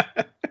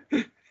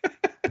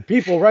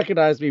people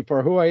recognize me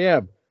for who I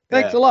am.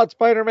 Thanks a lot,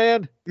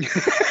 Spider-Man.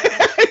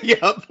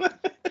 Yep.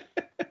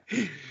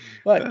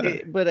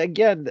 But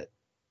again,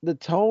 the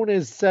tone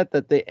is set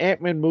that the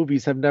Ant-Man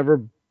movies have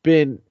never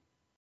been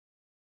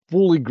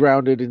fully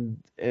grounded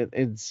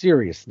in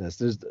seriousness.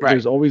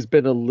 There's always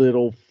been a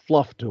little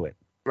fluff to it.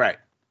 Right.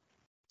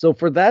 So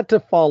for that to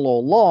follow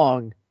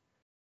along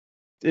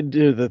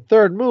into the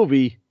third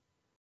movie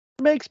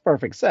makes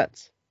perfect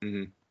sense.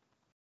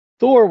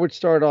 Thor, which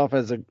started off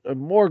as a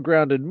more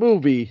grounded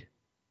movie,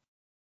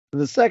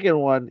 and the second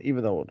one,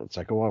 even though the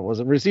second one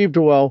wasn't received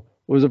too well,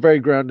 was a very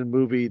grounded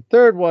movie.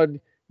 Third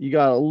one, you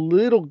got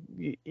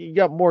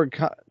more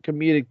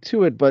comedic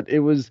to it, but it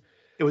was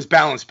It was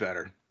balanced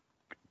better.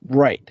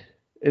 Right.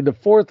 In the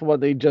fourth one,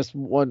 they just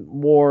went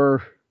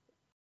more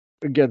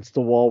against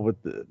the wall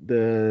with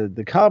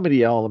the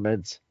comedy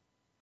elements,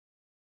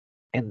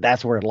 and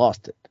that's where it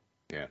lost it.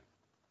 Yeah.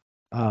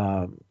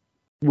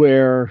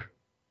 Where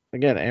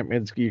again,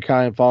 Ant-Man's you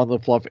kind of fall in the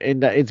fluff,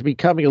 and it's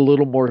becoming a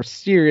little more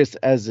serious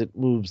as it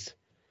moves.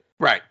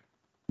 Right.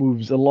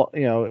 Moves a lot,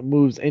 it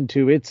moves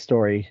into its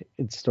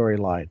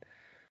storyline.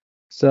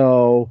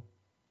 So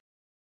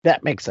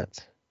that makes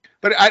sense.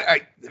 But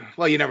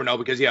well, you never know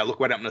because look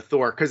what happened to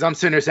Thor. Because I'm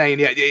sitting there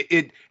saying,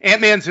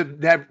 Ant-Man's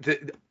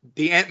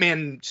the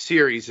Ant-Man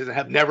series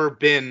have never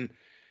been.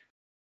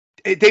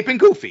 They've been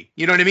goofy,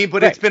 you know what I mean?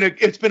 But right.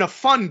 it's been a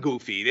fun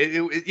goofy,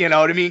 you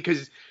know what I mean?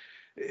 Because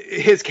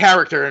his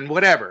character and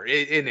whatever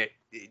in it.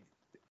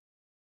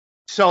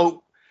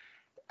 So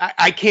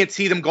I can't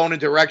see them going in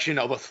the direction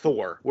of a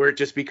Thor where it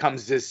just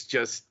becomes this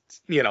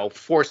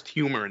forced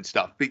humor and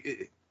stuff.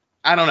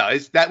 I don't know.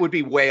 That would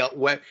be way out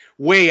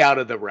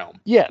of the realm.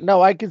 Yeah,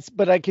 no, I can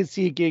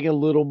see it getting a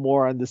little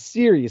more on the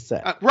serious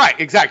side. Right,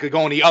 exactly,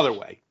 going the other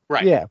way.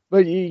 Right. Yeah,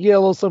 but you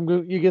get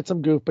you get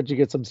some goof, but you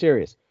get some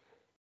serious.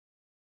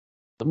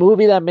 The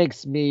movie that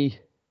makes me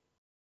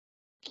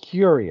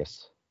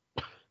curious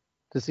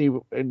to see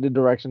in the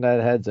direction that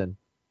it heads in,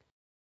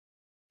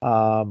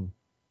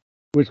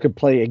 which could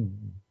play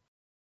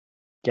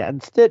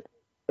against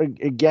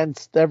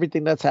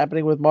everything that's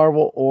happening with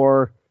Marvel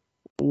or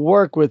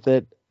work with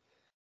it,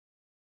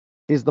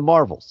 is the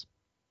Marvels.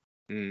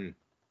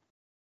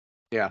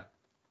 Yeah.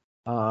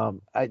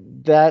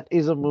 That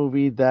is a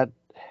movie that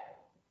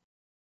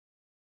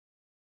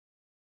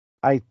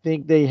I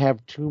think they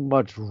have too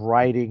much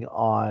writing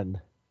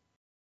on.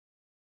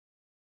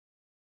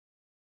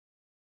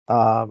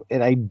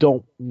 And I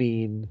don't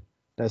mean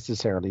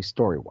necessarily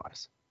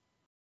story-wise.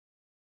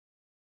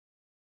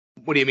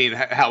 What do you mean?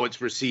 How it's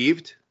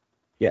received?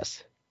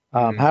 Yes.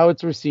 How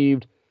it's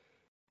received.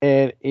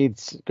 And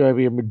it's going to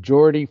be a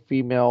majority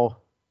female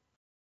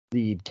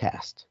lead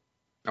cast.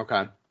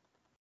 Okay.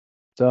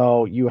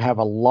 So you have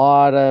a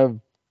lot of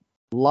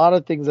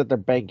things that they're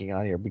banking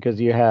on here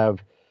because you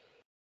have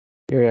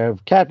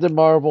Captain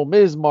Marvel,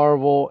 Ms.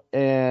 Marvel,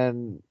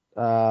 and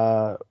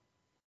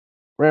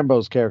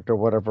Rambo's character,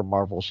 whatever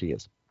Marvel she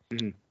is.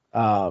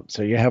 Mm-hmm.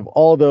 So you have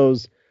all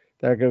those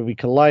that are going to be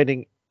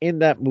colliding in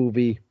that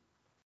movie.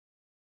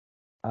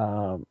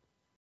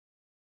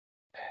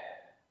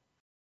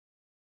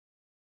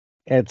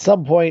 At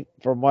some point,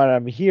 from what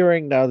I'm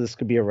hearing, now this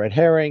could be a red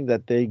herring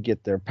that they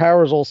get their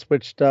powers all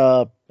switched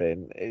up,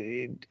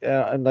 and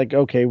I'm like,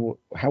 okay,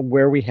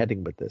 where are we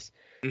heading with this?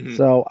 Mm-hmm.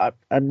 So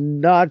I'm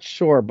not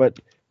sure,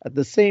 but at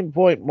the same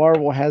point,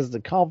 Marvel has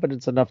the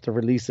confidence enough to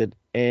release it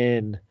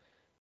in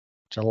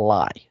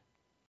July,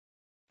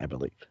 I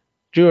believe.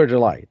 June or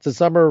July. It's a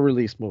summer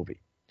release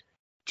movie.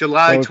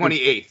 July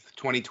 28th,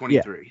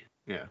 2023.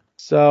 Yeah.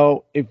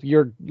 So if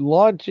you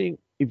want to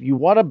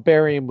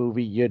bury a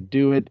movie, you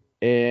do it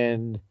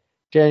in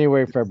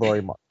January,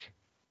 February, March.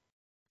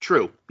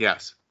 True.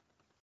 Yes.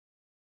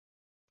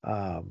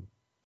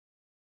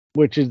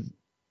 Which is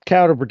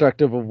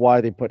counterproductive of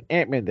why they put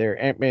Ant-Man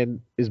there.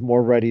 Ant-Man is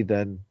more ready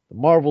than the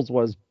Marvels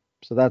was,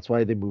 so that's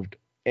why they moved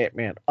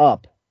Ant-Man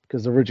up,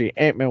 because originally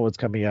Ant-Man was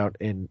coming out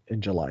in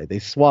July. They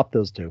swapped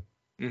those two.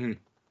 Mm-hmm.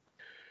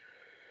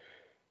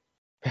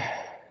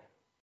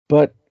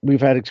 But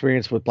we've had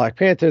experience with Black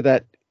Panther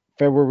that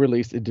February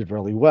release, it did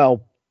really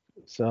well.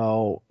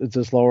 So it's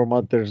a slower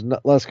month. There's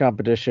less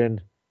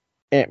competition.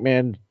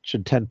 Ant-Man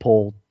should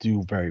tentpole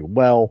do very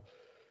well.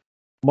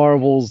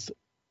 Marvel's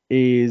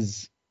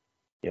is,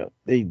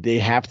 they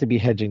have to be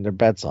hedging their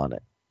bets on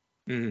it.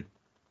 Mm-hmm.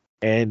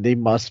 And they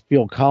must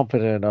feel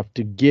confident enough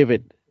to give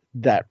it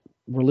that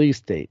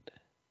release date.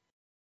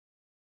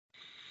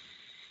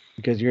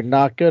 Because you're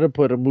not going to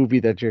put a movie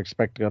that you're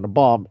expecting on a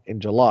bomb in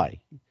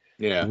July.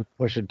 Yeah. You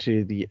push it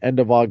to the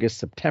end of August,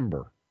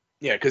 September.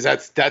 Yeah, because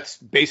that's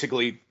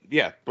basically,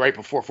 right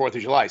before 4th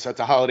of July. So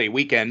it's a holiday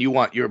weekend. You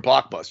want your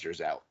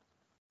blockbusters out.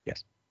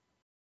 Yes.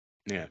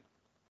 Yeah.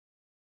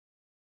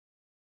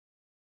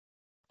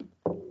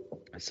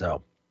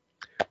 So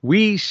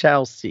we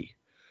shall see.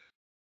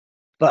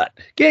 But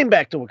getting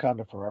back to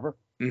Wakanda Forever,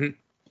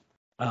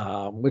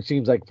 which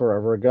seems like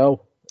forever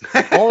ago.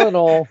 All in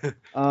all,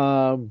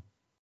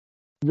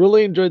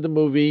 really enjoyed the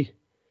movie.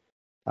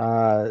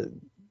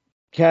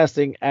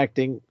 Casting,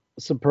 acting,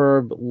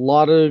 superb. A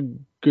lot of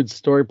good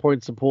story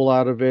points to pull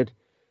out of it.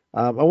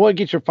 I want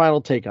to get your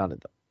final take on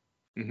it,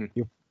 though. Mm-hmm.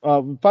 Your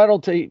final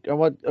take. I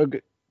want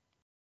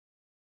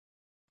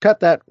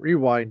cut that.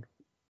 Rewind.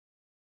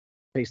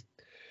 Paste.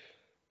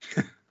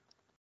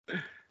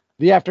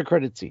 The after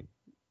credit scene.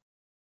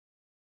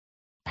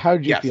 How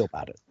did you feel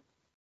about it?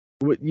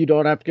 You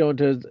don't have to go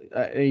into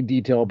any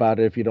detail about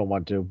it if you don't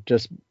want to.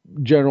 Just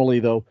generally,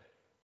 though,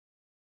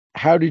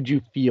 how did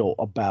you feel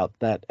about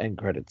that end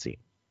credit scene?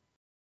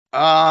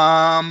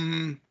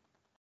 I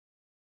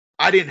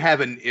didn't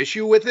have an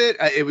issue with it.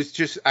 It was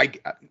just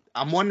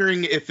I'm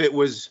wondering if it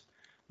was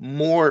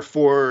more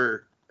to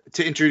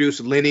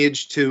introduce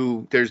lineage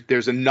to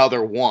there's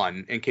another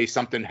one in case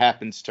something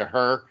happens to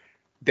her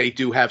they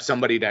do have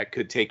somebody that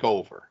could take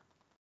over.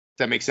 Does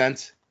that make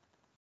sense?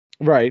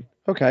 Right.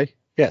 Okay.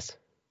 Yes.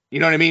 You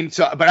know what I mean?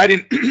 So, but I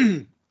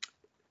didn't.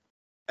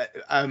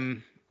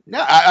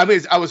 No,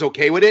 I was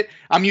okay with it.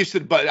 I'm used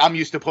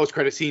to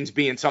post-credit scenes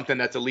being something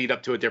that's a lead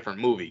up to a different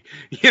movie.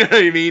 You know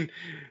what I mean?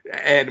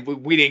 And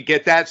we didn't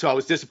get that, so I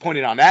was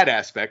disappointed on that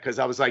aspect because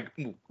I was like,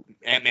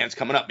 Ant-Man's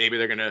coming up. Maybe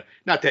they're gonna,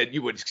 not that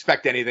you would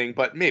expect anything,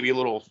 but maybe a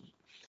little,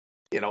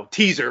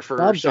 teaser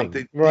for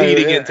something right.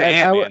 Leading into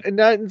Ant-Man. And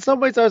in some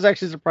ways, I was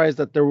actually surprised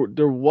that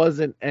there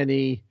wasn't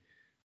any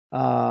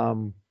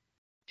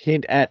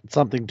hint at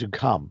something to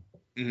come.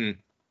 Mm-hmm.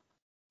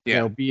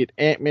 Yeah, be it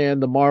Ant-Man,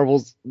 the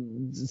Marvels,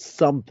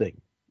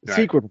 something. Right.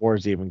 Secret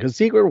Wars even, because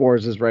Secret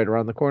Wars is right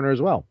around the corner as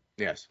well.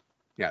 Yes.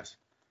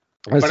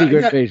 Secret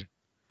Invasion.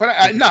 But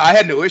I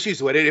had no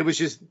issues with it. It was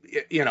just,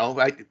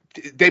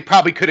 they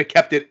probably could have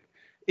kept it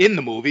in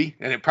the movie,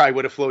 and it probably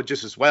would have flowed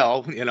just as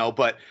well,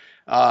 But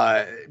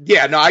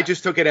I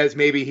just took it as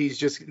maybe he's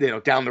just,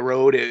 down the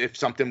road. If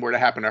something were to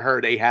happen to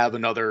her, they have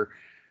another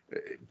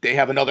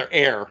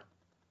heir,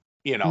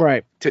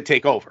 right, to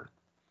take over.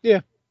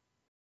 Yeah.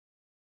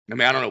 I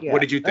mean, I don't know. Yeah,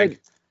 what did you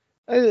think?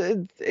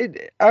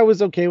 I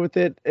was okay with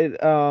it.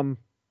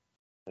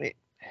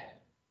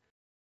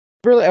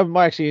 Really, I'm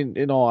actually,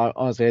 in all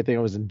honesty, I think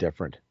I was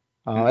indifferent.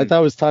 I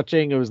thought it was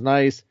touching. It was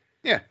nice.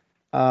 Yeah.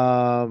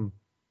 The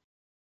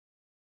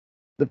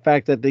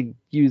fact that they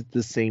used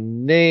the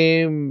same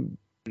name,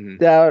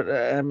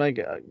 that I'm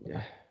like,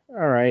 all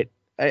right,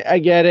 I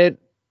get it.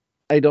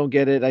 I don't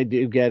get it. I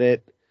do get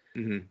it.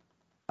 Mm-hmm.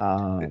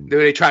 Were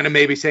they trying to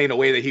maybe say in a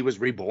way that he was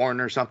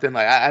reborn or something?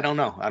 Like, I don't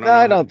know.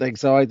 I don't think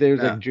so. I think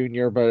it was like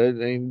Junior, but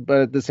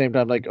at the same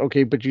time, like,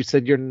 okay, but you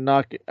said you're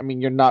not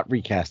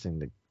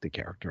recasting the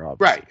character,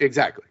 obviously. Right,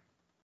 exactly.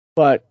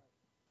 But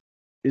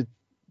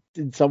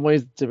in some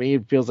ways, to me,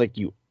 it feels like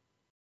you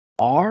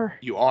are.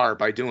 You are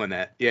by doing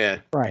that. Yeah.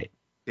 Right.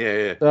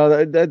 Yeah.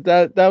 So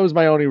that was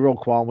my only real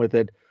qualm with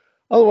it.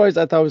 Otherwise,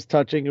 I thought it was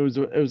touching. It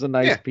was a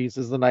nice piece.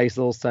 It was a nice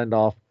little send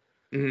off.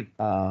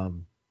 Mm-hmm.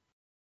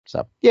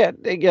 So yeah,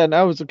 again,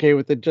 I was okay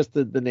with it. Just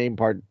the name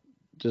part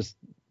just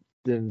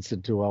didn't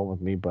sit too well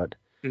with me. But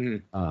yeah.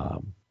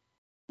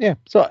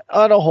 So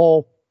on a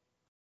whole,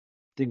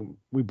 I think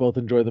we both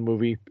enjoyed the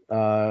movie.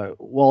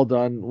 Well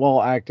done,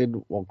 well acted,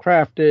 well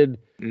crafted.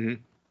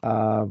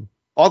 Mm-hmm.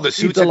 All the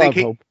suits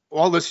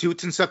all the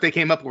suits and stuff they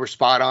came up with were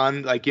spot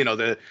on. Like, I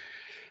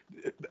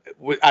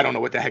don't know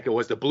what the heck it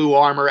was. The blue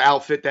armor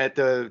outfit that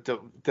the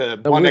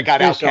one that got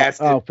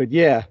outcasted. Outfit,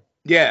 yeah.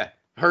 Yeah.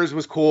 Hers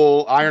was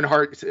cool.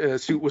 Ironheart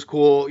suit was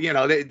cool.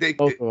 They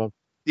both of them.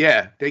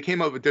 Yeah, they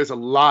came up with. There's a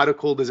lot of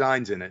cool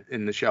designs in it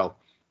in the show.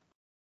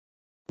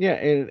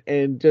 Yeah,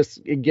 and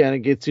just again, it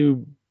gets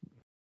you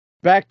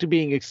back to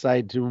being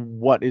excited to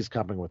what is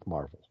coming with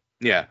Marvel.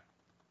 Yeah,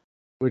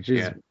 which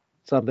is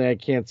something I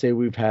can't say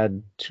we've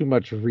had too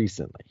much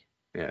recently.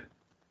 Yeah,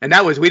 and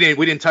that was we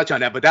didn't touch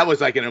on that, but that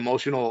was like an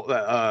emotional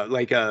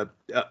like a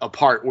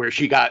part where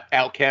she got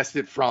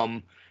outcasted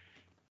from.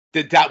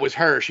 That was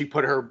her. She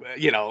put her,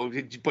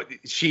 but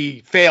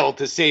she failed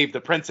to save the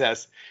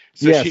princess.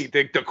 So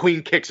the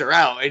queen kicks her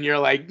out, and you're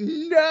like,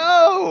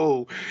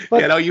 no,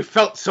 but, you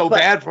felt so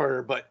bad for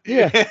her, but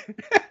yeah.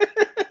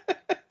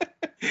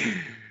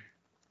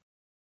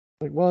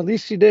 Like, well, at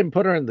least she didn't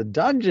put her in the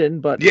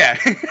dungeon, but yeah,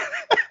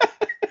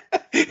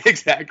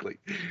 exactly.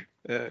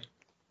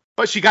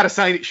 But she got a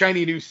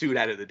shiny new suit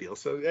out of the deal,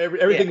 so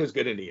everything was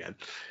good in the end.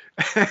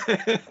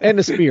 And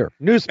a spear,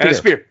 new spear, and a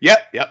spear.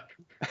 Yep.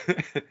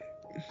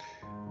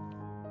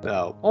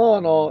 So all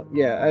in all,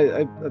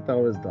 I thought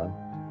it was done.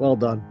 Well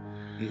done.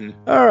 Mm-hmm.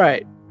 All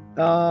right.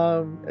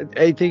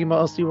 Anything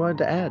else you wanted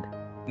to add?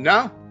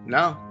 No.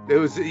 It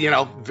was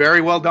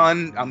very well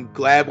done. I'm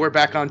glad we're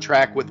back on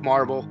track with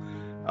Marvel.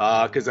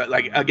 Because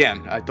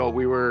again, I thought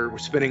we were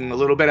spinning a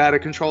little bit out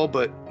of control,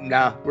 but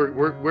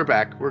we're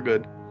back. We're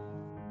good.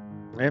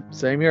 Yep,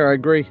 same here. I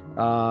agree.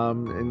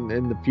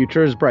 And the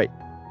future is bright.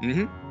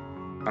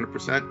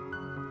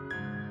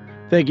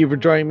 100%. Thank you for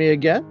joining me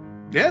again.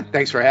 Yeah,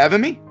 thanks for having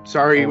me.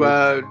 Sorry,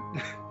 we're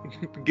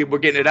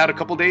getting it out a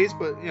couple days,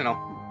 but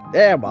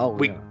yeah, well,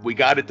 we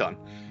got it done.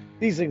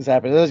 These things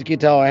happen. As you can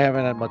tell, I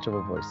haven't had much of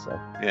a voice, so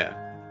yeah,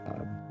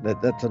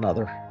 that's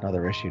another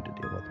issue to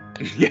deal with.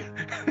 Yeah.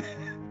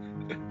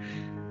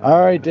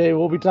 All right, Dave.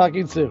 We'll be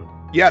talking soon.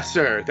 Yes,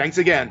 sir. Thanks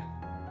again.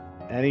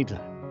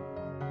 Anytime.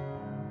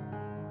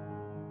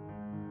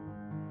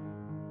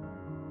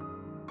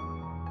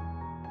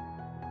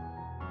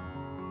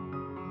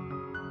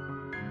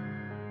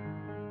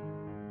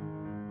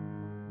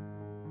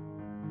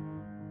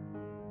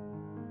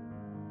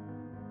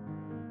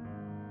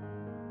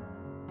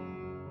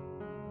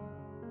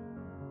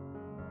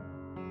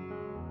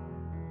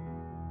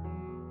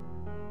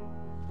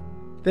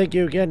 Thank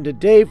you again to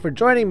Dave for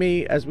joining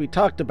me as we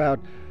talked about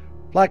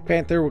Black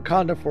Panther: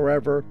 Wakanda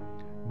Forever.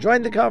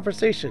 Join the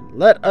conversation.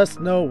 Let us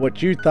know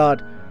what you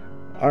thought.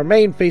 Our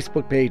main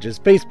Facebook page is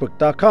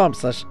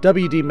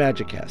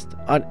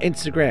facebook.com/WDMagicCast. On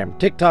Instagram,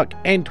 TikTok,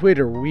 and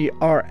Twitter, we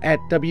are at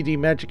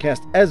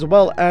WDMagicCast, as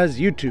well as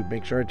YouTube.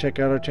 Make sure to check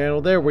out our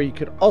channel there, where you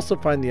can also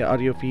find the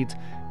audio feeds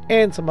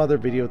and some other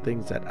video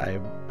things that I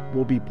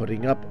will be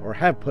putting up or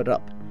have put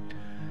up.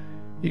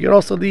 You can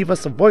also leave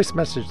us a voice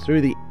message through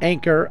the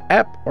Anchor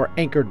app or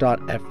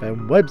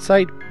Anchor.fm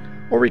website,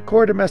 or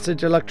record a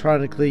message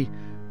electronically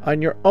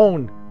on your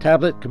own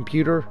tablet,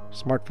 computer,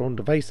 smartphone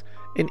device,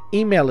 and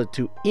email it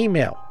to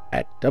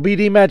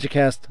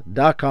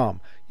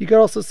email@wdmagiccast.com. You can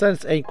also send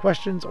us any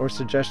questions or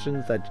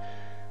suggestions that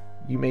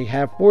you may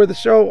have for the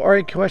show, or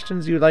any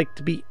questions you'd like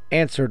to be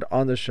answered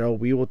on the show.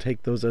 We will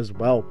take those as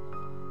well.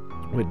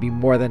 We'd be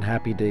more than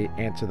happy to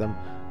answer them,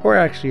 or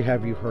actually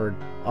have you heard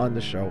on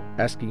the show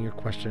asking your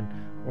question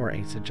or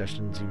any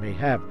suggestions you may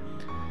have.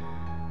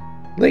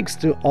 Links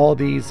to all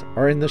these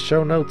are in the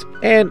show notes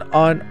and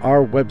on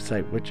our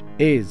website, which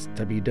is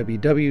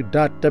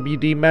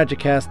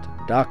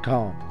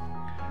www.wdmagiccast.com.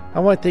 I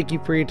want to thank you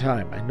for your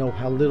time. I know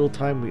how little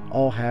time we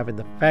all have, and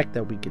the fact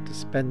that we get to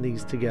spend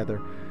these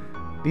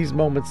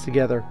moments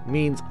together,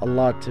 means a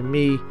lot to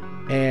me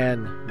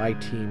and my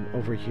team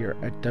over here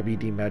at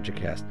WD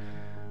Magiccast.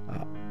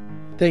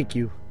 Thank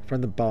you from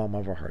the bottom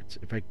of our hearts.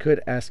 If I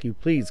could ask you,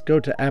 please go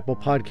to Apple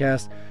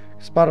Podcasts,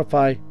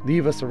 Spotify,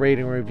 leave us a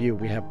rating or review.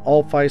 We have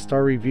all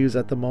 5-star reviews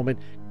at the moment.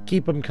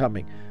 Keep them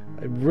coming.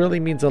 It really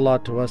means a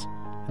lot to us,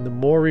 and the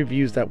more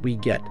reviews that we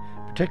get,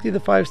 particularly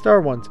the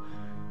 5-star ones,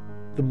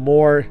 the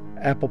more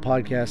Apple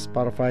Podcasts,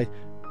 Spotify,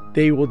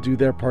 they will do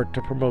their part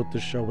to promote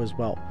the show as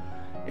well.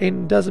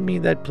 And it doesn't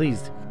mean that,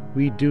 please,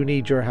 we do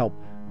need your help.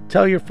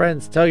 Tell your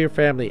friends, tell your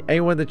family,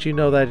 anyone that you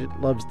know that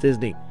loves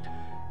Disney.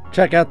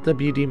 Check out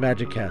WD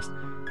Magiccast,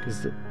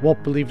 because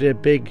won't believe they're a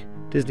big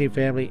Disney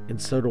family, and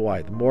so do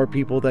I. The more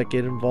people that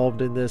get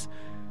involved in this,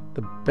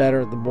 the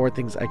better, the more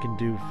things I can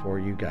do for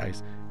you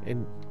guys,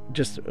 and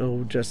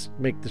it'll just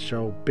make the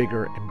show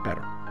bigger and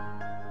better.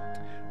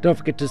 Don't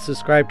forget to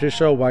subscribe to the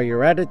show while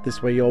you're at it.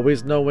 This way you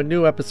always know when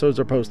new episodes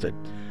are posted.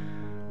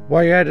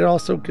 While you're at it,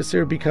 also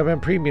consider becoming a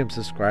premium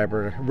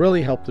subscriber to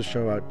really help the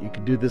show out. You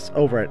can do this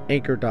over at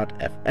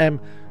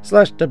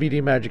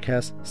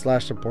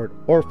anchor.fm/WDMagicCast/support,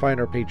 or find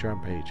our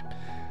Patreon page.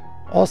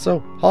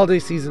 Also, holiday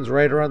season's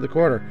right around the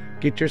corner.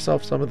 Get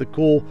yourself some of the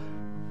cool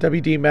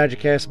WD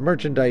Magiccast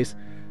merchandise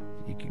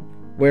you can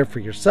wear for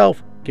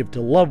yourself, give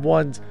to loved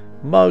ones,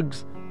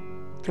 mugs,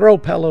 throw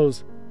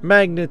pillows,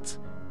 magnets,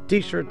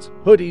 t-shirts,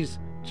 hoodies,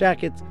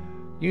 jackets,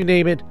 you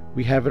name it.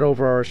 We have it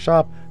over our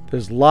shop.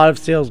 There's a lot of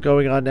sales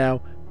going on now.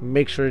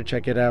 Make sure to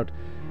check it out.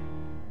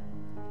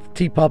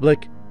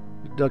 TeePublic,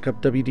 look up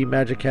WD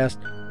Magiccast,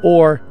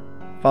 or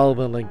follow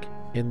the link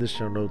in the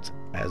show notes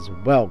as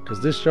well,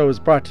 because this show is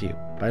brought to you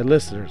by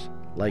listeners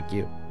like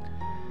you.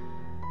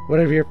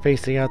 Whatever you're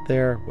facing out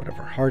there,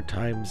 whatever hard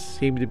times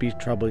seem to be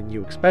troubling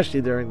you,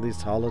 especially during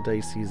these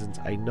holiday seasons,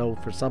 I know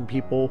for some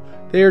people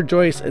they are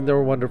joyous and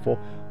they're wonderful.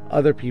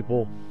 Other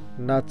people,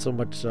 not so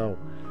much so.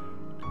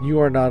 You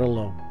are not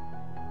alone.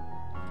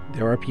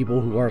 There are people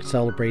who are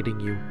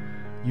celebrating you.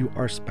 You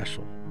are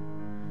special.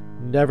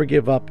 Never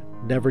give up,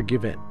 never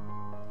give in.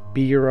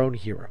 Be your own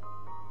hero.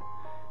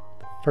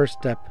 The first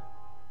step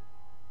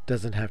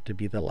doesn't have to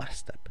be the last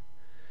step.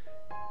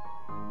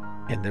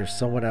 And there's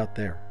someone out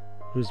there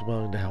who's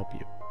willing to help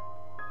you.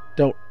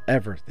 Don't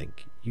ever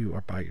think you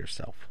are by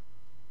yourself,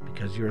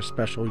 because you're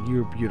special,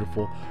 you're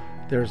beautiful.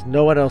 There's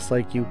no one else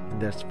like you,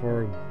 and that's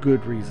for a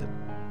good reason,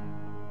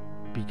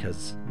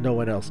 because no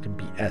one else can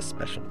be as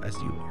special as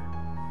you are.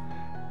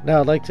 Now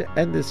I'd like to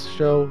end this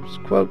show's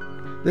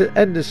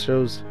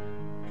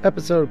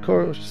episode, of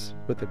course,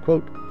 with a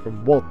quote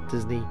from Walt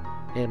Disney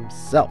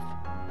himself.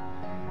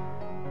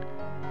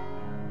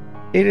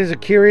 It is a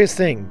curious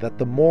thing that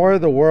the more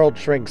the world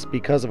shrinks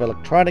because of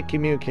electronic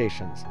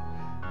communications,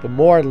 the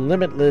more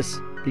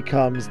limitless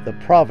becomes the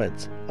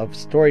province of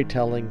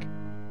storytelling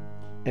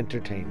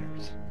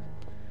entertainers.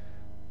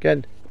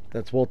 Again,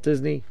 that's Walt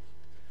Disney.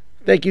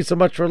 Thank you so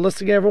much for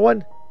listening,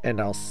 everyone,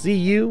 and I'll see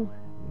you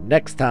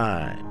next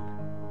time.